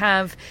 We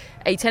have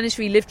a Tennis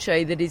Relived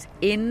show that is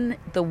in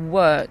the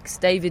works.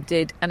 David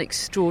did an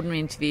extraordinary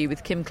interview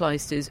with Kim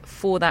Clijsters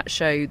for that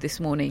show this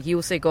morning. He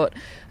also got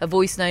a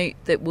voice note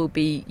that we'll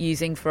be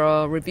using for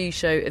our review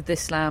show of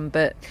this slam,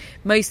 but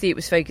mostly it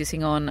was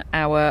focusing on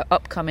our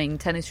upcoming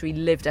Tennis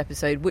Relived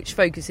episode, which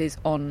focuses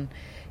on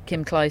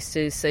Kim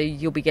Clijsters. So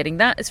you'll be getting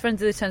that as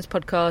Friends of the Tennis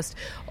Podcast.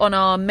 On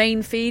our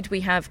main feed, we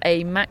have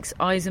a Max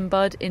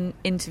Eisenbud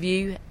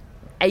interview,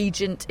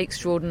 agent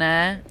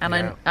extraordinaire, and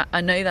yeah. I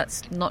know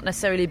that's not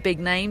necessarily a big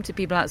name to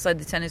people outside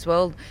the tennis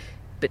world,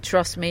 but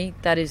trust me,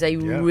 that is a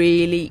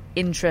really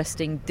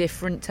interesting,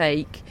 different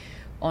take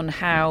on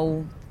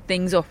how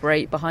things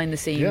operate behind the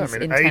scenes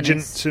in agent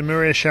tennis. to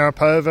Maria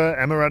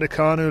Sharapova, Emma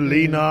Raducanu,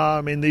 Lina.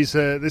 I mean, this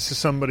is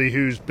somebody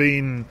who's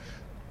been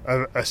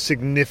a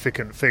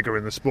significant figure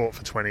in the sport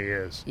for 20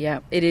 years. Yeah,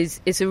 it is.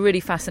 It's a really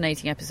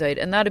fascinating episode,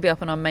 and that'll be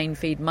up on our main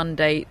feed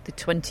Monday, the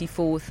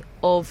 24th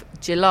of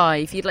July.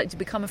 If you'd like to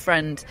become a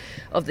friend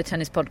of the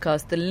Tennis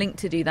Podcast, the link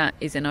to do that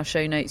is in our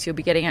show notes. You'll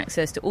be getting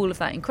access to all of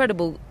that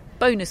incredible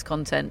bonus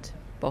content,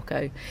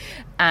 Bocco,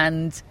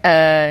 and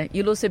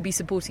you'll also be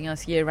supporting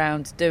us year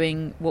round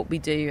doing what we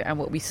do and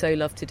what we so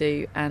love to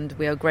do, and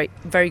we are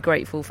very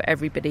grateful for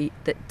everybody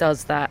that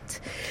does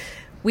that.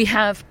 We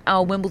have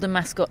our Wimbledon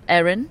mascot,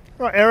 Erin.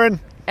 Right, Erin.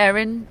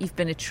 Erin, you've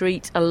been a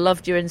treat. I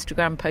loved your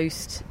Instagram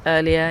post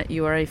earlier.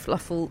 You are a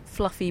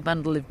fluffy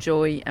bundle of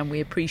joy, and we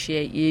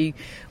appreciate you.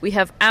 We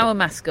have our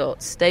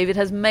mascots. David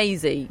has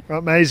Maisie.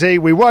 Right, Maisie,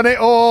 we won it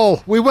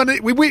all. We won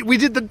it. We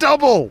did the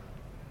double.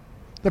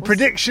 The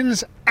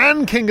predictions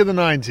and King of the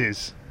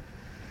 90s.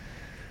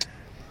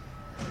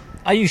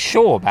 Are you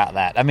sure about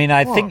that? I mean,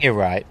 I think you're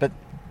right, but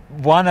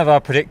one of our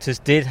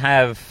predictors did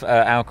have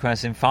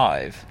Alcaraz in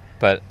 5,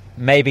 but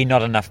maybe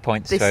not enough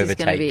points to overtake you. This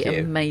is going to be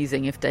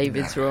amazing if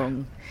David's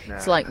wrong. No.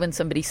 It's like when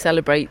somebody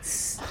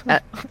celebrates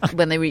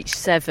when they reach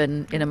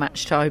 7 in a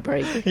match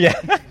tiebreak. Yeah.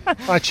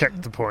 I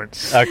checked the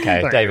points.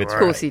 Okay, David's Of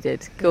course he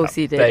did. Of course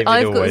he did. David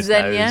I've got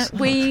Xenia. knows.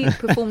 We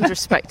performed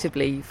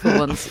respectably for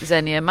once,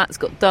 Xenia. Matt's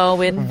got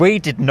Darwin. We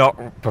did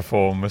not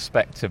perform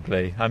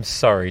respectably. I'm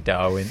sorry,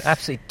 Darwin.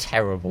 Absolutely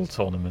terrible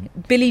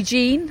tournament. Billie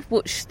Jean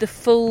watched the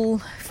full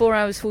 4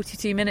 hours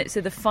 42 minutes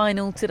of the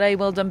final today.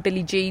 Well done,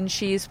 Billie Jean.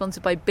 She is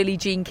sponsored by Billie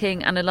Jean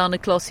King and Alana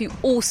Kloss, who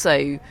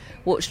also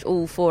watched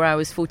all 4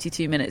 hours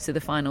 42 minutes of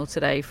the final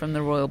today from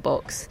the Royal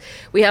Box.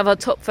 We have our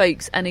top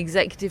folks and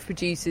executive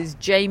producers,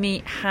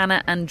 Jamie,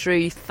 Hannah and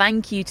Drew.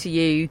 Thank you to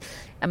you.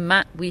 And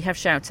Matt, we have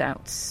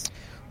shout-outs.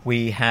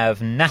 We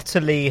have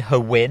Natalie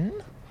Hewin,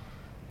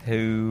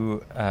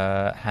 who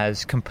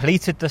has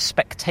completed the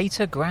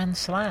Spectator Grand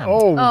Slam.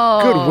 Oh,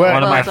 good work.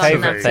 One of my well done,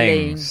 favourite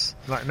Natalie. things.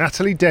 Like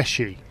Natalie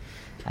Deschi.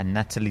 And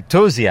Natalie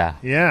Tozia.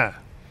 Yeah.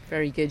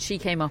 Very good. She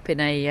came up in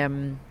a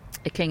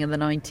King of the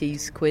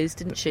 90s quiz,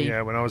 didn't she?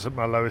 Yeah, when I was at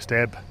my lowest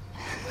ebb.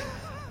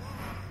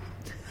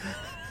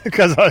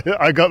 Because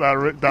I got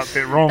that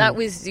bit wrong. That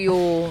was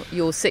your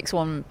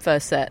 6-1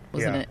 first set,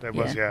 wasn't it? It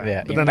was, yeah.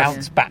 Yeah, But you then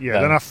bounced back, Yeah,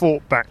 though. then I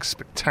fought back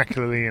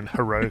spectacularly and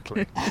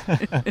heroically.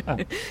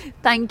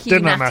 Thank you,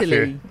 Didn't I,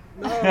 Natalie.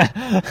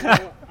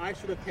 Matthew? I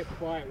should have kept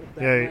quiet with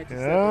that.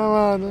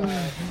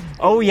 Yeah.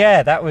 Oh,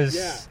 yeah, that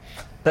was...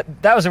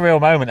 That was a real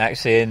moment,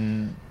 actually,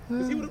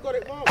 Because he would have got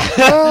it wrong.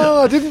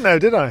 Oh, I didn't know,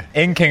 did I?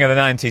 in King of the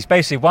 90s.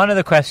 Basically, one of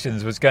the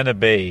questions was going to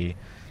be,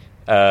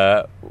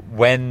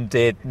 when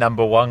did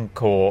number one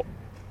court...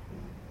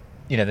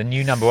 the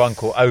new number one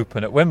court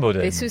open at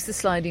Wimbledon. This was the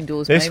sliding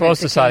doors This moment. was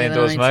the sliding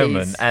doors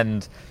moment.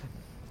 And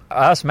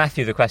I asked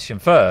Matthew the question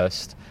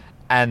first,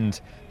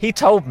 and he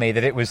told me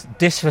that it was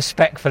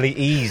disrespectfully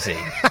easy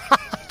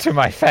to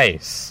my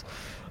face.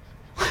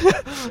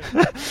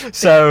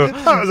 So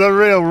That was a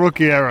real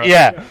rookie error.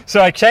 yeah,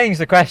 so I changed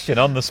the question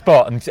on the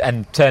spot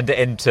and turned it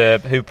into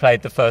who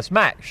played the first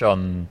match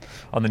on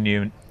the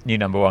new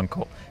number one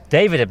court.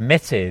 David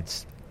admitted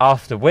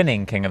after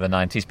winning King of the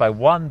 90s by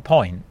 1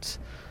 point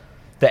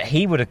that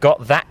he would have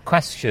got that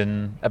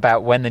question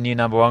about when the new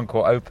number one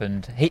court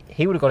opened.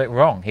 He would have got it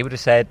wrong. He would have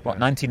said,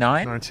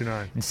 99?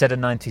 99. Instead of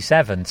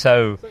 97.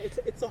 So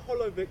It's a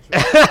hollow victory.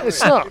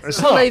 It's not. It's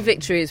Hollow not.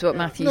 victory is what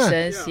Matthew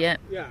says, yeah.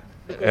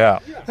 yeah,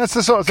 That's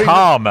the sort of thing.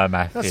 karma,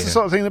 Matthew. That's the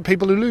sort of thing that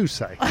people who lose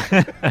say.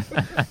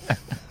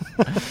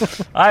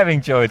 I've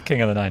enjoyed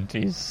King of the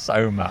 90s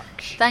so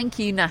much. Thank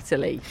you,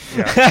 Natalie.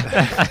 Yeah.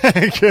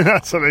 Thank you,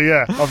 Natalie.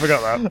 Yeah, I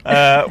forgot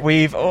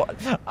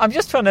that. I'm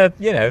just trying to,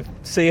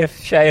 see if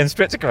Shea and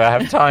Strycova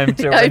have time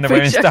to win the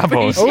women's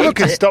doubles. Oh, look,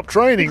 and stop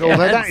training. Although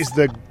that is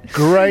the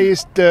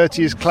greyest,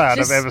 dirtiest cloud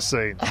I've ever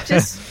seen.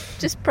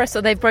 Just press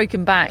on. They've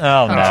broken back.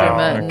 Oh, no.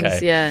 Mertens,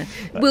 Okay. Yeah.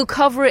 We'll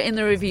cover it in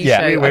the review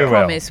show. We I will.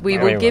 promise. We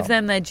will give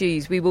them their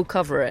dues. We will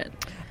cover it.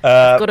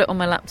 I've got it on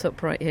my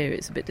laptop right here.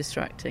 It's a bit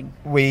distracting.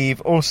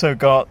 We've also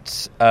got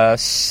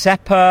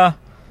Seppa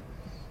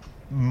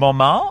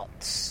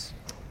Montmartre.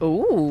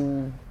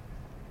 Ooh.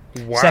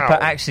 Wow. Seppa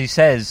actually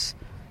says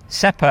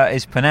Seppa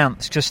is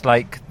pronounced just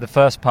like the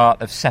first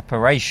part of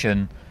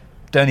separation.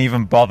 Don't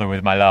even bother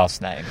with my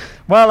last name.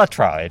 Well, I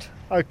tried.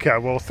 Okay,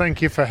 well,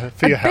 thank you for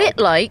your help. A bit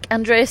like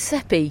Andrea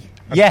Seppi.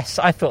 Yes,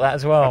 I thought that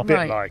as well. A bit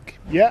Right. like.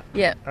 Yeah.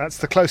 Yeah. That's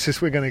the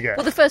closest we're going to get.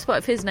 Well, the first part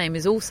of his name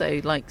is also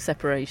like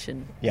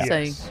separation. Yeah. So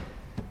Yes.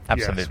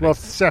 Absolutely. Yes. Well,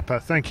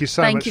 Seppa, thank you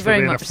so Thank much you for very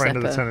being much, a friend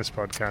of the Seppa. tennis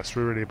podcast.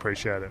 We really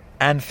appreciate it.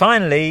 And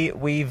finally,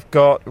 we've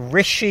got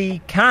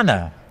Rishi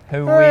Khanna,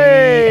 who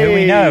Hey!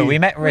 we know. We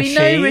met We Rishi,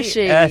 know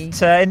Rishi.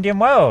 at Indian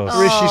Wells.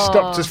 Oh. Rishi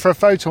stopped us for a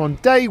photo on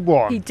day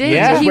one. he did.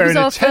 Yeah. He wearing was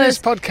our a tennis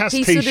first, podcast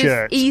he t-shirt. sort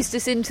of eased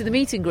us into the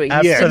meet and greet.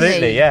 Absolutely,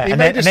 didn't he? yeah. He And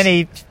made then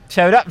he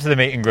showed up to the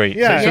meet and greet,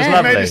 Yeah, which was he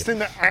lovely. made us think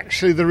that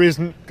actually there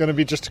isn't going to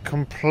be just a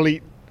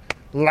complete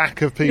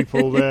lack of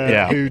people there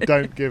Yeah. who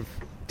don't give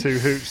two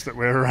hoots that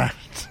we're around.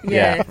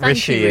 Yeah, thank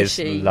Rishi you, is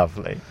Rishi.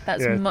 lovely.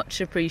 That's Yeah. much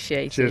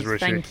appreciated. Cheers, Rishi.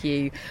 Thank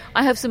you.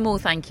 I have some more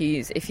thank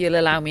yous, if you'll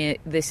allow me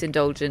this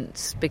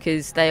indulgence,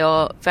 because they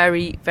are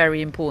very,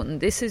 very important.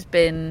 This has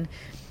been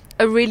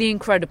a really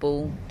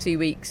incredible 2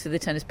 weeks for the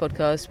Tennis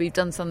Podcast. We've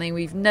done something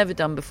we've never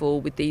done before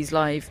with these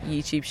live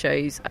YouTube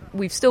shows.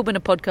 We've still been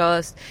a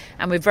podcast,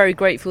 and we're very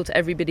grateful to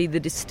everybody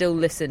that has still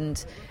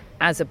listened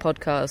as a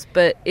podcast.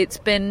 But it's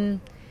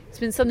been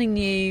something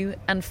new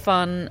and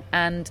fun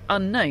and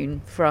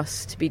unknown for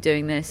us to be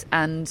doing this.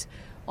 And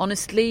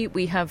honestly,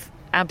 we have...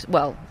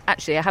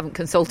 actually, I haven't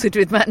consulted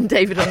with Matt and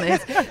David on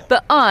this,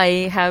 but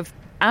I have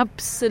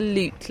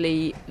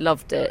absolutely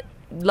loved it.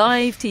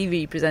 Live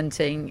TV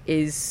presenting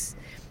is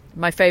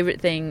my favourite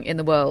thing in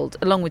the world,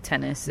 along with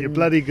tennis. You're and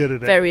bloody good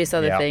at it. various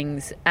other Yeah.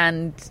 things.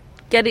 And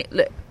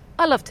look,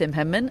 I love Tim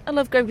Henman. I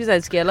love Greg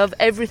Brzezinski. I love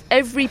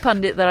every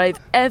pundit that I've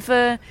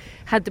ever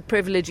had the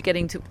privilege of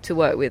getting to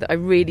work with. I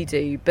really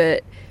do.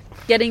 But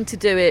getting to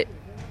do it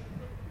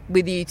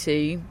with you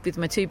two, with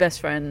my two best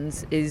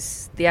friends,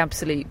 is the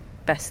absolute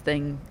best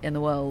thing in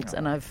the world.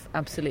 And I've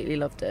absolutely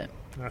loved it.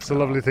 That's a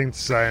lovely thing to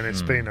say, and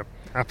it's been an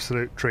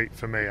absolute treat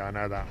for me. I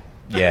know that.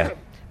 Yeah,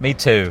 me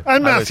too.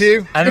 And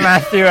Matthew. And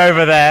Matthew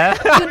over there.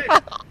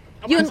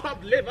 You're,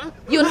 Top liver.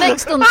 you're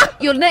next on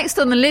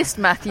the list,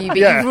 Matthew, but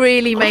Yeah. you've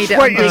really made it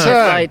Wait on your my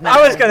turn. side now.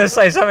 I was going to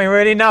say something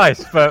really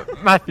nice, but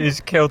Matthew's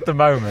killed the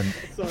moment.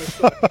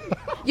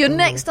 You're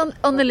next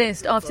on the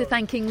list after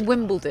thanking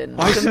Wimbledon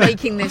for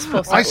making this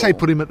possible. I say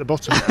put him at the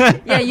bottom.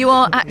 Yeah, you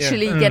are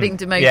actually getting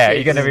demoted. Yeah,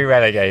 you're going to be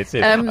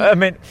relegated. I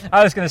mean,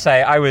 I was going to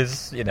say I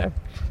was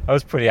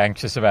pretty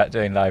anxious about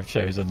doing live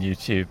shows on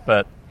YouTube,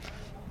 but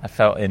I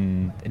felt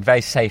in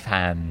very safe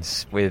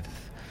hands with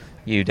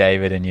you,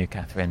 David, and you,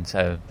 Catherine.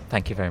 So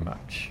thank you very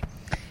much.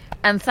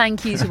 And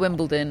thank you to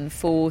Wimbledon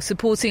for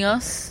supporting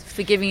us,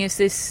 for giving us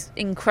this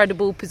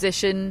incredible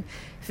position,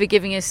 for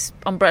giving us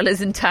umbrellas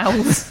and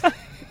towels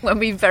when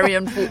we very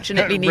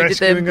unfortunately needed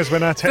them, Rescuing us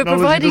when our for technology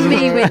providing doesn't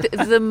me work.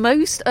 with the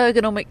most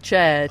ergonomic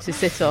chair to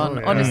sit on.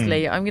 yeah.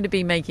 Honestly, I'm going to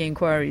be making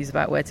inquiries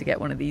about where to get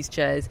one of these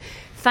chairs.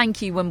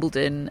 Thank you,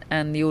 Wimbledon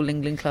and the All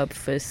England Club,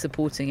 for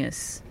supporting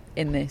us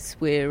in this.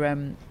 We're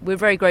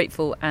very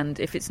grateful, and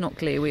if it's not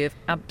clear, we have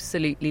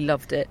absolutely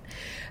loved it.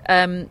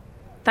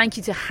 Thank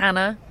you to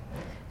Hannah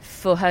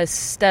for her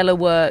stellar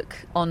work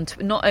on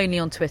not only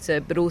on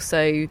Twitter but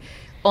also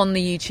on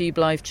the YouTube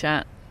live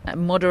chat,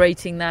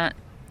 moderating that,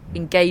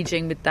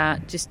 engaging with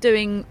that, just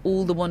doing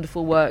all the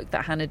wonderful work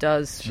that Hannah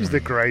does. She's the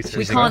greatest.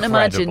 We can't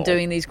imagine incredible.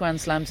 doing these Grand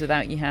Slams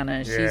without you,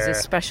 Hannah. She's Yeah. a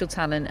special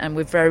talent, and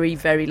we're very,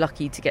 very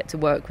lucky to get to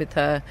work with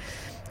her.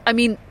 I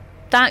mean,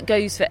 that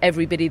goes for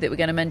everybody that we're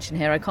going to mention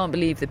here. I can't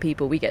believe the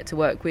people we get to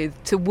work with.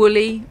 To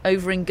Wooly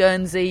over in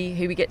Guernsey,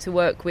 who we get to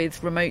work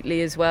with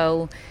remotely as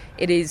well.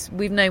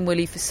 We've known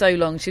Wooly for so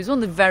long. She was one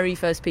of the very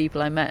first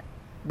people I met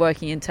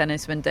working in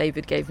tennis when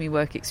David gave me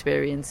work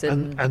experience.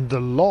 And the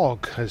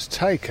log has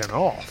taken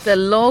off. The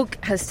log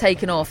has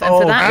taken off, and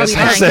for that as we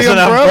has thank the you.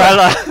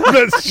 umbrella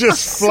that's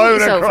just Sort flown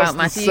yourself across out, the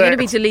Matthew. You're going to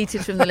be set.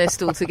 deleted from the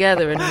list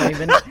altogether in a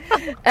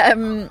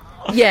moment.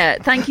 Yeah,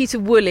 thank you to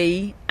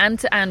Wooly and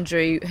to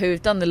Andrew, who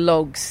have done the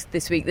logs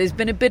this week. There's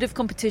been a bit of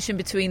competition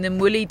between them.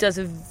 Wooly does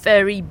a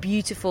very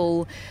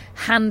beautiful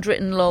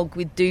handwritten log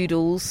with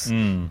doodles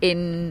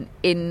in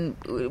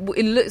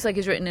it looks like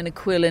it's written in a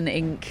quill and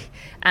ink,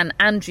 and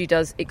Andrew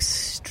does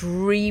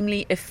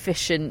extremely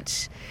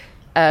efficient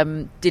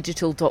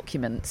digital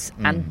documents,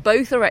 and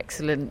both are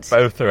excellent.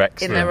 Both are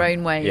excellent in their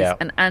own ways. Yeah.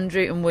 And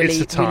Andrew and It's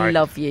Willie, a tie. we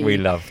love you. We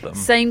love them.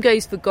 Same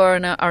goes for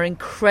Gorana, our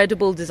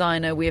incredible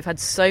designer. We have had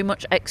so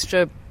much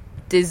extra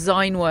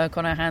design work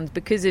on our hands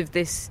because of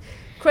this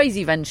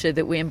crazy venture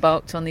that we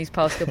embarked on these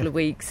past couple of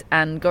weeks,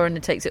 and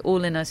Gorina takes it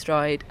all in her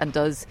stride and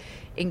does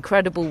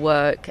incredible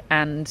work,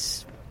 and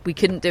we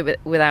couldn't do it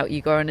without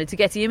you, Gorina. To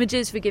Getty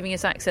Images for giving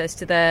us access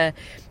to their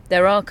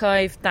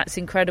archive, that's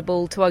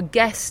incredible. To our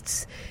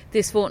guests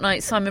this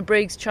fortnight, Simon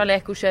Briggs, Charlie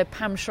Eccleshare,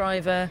 Pam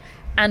Shriver,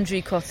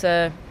 Andrew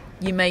Cotter,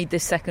 you made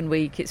this second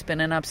week. It's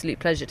been an absolute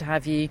pleasure to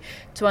have you.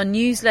 To our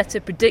newsletter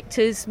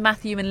predictors,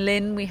 Matthew and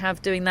Lynn, we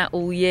have doing that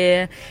all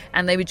year,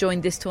 and they were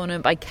joined this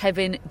tournament by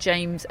Kevin,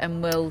 James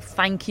and Will.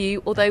 Thank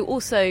you. Although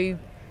also,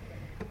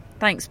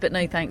 thanks but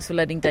no thanks for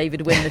letting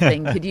David win the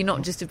thing. Could you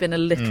not just have been a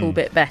little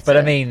bit better? But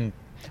I mean,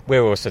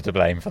 we're also to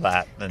blame for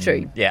that. And,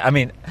 true. Yeah, I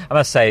mean, I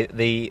must say,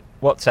 the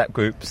WhatsApp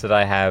groups that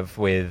I have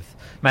with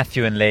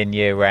Matthew and Lynn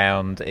year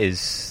round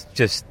is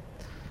just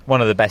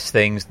one of the best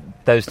things.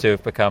 Those two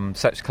have become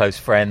such close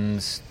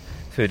friends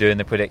through doing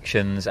the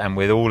predictions, and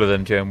with all of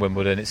them during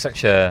Wimbledon, it's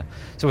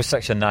always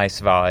such a nice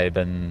vibe,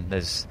 and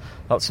there's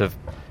lots of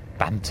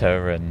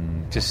banter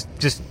and just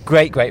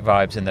great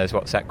vibes in those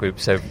WhatsApp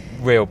groups. So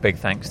real big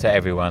thanks to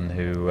everyone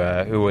who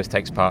always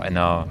takes part in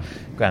our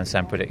Grand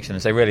Slam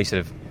predictions. They really sort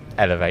of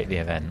elevate the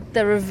event.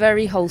 They're a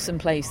very wholesome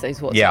place, those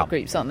WhatsApp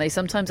groups, aren't they?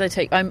 Sometimes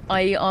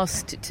I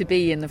asked to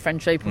be in the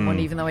French Open one,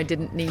 even though I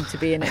didn't need to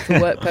be in it for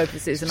work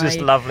purposes. And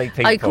just lovely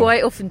people. I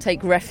quite often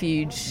take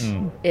refuge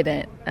in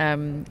it.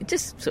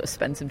 Just sort of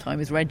spend some time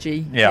with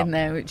Reggie in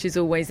there, which is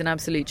always an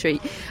absolute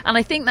treat. And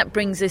I think that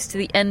brings us to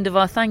the end of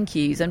our thank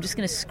yous. I'm just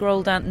going to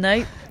scroll down.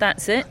 No,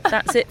 that's it.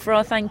 That's it for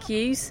our thank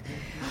yous.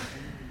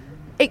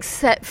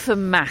 Except for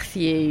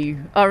Matthew,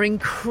 our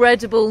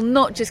incredible,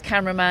 not just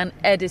cameraman,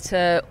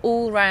 editor,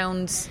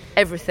 all-round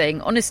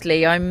everything.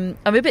 Honestly, I'm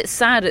a bit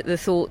sad at the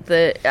thought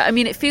that... I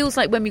mean, it feels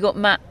like when we got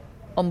Matt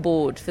on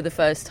board for the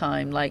first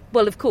time, like,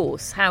 well, of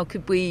course, how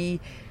could we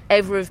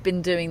ever have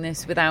been doing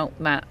this without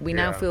Matt? We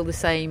now feel the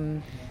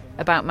same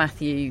about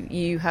Matthew.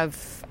 You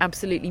have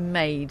absolutely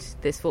made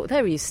this for...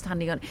 There he is,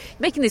 standing on...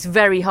 Making this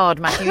very hard,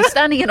 Matthew. He's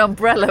standing in an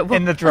umbrella.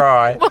 In the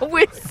dry. While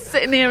we're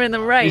sitting here in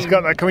the rain. He's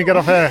got that. Can we get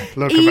off air?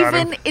 Look about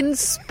him. Even in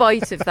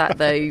spite of that,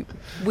 though,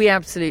 we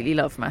absolutely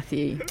love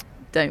Matthew,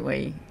 don't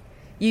we?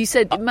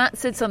 Matt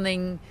said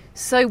something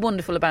so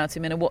wonderful about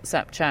him in a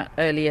WhatsApp chat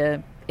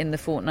earlier in the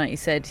fortnight. He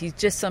said he's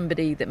just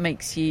somebody that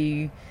makes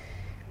you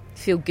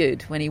feel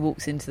good when he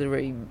walks into the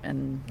room.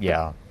 And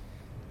yeah.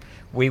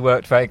 We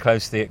worked very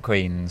closely at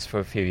Queen's for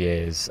a few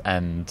years,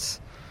 and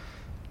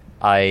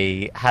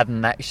I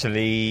hadn't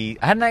actually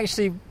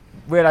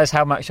realised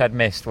how much I'd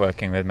missed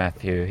working with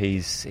Matthew.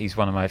 He's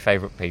one of my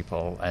favourite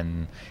people,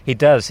 and he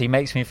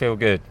makes me feel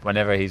good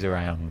whenever he's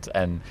around.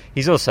 And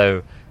he's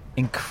also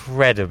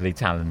incredibly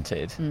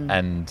talented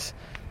and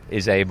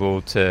is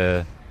able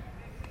to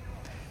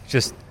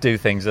just do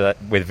things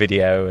with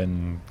video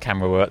and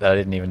camera work that I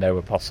didn't even know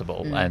were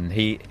possible. And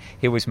he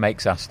always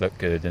makes us look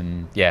good.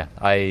 And yeah,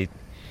 I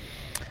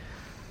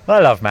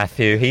love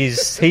Matthew.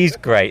 He's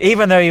great,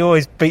 even though he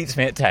always beats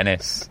me at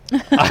tennis.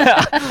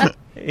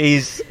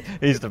 He's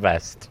the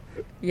best.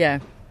 Yeah,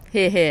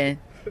 here.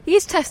 He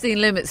is testing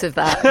limits of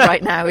that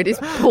right now. It is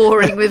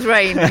pouring with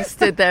rain. He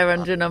stood there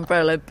under an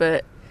umbrella,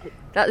 but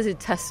that is a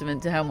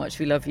testament to how much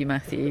we love you,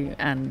 Matthew.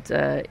 And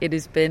it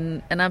has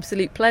been an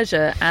absolute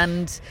pleasure.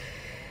 And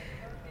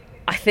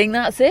I think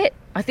that's it.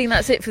 I think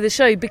that's it for the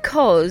show,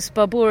 because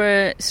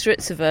Barbora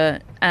Strycova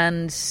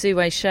and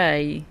Sue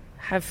Shea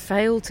have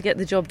failed to get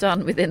the job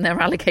done within their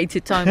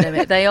allocated time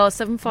limit. They are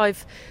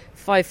 7-5,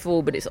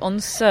 5-4, but it's on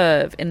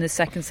serve in the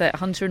second set.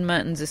 Hunter and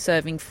Mertens are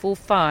serving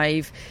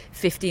 4-5,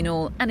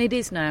 15-all, and it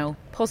is now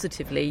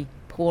positively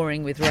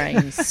pouring with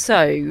rain.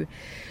 So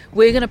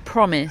we're going to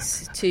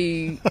promise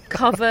to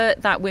cover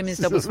that women's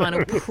doubles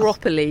final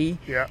properly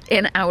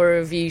in our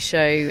review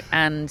show.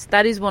 And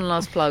that is one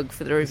last plug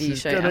for the review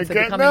show and for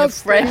becoming a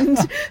friend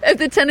of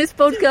the Tennis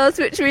Podcast,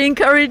 which we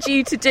encourage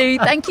you to do.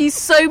 Thank you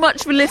so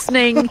much for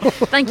listening.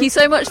 Thank you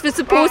so much for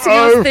supporting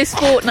us this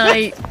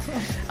fortnight.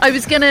 I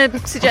was going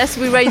to suggest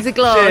we raise a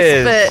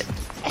glass, but...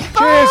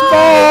 Cheers,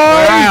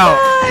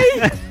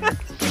 bye!